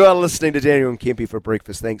 You are listening to Daniel and Kempy for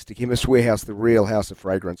breakfast, thanks to Chemist Warehouse, the real house of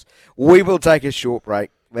fragrance. We will take a short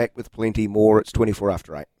break. Back with plenty more. It's 24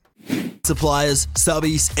 after 8. Suppliers,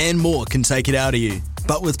 subbies, and more can take it out of you.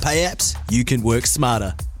 But with PayApps, you can work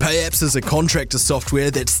smarter. PayApps is a contractor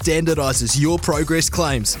software that standardises your progress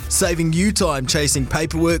claims, saving you time chasing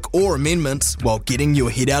paperwork or amendments while getting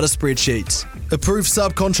your head out of spreadsheets. Approve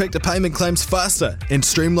subcontractor payment claims faster and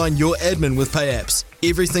streamline your admin with PayApps.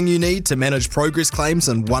 Everything you need to manage progress claims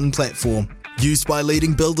in one platform. Used by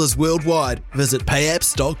leading builders worldwide. Visit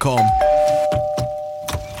payapps.com.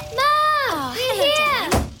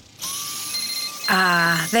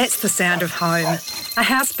 Ah, that's the sound of home. A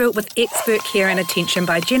house built with expert care and attention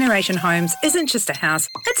by Generation Homes isn't just a house,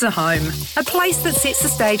 it's a home. A place that sets the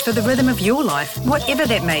stage for the rhythm of your life, whatever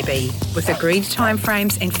that may be. With agreed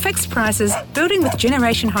timeframes and fixed prices, building with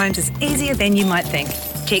Generation Homes is easier than you might think.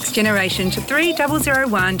 Text Generation to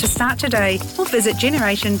 3001 to start today or visit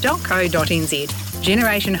generation.co.nz.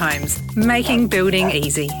 Generation Homes, making building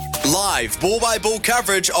easy. Live ball-by-ball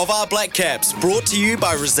coverage of our Black Caps, brought to you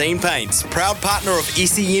by Resene Paints, proud partner of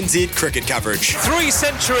SENZ cricket coverage. 3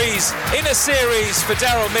 centuries in a series for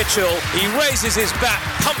Daryl Mitchell. He raises his bat,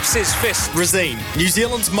 pumps his fist. Resene, New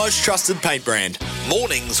Zealand's most trusted paint brand.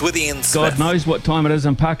 Mornings with Ian Smith. God knows what time it is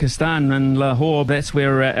in Pakistan, in Lahore. That's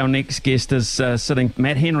where our next guest is sitting.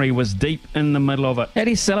 Matt Henry was deep in the middle of it. How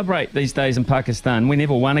do you celebrate these days in Pakistan? We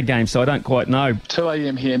never won a game, so I don't quite know. 2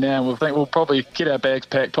 a.m. here now. We'll probably get our bags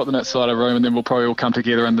packed, put them outside a room, and then we'll probably all come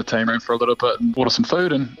together in the team room for a little bit and order some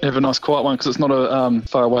food and have a nice quiet one because it's not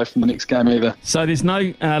far away from the next game either. So there's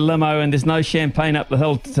no limo and there's no champagne up the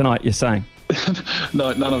hill tonight, you're saying?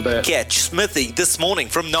 No, none of that. Catch Smithy this morning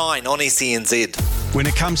from 9 on SENZ. When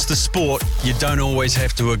it comes to sport, you don't always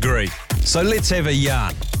have to agree. So let's have a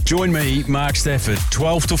yarn. Join me, Mark Stafford,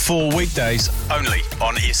 12 to 4 weekdays, only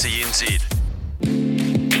on SENZ.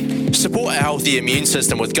 Support a healthy immune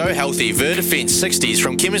system with Go Healthy Verdefense 60s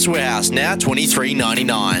from Chemist Warehouse, now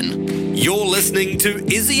 $23.99. You're listening to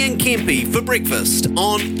Izzy and Kempy for breakfast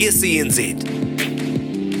on SENZ.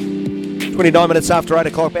 29 minutes after 8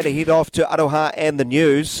 o'clock, better head off to Aroha and the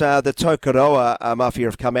news. The Tokoroa Mafia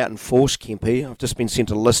have come out and forced Kempy. I've just been sent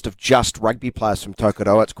a list of just rugby players from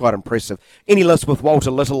Tokoroa. It's quite impressive. Any list with Walter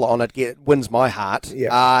Little on it wins my heart.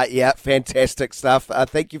 Yeah, fantastic stuff.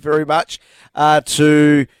 Thank you very much That's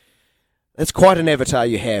quite an avatar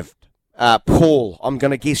you have. Paul, I'm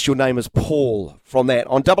going to guess your name is Paul from that.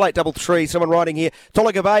 On 8833, someone writing here,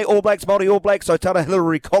 Tolaga Bay, All Blacks, Māori All Blacks, Otara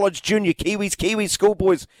Hillary College, Junior Kiwis,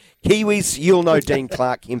 schoolboys, Kiwis. You'll know Dean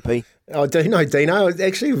Clark, MP. I do know Dino.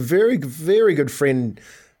 Actually, a very, very good friend,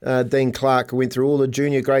 Dean Clark, went through all the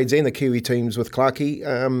junior grades and the Kiwi teams with Clarkie,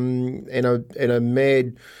 and a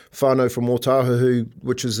mad whānau from Otahu,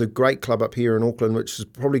 which is a great club up here in Auckland, which has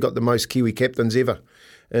probably got the most Kiwi captains ever.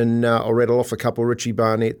 And I'll rattle off a couple: Richie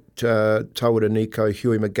Barnett, Tawara Nico,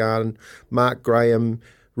 Huey McGarn, Mark Graham,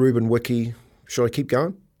 Ruben Wiki. Should I keep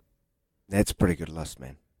going? That's a pretty good list,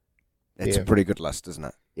 man. That's a pretty good list, isn't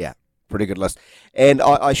it? Yeah, Pretty good list. And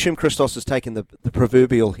I assume Christos has taken the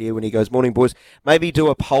proverbial here when he goes, morning, boys. Maybe do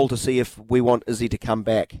a poll to see if we want Izzy to come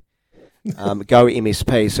back. Go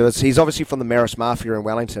MSP. So he's obviously from the Maris Mafia in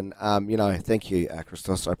Wellington. Thank you,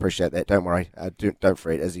 Christos. I appreciate that. Don't worry. Don't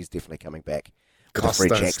fret. Izzy's definitely coming back.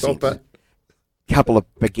 Costa, stop it. Couple of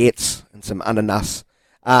baguettes and some ananas.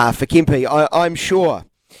 For Kempy, I'm sure.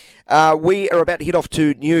 We are about to head off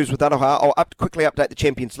to news with Aroha. I'll quickly update the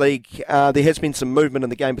Champions League. There has been some movement in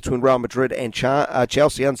the game between Real Madrid and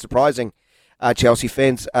Chelsea. Unsurprising, Chelsea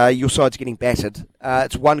fans. Your side's getting battered.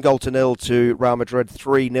 It's 1-0 to Real Madrid,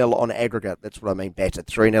 3-0 on aggregate. That's what I mean, battered.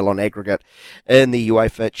 3-0 on aggregate in the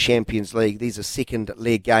UEFA Champions League. These are second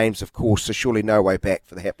leg games, of course, so surely no way back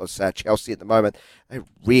for the hapless Chelsea at the moment. They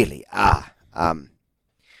really are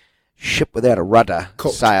ship without a rudder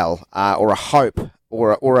sail or a hope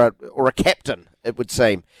or a captain, it would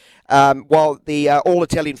seem. While the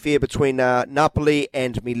all-Italian fair between Napoli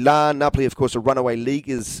and Milan. Napoli, of course, are runaway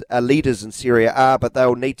leaders in Serie A, but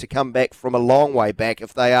they'll need to come back from a long way back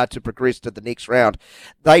if they are to progress to the next round.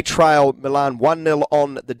 They trail Milan 1-0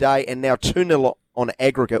 on the day and now 2-0 on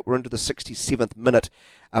aggregate. We're into the 67th minute.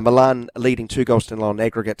 Milan leading 2-0 on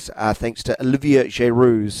aggregate thanks to Olivier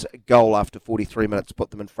Giroud's goal after 43 minutes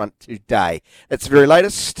put them in front today. That's the very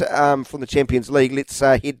latest from the Champions League. Let's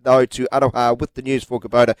head, though, to Aroha with the news for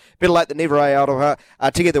Kubota. Better late than never, Aroha.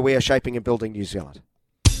 Together we are shaping and building New Zealand.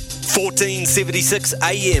 14:76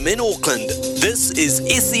 a.m. in Auckland. This is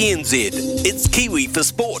SENZ. It's Kiwi for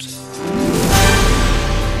Sport.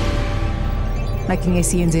 Making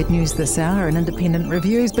SENZ news this hour, an independent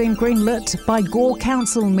review has been greenlit by Gore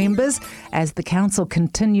Council members as the council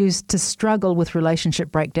continues to struggle with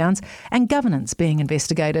relationship breakdowns and governance being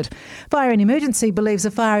investigated. Fire and Emergency believes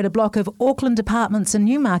a fire at a block of Auckland apartments in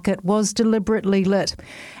Newmarket was deliberately lit.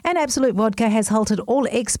 And Absolute Vodka has halted all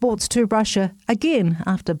exports to Russia again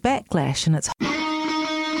after backlash in its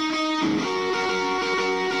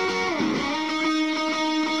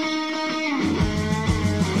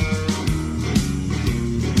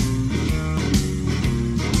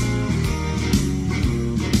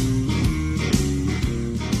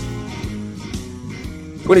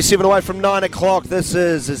 27 away from 9 o'clock. This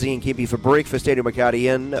is Izzy and Kempy for breakfast. Daniel McCarty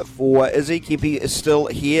in for Izzy. Kempy is still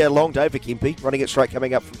here. Long day for Kempy. Running it straight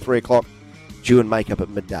coming up from 3 o'clock. Due and makeup at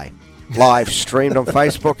midday. Live streamed on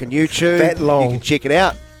Facebook and YouTube. That long. You can check it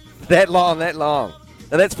out. That long. Now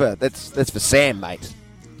that's for Sam, mate.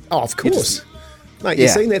 Oh, of course. Mate, you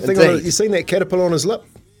seen that thing you seen that caterpillar on his lip?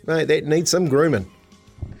 Mate, that needs some grooming.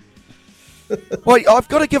 Well, I've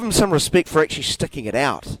got to give him some respect for actually sticking it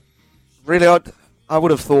out. Really, I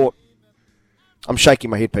would have thought, I'm shaking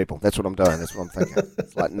my head, people. That's what I'm doing. That's what I'm thinking.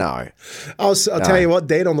 It's like, no. I'll tell you what,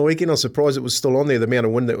 Dad, on the weekend, I was surprised it was still on there, the amount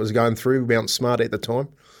of wind that was going through Mount Smart at the time.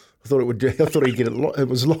 I thought he'd get it. It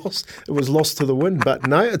was lost. It was lost to the wind, but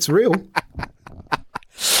no, it's real.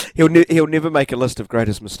 He'll never make a list of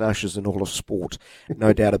greatest moustaches in all of sport.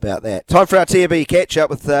 No doubt about that. Time for our TAB catch-up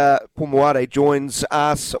with Paul Moare. Joins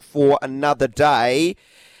us for another day.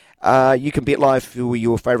 You can bet live for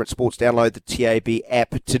your favourite sports. Download the TAB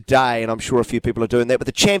app today, and I'm sure a few people are doing that. But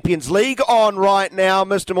the Champions League on right now,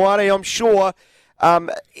 Mr. Moare, I'm sure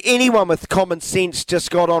anyone with common sense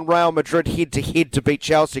just got on Real Madrid head-to-head to beat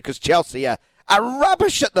Chelsea because Chelsea are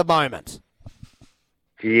rubbish at the moment.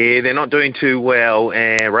 Yeah, they're not doing too well.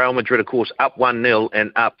 Real Madrid, of course, up 1-0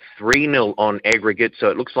 and up 3-0 on aggregate.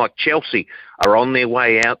 So it looks like Chelsea are on their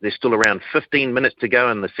way out. There's still around 15 minutes to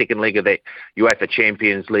go in the second leg of that UEFA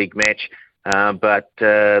Champions League match. But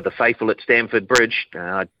the faithful at Stamford Bridge,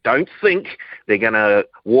 I don't think they're going to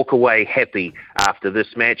walk away happy after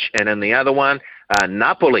this match. And in the other one,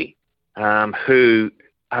 Napoli, who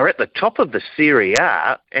are at the top of the Serie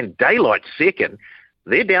A and daylight second.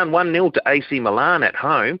 They're down 1-0 to AC Milan at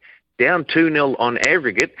home, down 2-0 on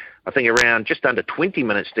aggregate. I think around just under 20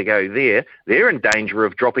 minutes to go there. They're in danger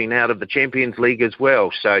of dropping out of the Champions League as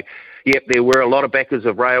well. So, yep, there were a lot of backers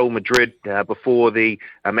of Real Madrid before the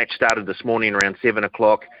match started this morning around 7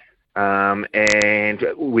 o'clock. And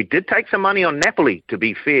we did take some money on Napoli, to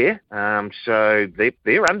be fair. So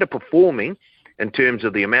they're underperforming in terms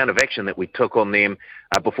of the amount of action that we took on them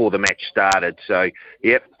before the match started. So,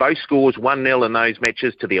 yep, both scores 1-0 in those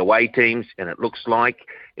matches to the away teams, and it looks like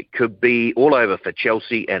it could be all over for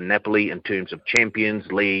Chelsea and Napoli in terms of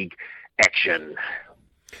Champions League action.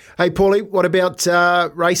 Hey, Paulie, what about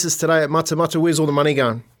races today at Matamata? Where's all the money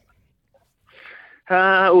going?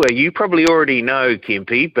 Well, you probably already know,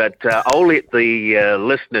 Kempy, but I'll let the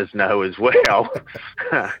listeners know as well.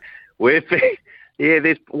 Yeah,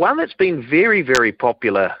 there's one that's been very, very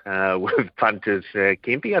popular with punters,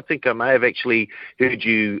 Kempy. I think I may have actually heard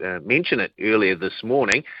you mention it earlier this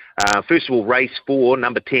morning. First of all, race 4,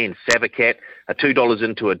 number 10, Savacat, $2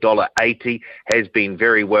 into $1.80, has been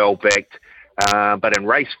very well backed. But in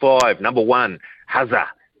race 5, number 1, Hazza,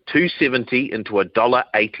 $2.70 into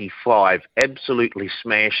 $1.85, absolutely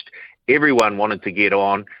smashed. Everyone wanted to get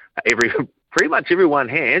on. Pretty much everyone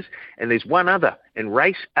has. And there's one other in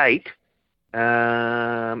race 8.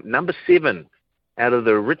 Number 7 out of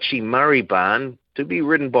the Richie Murray barn, to be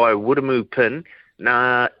ridden by Woodamoo Pin,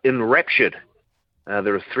 Enraptured.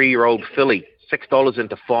 They're a 3-year-old filly, $6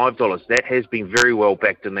 into $5. That has been very well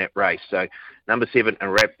backed in that race. So number 7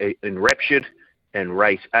 Enraptured in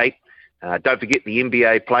race 8. Don't forget the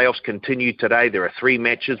NBA playoffs continue today. There are 3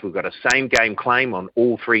 matches. We've got a same game claim on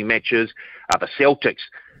all 3 matches. The Celtics,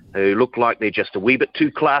 who look like they're just a wee bit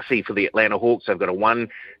too classy for the Atlanta Hawks. They've got a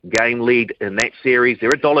 1-game lead in that series.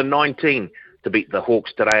 They're $1.19 to beat the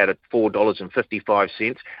Hawks today at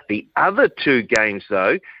 $4.55. The other 2 games,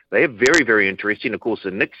 though, they're very, very interesting. Of course,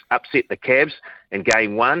 the Knicks upset the Cavs in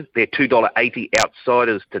Game 1. They're $2.80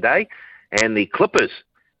 outsiders today. And the Clippers,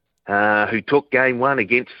 who took Game 1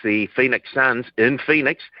 against the Phoenix Suns in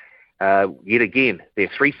Phoenix, yet again, they're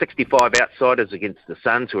 $3.65 outsiders against the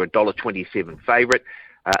Suns, who are $1.27 favourite.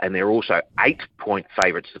 And they're also 8-point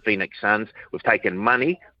favourites, the Phoenix Suns. We've taken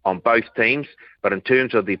money on both teams, but in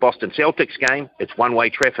terms of the Boston Celtics game, it's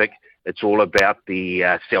one-way traffic. It's all about the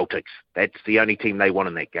Celtics. That's the only team they want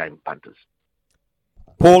in that game, punters.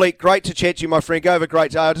 Paulie, great to chat to you, my friend. Go have a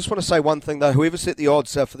great day. I just want to say one thing, though. Whoever set the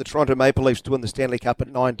odds for the Toronto Maple Leafs to win the Stanley Cup at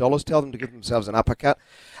 $9, tell them to give themselves an uppercut.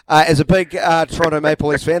 As a big Toronto Maple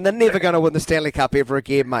Leafs fan, they're never going to win the Stanley Cup ever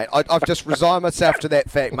again, mate. I've just resigned myself to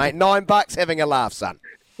that fact, mate. $9, having a laugh, son.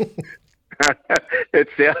 It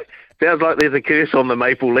sounds like there's a curse on the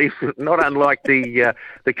Maple Leafs, not unlike the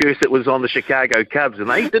curse that was on the Chicago Cubs, and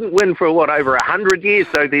they didn't win for over 100 years.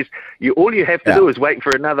 So all you have to do is wait for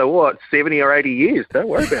another 70 or 80 years. Don't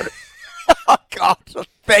worry about it. Oh God,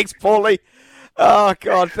 thanks, Paulie. Oh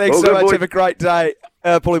God, thanks so much. Boys. Have a great day.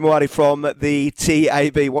 Paulie Moati from the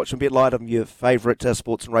TAB. Watch and bet live on your favourite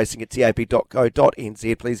sports and racing at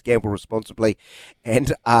tab.co.nz. Please gamble responsibly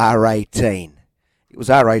and R18. It was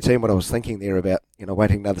R18 when I was thinking there about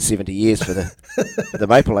waiting another 70 years for the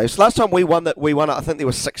Maple Leafs. Last time we won, I think there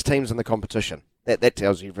were 6 teams in the competition. That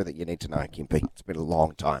tells you everything you need to know, Kempy. It's been a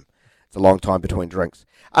long time. It's a long time between drinks.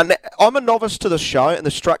 I'm a novice to the show and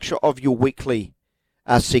the structure of your weekly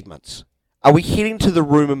segments. Are we heading to the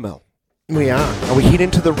rumour mill? We are. Are we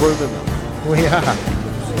heading to the rumour mill? We are.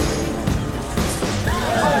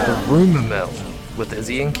 The rumour mill with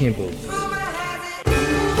Izzy and Kempy.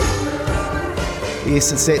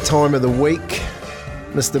 Yes, it's that time of the week,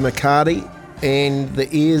 Mr. McCarty, and the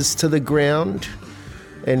ears to the ground,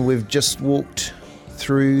 and we've just walked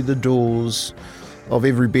through the doors of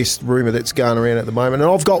every best rumour that's going around at the moment,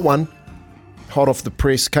 and I've got one, hot off the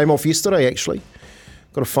press, came off yesterday actually.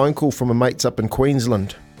 Got a phone call from a mates up in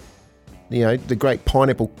Queensland, the great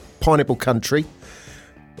pineapple country,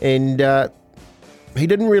 and he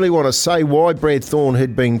didn't really want to say why Brad Thorne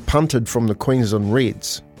had been punted from the Queensland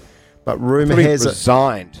Reds. But rumour has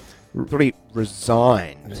resigned. Pretty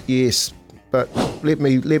resigned. Yes, but let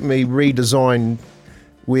me redesign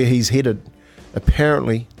where he's headed.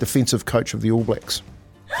 Apparently, defensive coach of the All Blacks.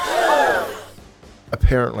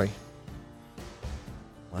 Apparently.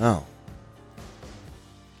 Wow.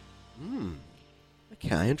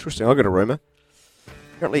 Okay, interesting. I've got a rumour.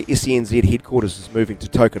 Apparently, SENZ headquarters is moving to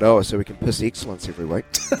Tokoroa so we can piss excellence every week.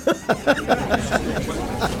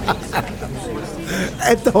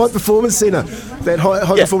 At the High Performance Centre. That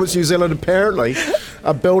High Performance New Zealand apparently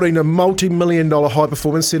are building a multi-million-dollar high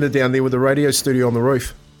performance centre down there with a radio studio on the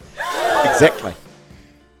roof. Exactly.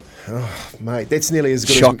 Oh, mate, that's nearly as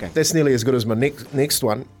good. Shocking. That's nearly as good as my next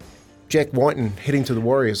one. Jack Whiten heading to the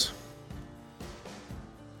Warriors.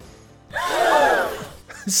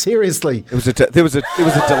 Seriously, there was a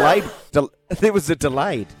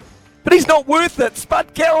delayed. But he's not worth it.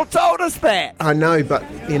 Spud Carroll told us that. I know, but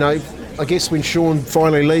I guess when Sean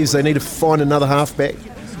finally leaves, they need to find another halfback.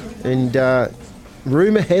 And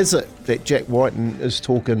rumour has it that Jack Whiten is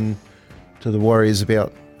talking to the Warriors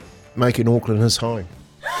about making Auckland his home.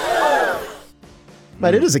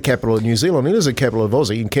 Mate, it is the capital of New Zealand. It is the capital of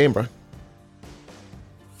Aussie in Canberra.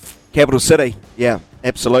 Capital city, yeah,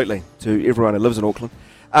 absolutely. To everyone who lives in Auckland.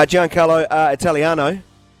 Giancarlo Italiano,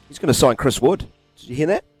 he's going to sign Chris Wood. Did you hear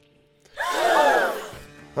that?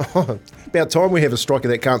 About time we have a striker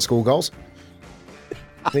that can't score goals.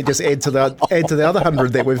 They just add to the other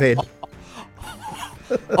 100 that we've had.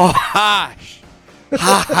 Oh, harsh.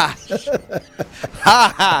 Harsh.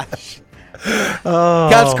 Harsh.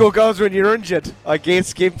 Can't score goals when you're injured, I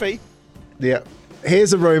guess, Kempy. Yeah.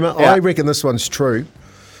 Here's a rumour. Yeah. I reckon this one's true.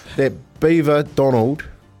 That Beaver Donald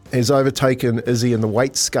has overtaken Izzy in the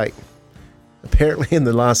weight skate. Apparently in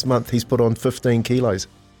the last month he's put on 15 kilos.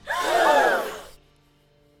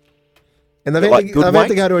 And they've, Like had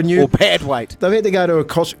to go to a new... or bad weight? They've had to go to a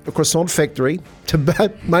croissant factory to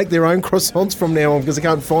make their own croissants from now on because they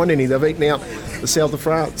can't find any. They've eaten out the south of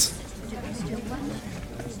France.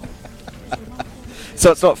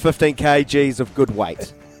 So it's not 15 kgs of good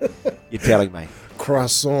weight, you're telling me?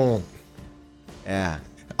 Croissant. Yeah.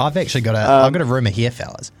 I've actually got I've got a rumour here,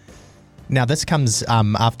 fellas. Now, this comes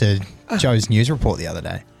after Joe's news report the other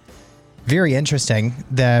day. Very interesting.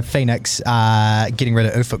 The Phoenix are getting rid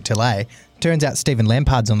of Ufuk Talay. Turns out Stephen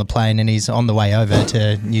Lampard's on the plane and he's on the way over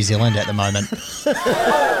to New Zealand at the moment.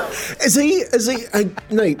 Is he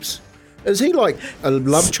Neeps, is he like a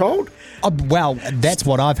love child? Well, that's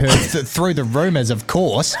what I've heard through the rumours, of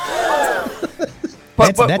course.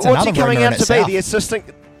 But That's what's he another coming rumour out in to itself. be?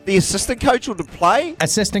 The assistant coach or to play?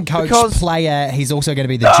 Assistant coach, Because- player. He's also going to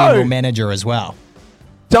be the general manager as well.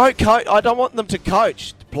 Don't coach. I don't want them to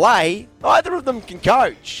coach. To play. Neither of them can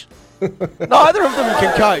coach. Neither of them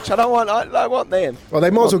can coach. I don't want them. Well, they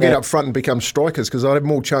might as well get up front and become strikers because I'd have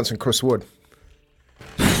more chance than Chris Wood.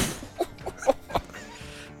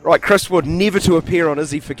 Right, Chris Wood never to appear on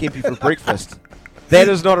Izzy for Kempy for breakfast. That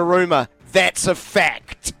is not a rumour. That's a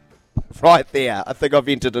fact. Right there. I think I've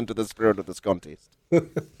entered into the spirit of this contest.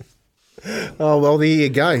 Oh, well, there you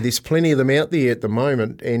go. There's plenty of them out there at the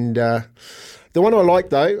moment. And the one I like,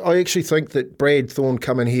 though, I actually think that Brad Thorne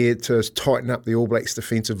coming here to tighten up the All Blacks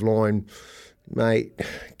defensive line, mate,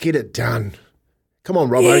 get it done. Come on,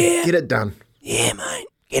 Robbo, get it done. Yeah, mate.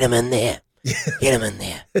 Get him in there. Get him in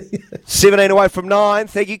there. 17 away from 9.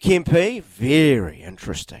 Thank you, Kempy. Very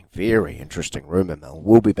interesting rumour mill.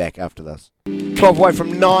 We'll be back after this. 12 away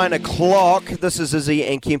from 9 o'clock. This is Izzy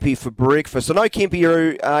and Kempy for breakfast. I know, Kempy,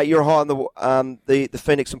 you're high on the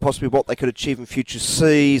Phoenix and possibly what they could achieve in future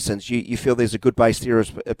seasons. You feel there's a good base there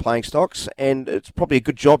as playing stocks, and it's probably a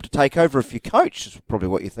good job to take over if you coach, is probably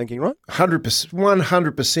what you're thinking, right? 100%.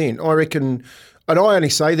 100%. I reckon... And I only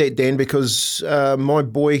say that, Dan, because my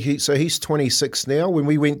boy, he's 26 now. When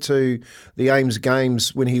we went to the Ames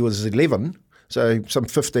Games when he was 11, so some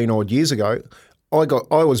 15 odd years ago, I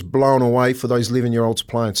was blown away for those 11-year-olds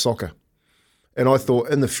playing soccer. And I thought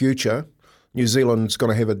in the future, New Zealand's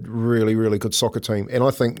going to have a really, really good soccer team. And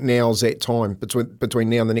I think now's that time between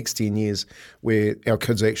now and the next 10 years where our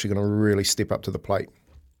kids are actually going to really step up to the plate.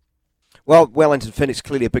 Well, Wellington Phoenix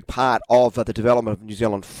clearly a big part of the development of New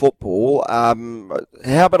Zealand football. How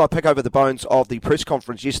about I pick over the bones of the press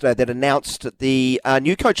conference yesterday that announced the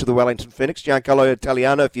new coach of the Wellington Phoenix, Giancarlo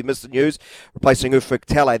Italiano, if you missed the news, replacing Ufuk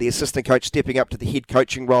Talay, the assistant coach, stepping up to the head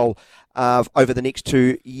coaching role over the next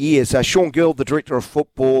 2 years. Sean Gill, the director of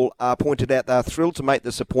football, pointed out they're thrilled to make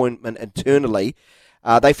this appointment internally.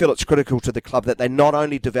 They feel it's critical to the club that they not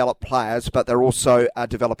only develop players, but they're also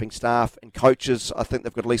developing staff and coaches. I think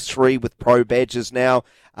they've got at least 3 with pro badges now,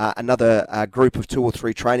 another group of 2 or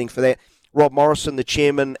 3 training for that. Rob Morrison, the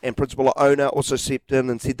chairman and principal owner, also stepped in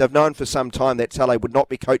and said they've known for some time that Talay would not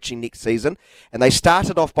be coaching next season. And they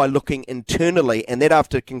started off by looking internally, and then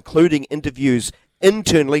after concluding interviews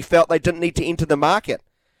internally, felt they didn't need to enter the market.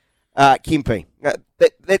 Kempy,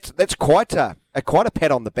 that's quite a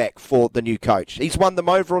pat on the back for the new coach. He's won them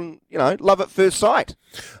over on, love at first sight.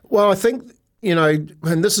 Well, I think,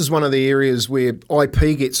 and this is one of the areas where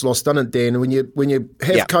IP gets lost, doesn't it, Dan? When you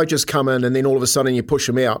have coaches come in and then all of a sudden you push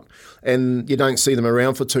them out and you don't see them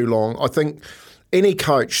around for too long. I think any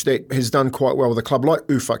coach that has done quite well with a club, like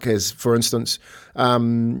Ufuk has, for instance,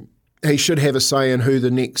 he should have a say in who the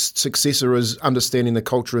next successor is, understanding the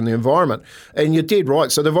culture and the environment. And you're dead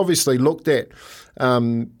right. So they've obviously looked at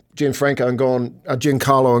Giancarlo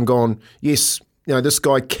and gone, yes, this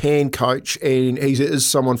guy can coach and he is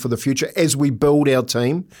someone for the future as we build our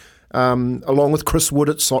team, along with Chris Wood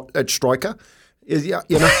at striker.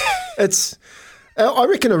 It's... I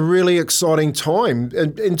reckon a really exciting time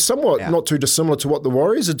and somewhat not too dissimilar to what the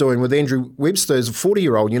Warriors are doing with Andrew Webster as a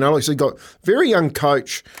 40-year-old. So he's got very young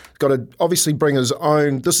coach, got to obviously bring his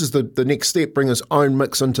own, this is the next step, bring his own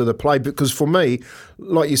mix into the play. Because for me,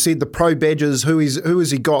 like you said, the pro badges, who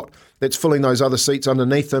has he got that's filling those other seats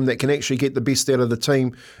underneath him that can actually get the best out of the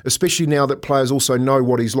team, especially now that players also know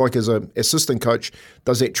what he's like as an assistant coach.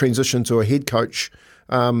 Does that transition to a head coach?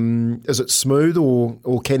 Is it smooth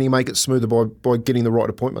or can he make it smoother by getting the right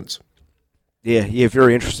appointments? Yeah,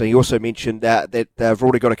 very interesting. He also mentioned that they've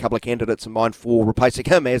already got a couple of candidates in mind for replacing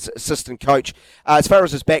him as assistant coach. As far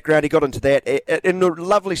as his background, he got into that in a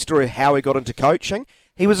lovely story of how he got into coaching.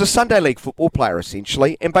 He was a Sunday League football player,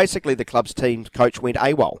 essentially, and basically the club's team coach went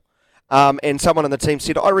AWOL. And someone on the team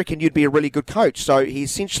said, I reckon you'd be a really good coach. So he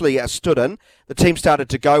essentially stood in. The team started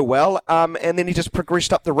to go well, and then he just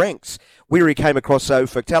progressed up the ranks. Where he came across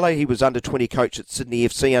Ufuk Talay, he was under-20 coach at Sydney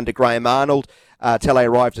FC under Graham Arnold. Talay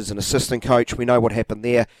arrived as an assistant coach. We know what happened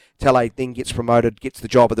there. Talay then gets promoted, gets the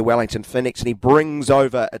job at the Wellington Phoenix, and he brings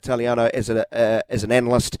over Italiano as an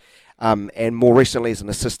analyst, and more recently as an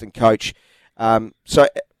assistant coach. So,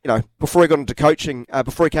 before he got into coaching,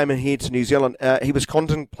 before he came in here to New Zealand, he was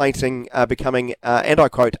contemplating becoming, and I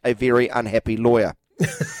quote, a very unhappy lawyer.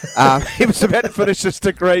 He was about to finish his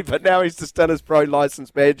degree, but now he's just done his pro license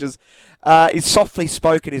badges. He's softly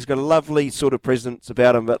spoken. He's got a lovely sort of presence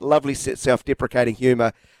about him, but lovely self-deprecating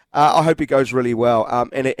humour. I hope he goes really well.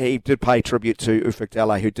 And he did pay tribute to Ufuk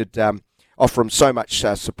Talay, who did offer him so much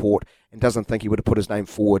support, and doesn't think he would have put his name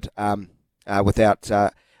forward without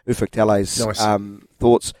Ufuk Talay's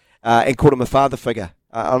thoughts, and called him a father figure.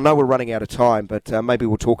 I know we're running out of time, but maybe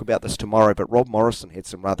we'll talk about this tomorrow. But Rob Morrison had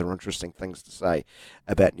some rather interesting things to say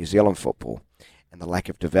about New Zealand football and the lack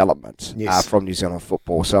of development from New Zealand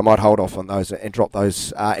football. So I might hold off on those and drop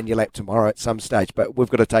those in your lap tomorrow at some stage. But we've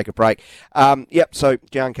got to take a break. So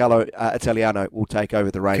Giancarlo Italiano will take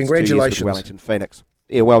over the reins. Congratulations. With the Wellington Phoenix.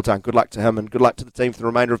 Yeah, well done. Good luck to him, and good luck to the team for the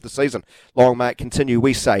remainder of the season. Long may it continue,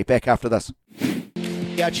 we say. Back after this.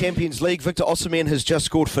 Our Champions League, Victor Osimhen has just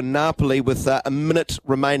scored for Napoli with a minute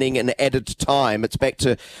remaining in added time. It's back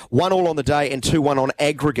to 1-1 on the day and 2-1 on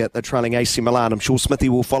aggregate. They're trailing AC Milan. I'm sure Smithy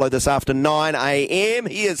will follow this after 9 a.m.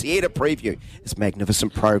 He is here to preview this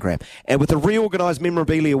magnificent program. And with a reorganised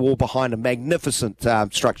memorabilia wall behind a magnificent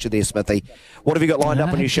structure there, Smithy. What have you got lined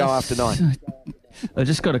up on your show after 9? I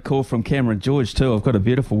just got a call from Cameron George too. I've got a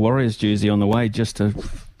beautiful Warriors jersey on the way just to...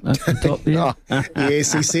 Up the top there.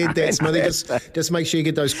 Yes, he said that, Smithy. Just make sure you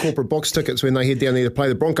get those corporate box tickets when they head down there to play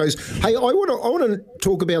the Broncos. Hey, I want to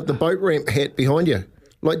talk about the boat ramp hat behind you.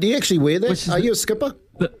 Like, do you actually wear that? Are you a skipper?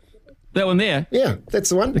 That one there? Yeah, that's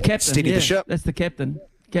the one. The captain. Steady the ship. That's the captain.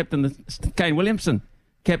 Kane Williamson.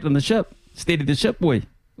 Captain the ship. Steady the ship, boy.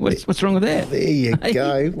 What's wrong with that? There you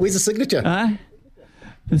go. Where's the signature?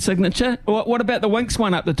 The signature? What about the Winks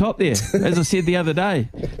one up the top there? As I said the other day.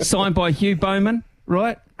 Signed by Hugh Bowman.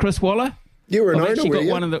 Right, Chris Waller. You were an owner, were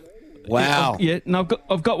you? Wow.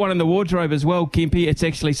 I've got one in the wardrobe as well, Kempy. It's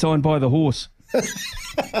actually signed by the horse.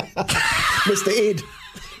 Mr. Ed.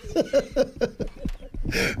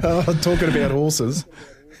 Talking about horses.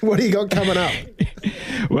 What do you got coming up?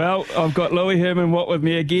 Well, I've got Louis Herman Watt with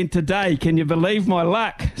me again today. Can you believe my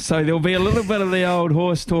luck? So there'll be a little bit of the old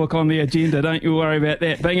horse talk on the agenda. Don't you worry about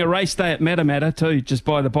that. Being a race day at Matamata too, just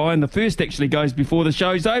by the by. And the first actually goes before the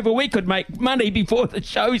show's over. We could make money before the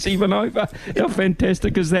show's even over. How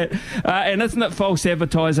fantastic is that? And isn't it false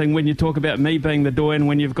advertising when you talk about me being the doyen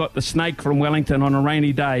when you've got the snake from Wellington on a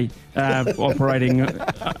rainy day operating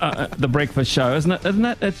the breakfast show? Isn't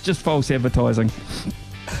it? It's just false advertising.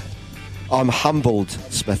 I'm humbled,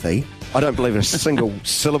 Smithy. I don't believe in a single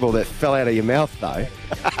syllable that fell out of your mouth, though.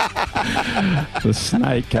 The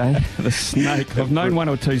snake, eh? The snake. I've known one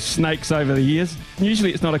or two snakes over the years.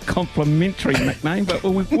 Usually it's not a complimentary nickname, but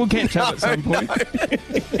we'll catch up at some point.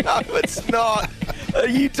 No, it's not.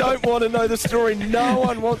 You don't want to know the story. No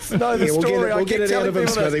one wants to know the story. We'll get it out of him,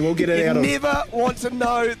 Smithy. We'll get it out of him. You never want to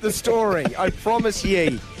know the story. I promise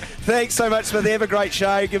ye. Thanks so much, Smithy. Have a great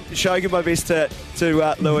show. Give my best to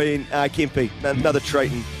Louis and Kempy. Another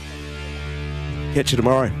treat. And catch you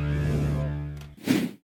tomorrow.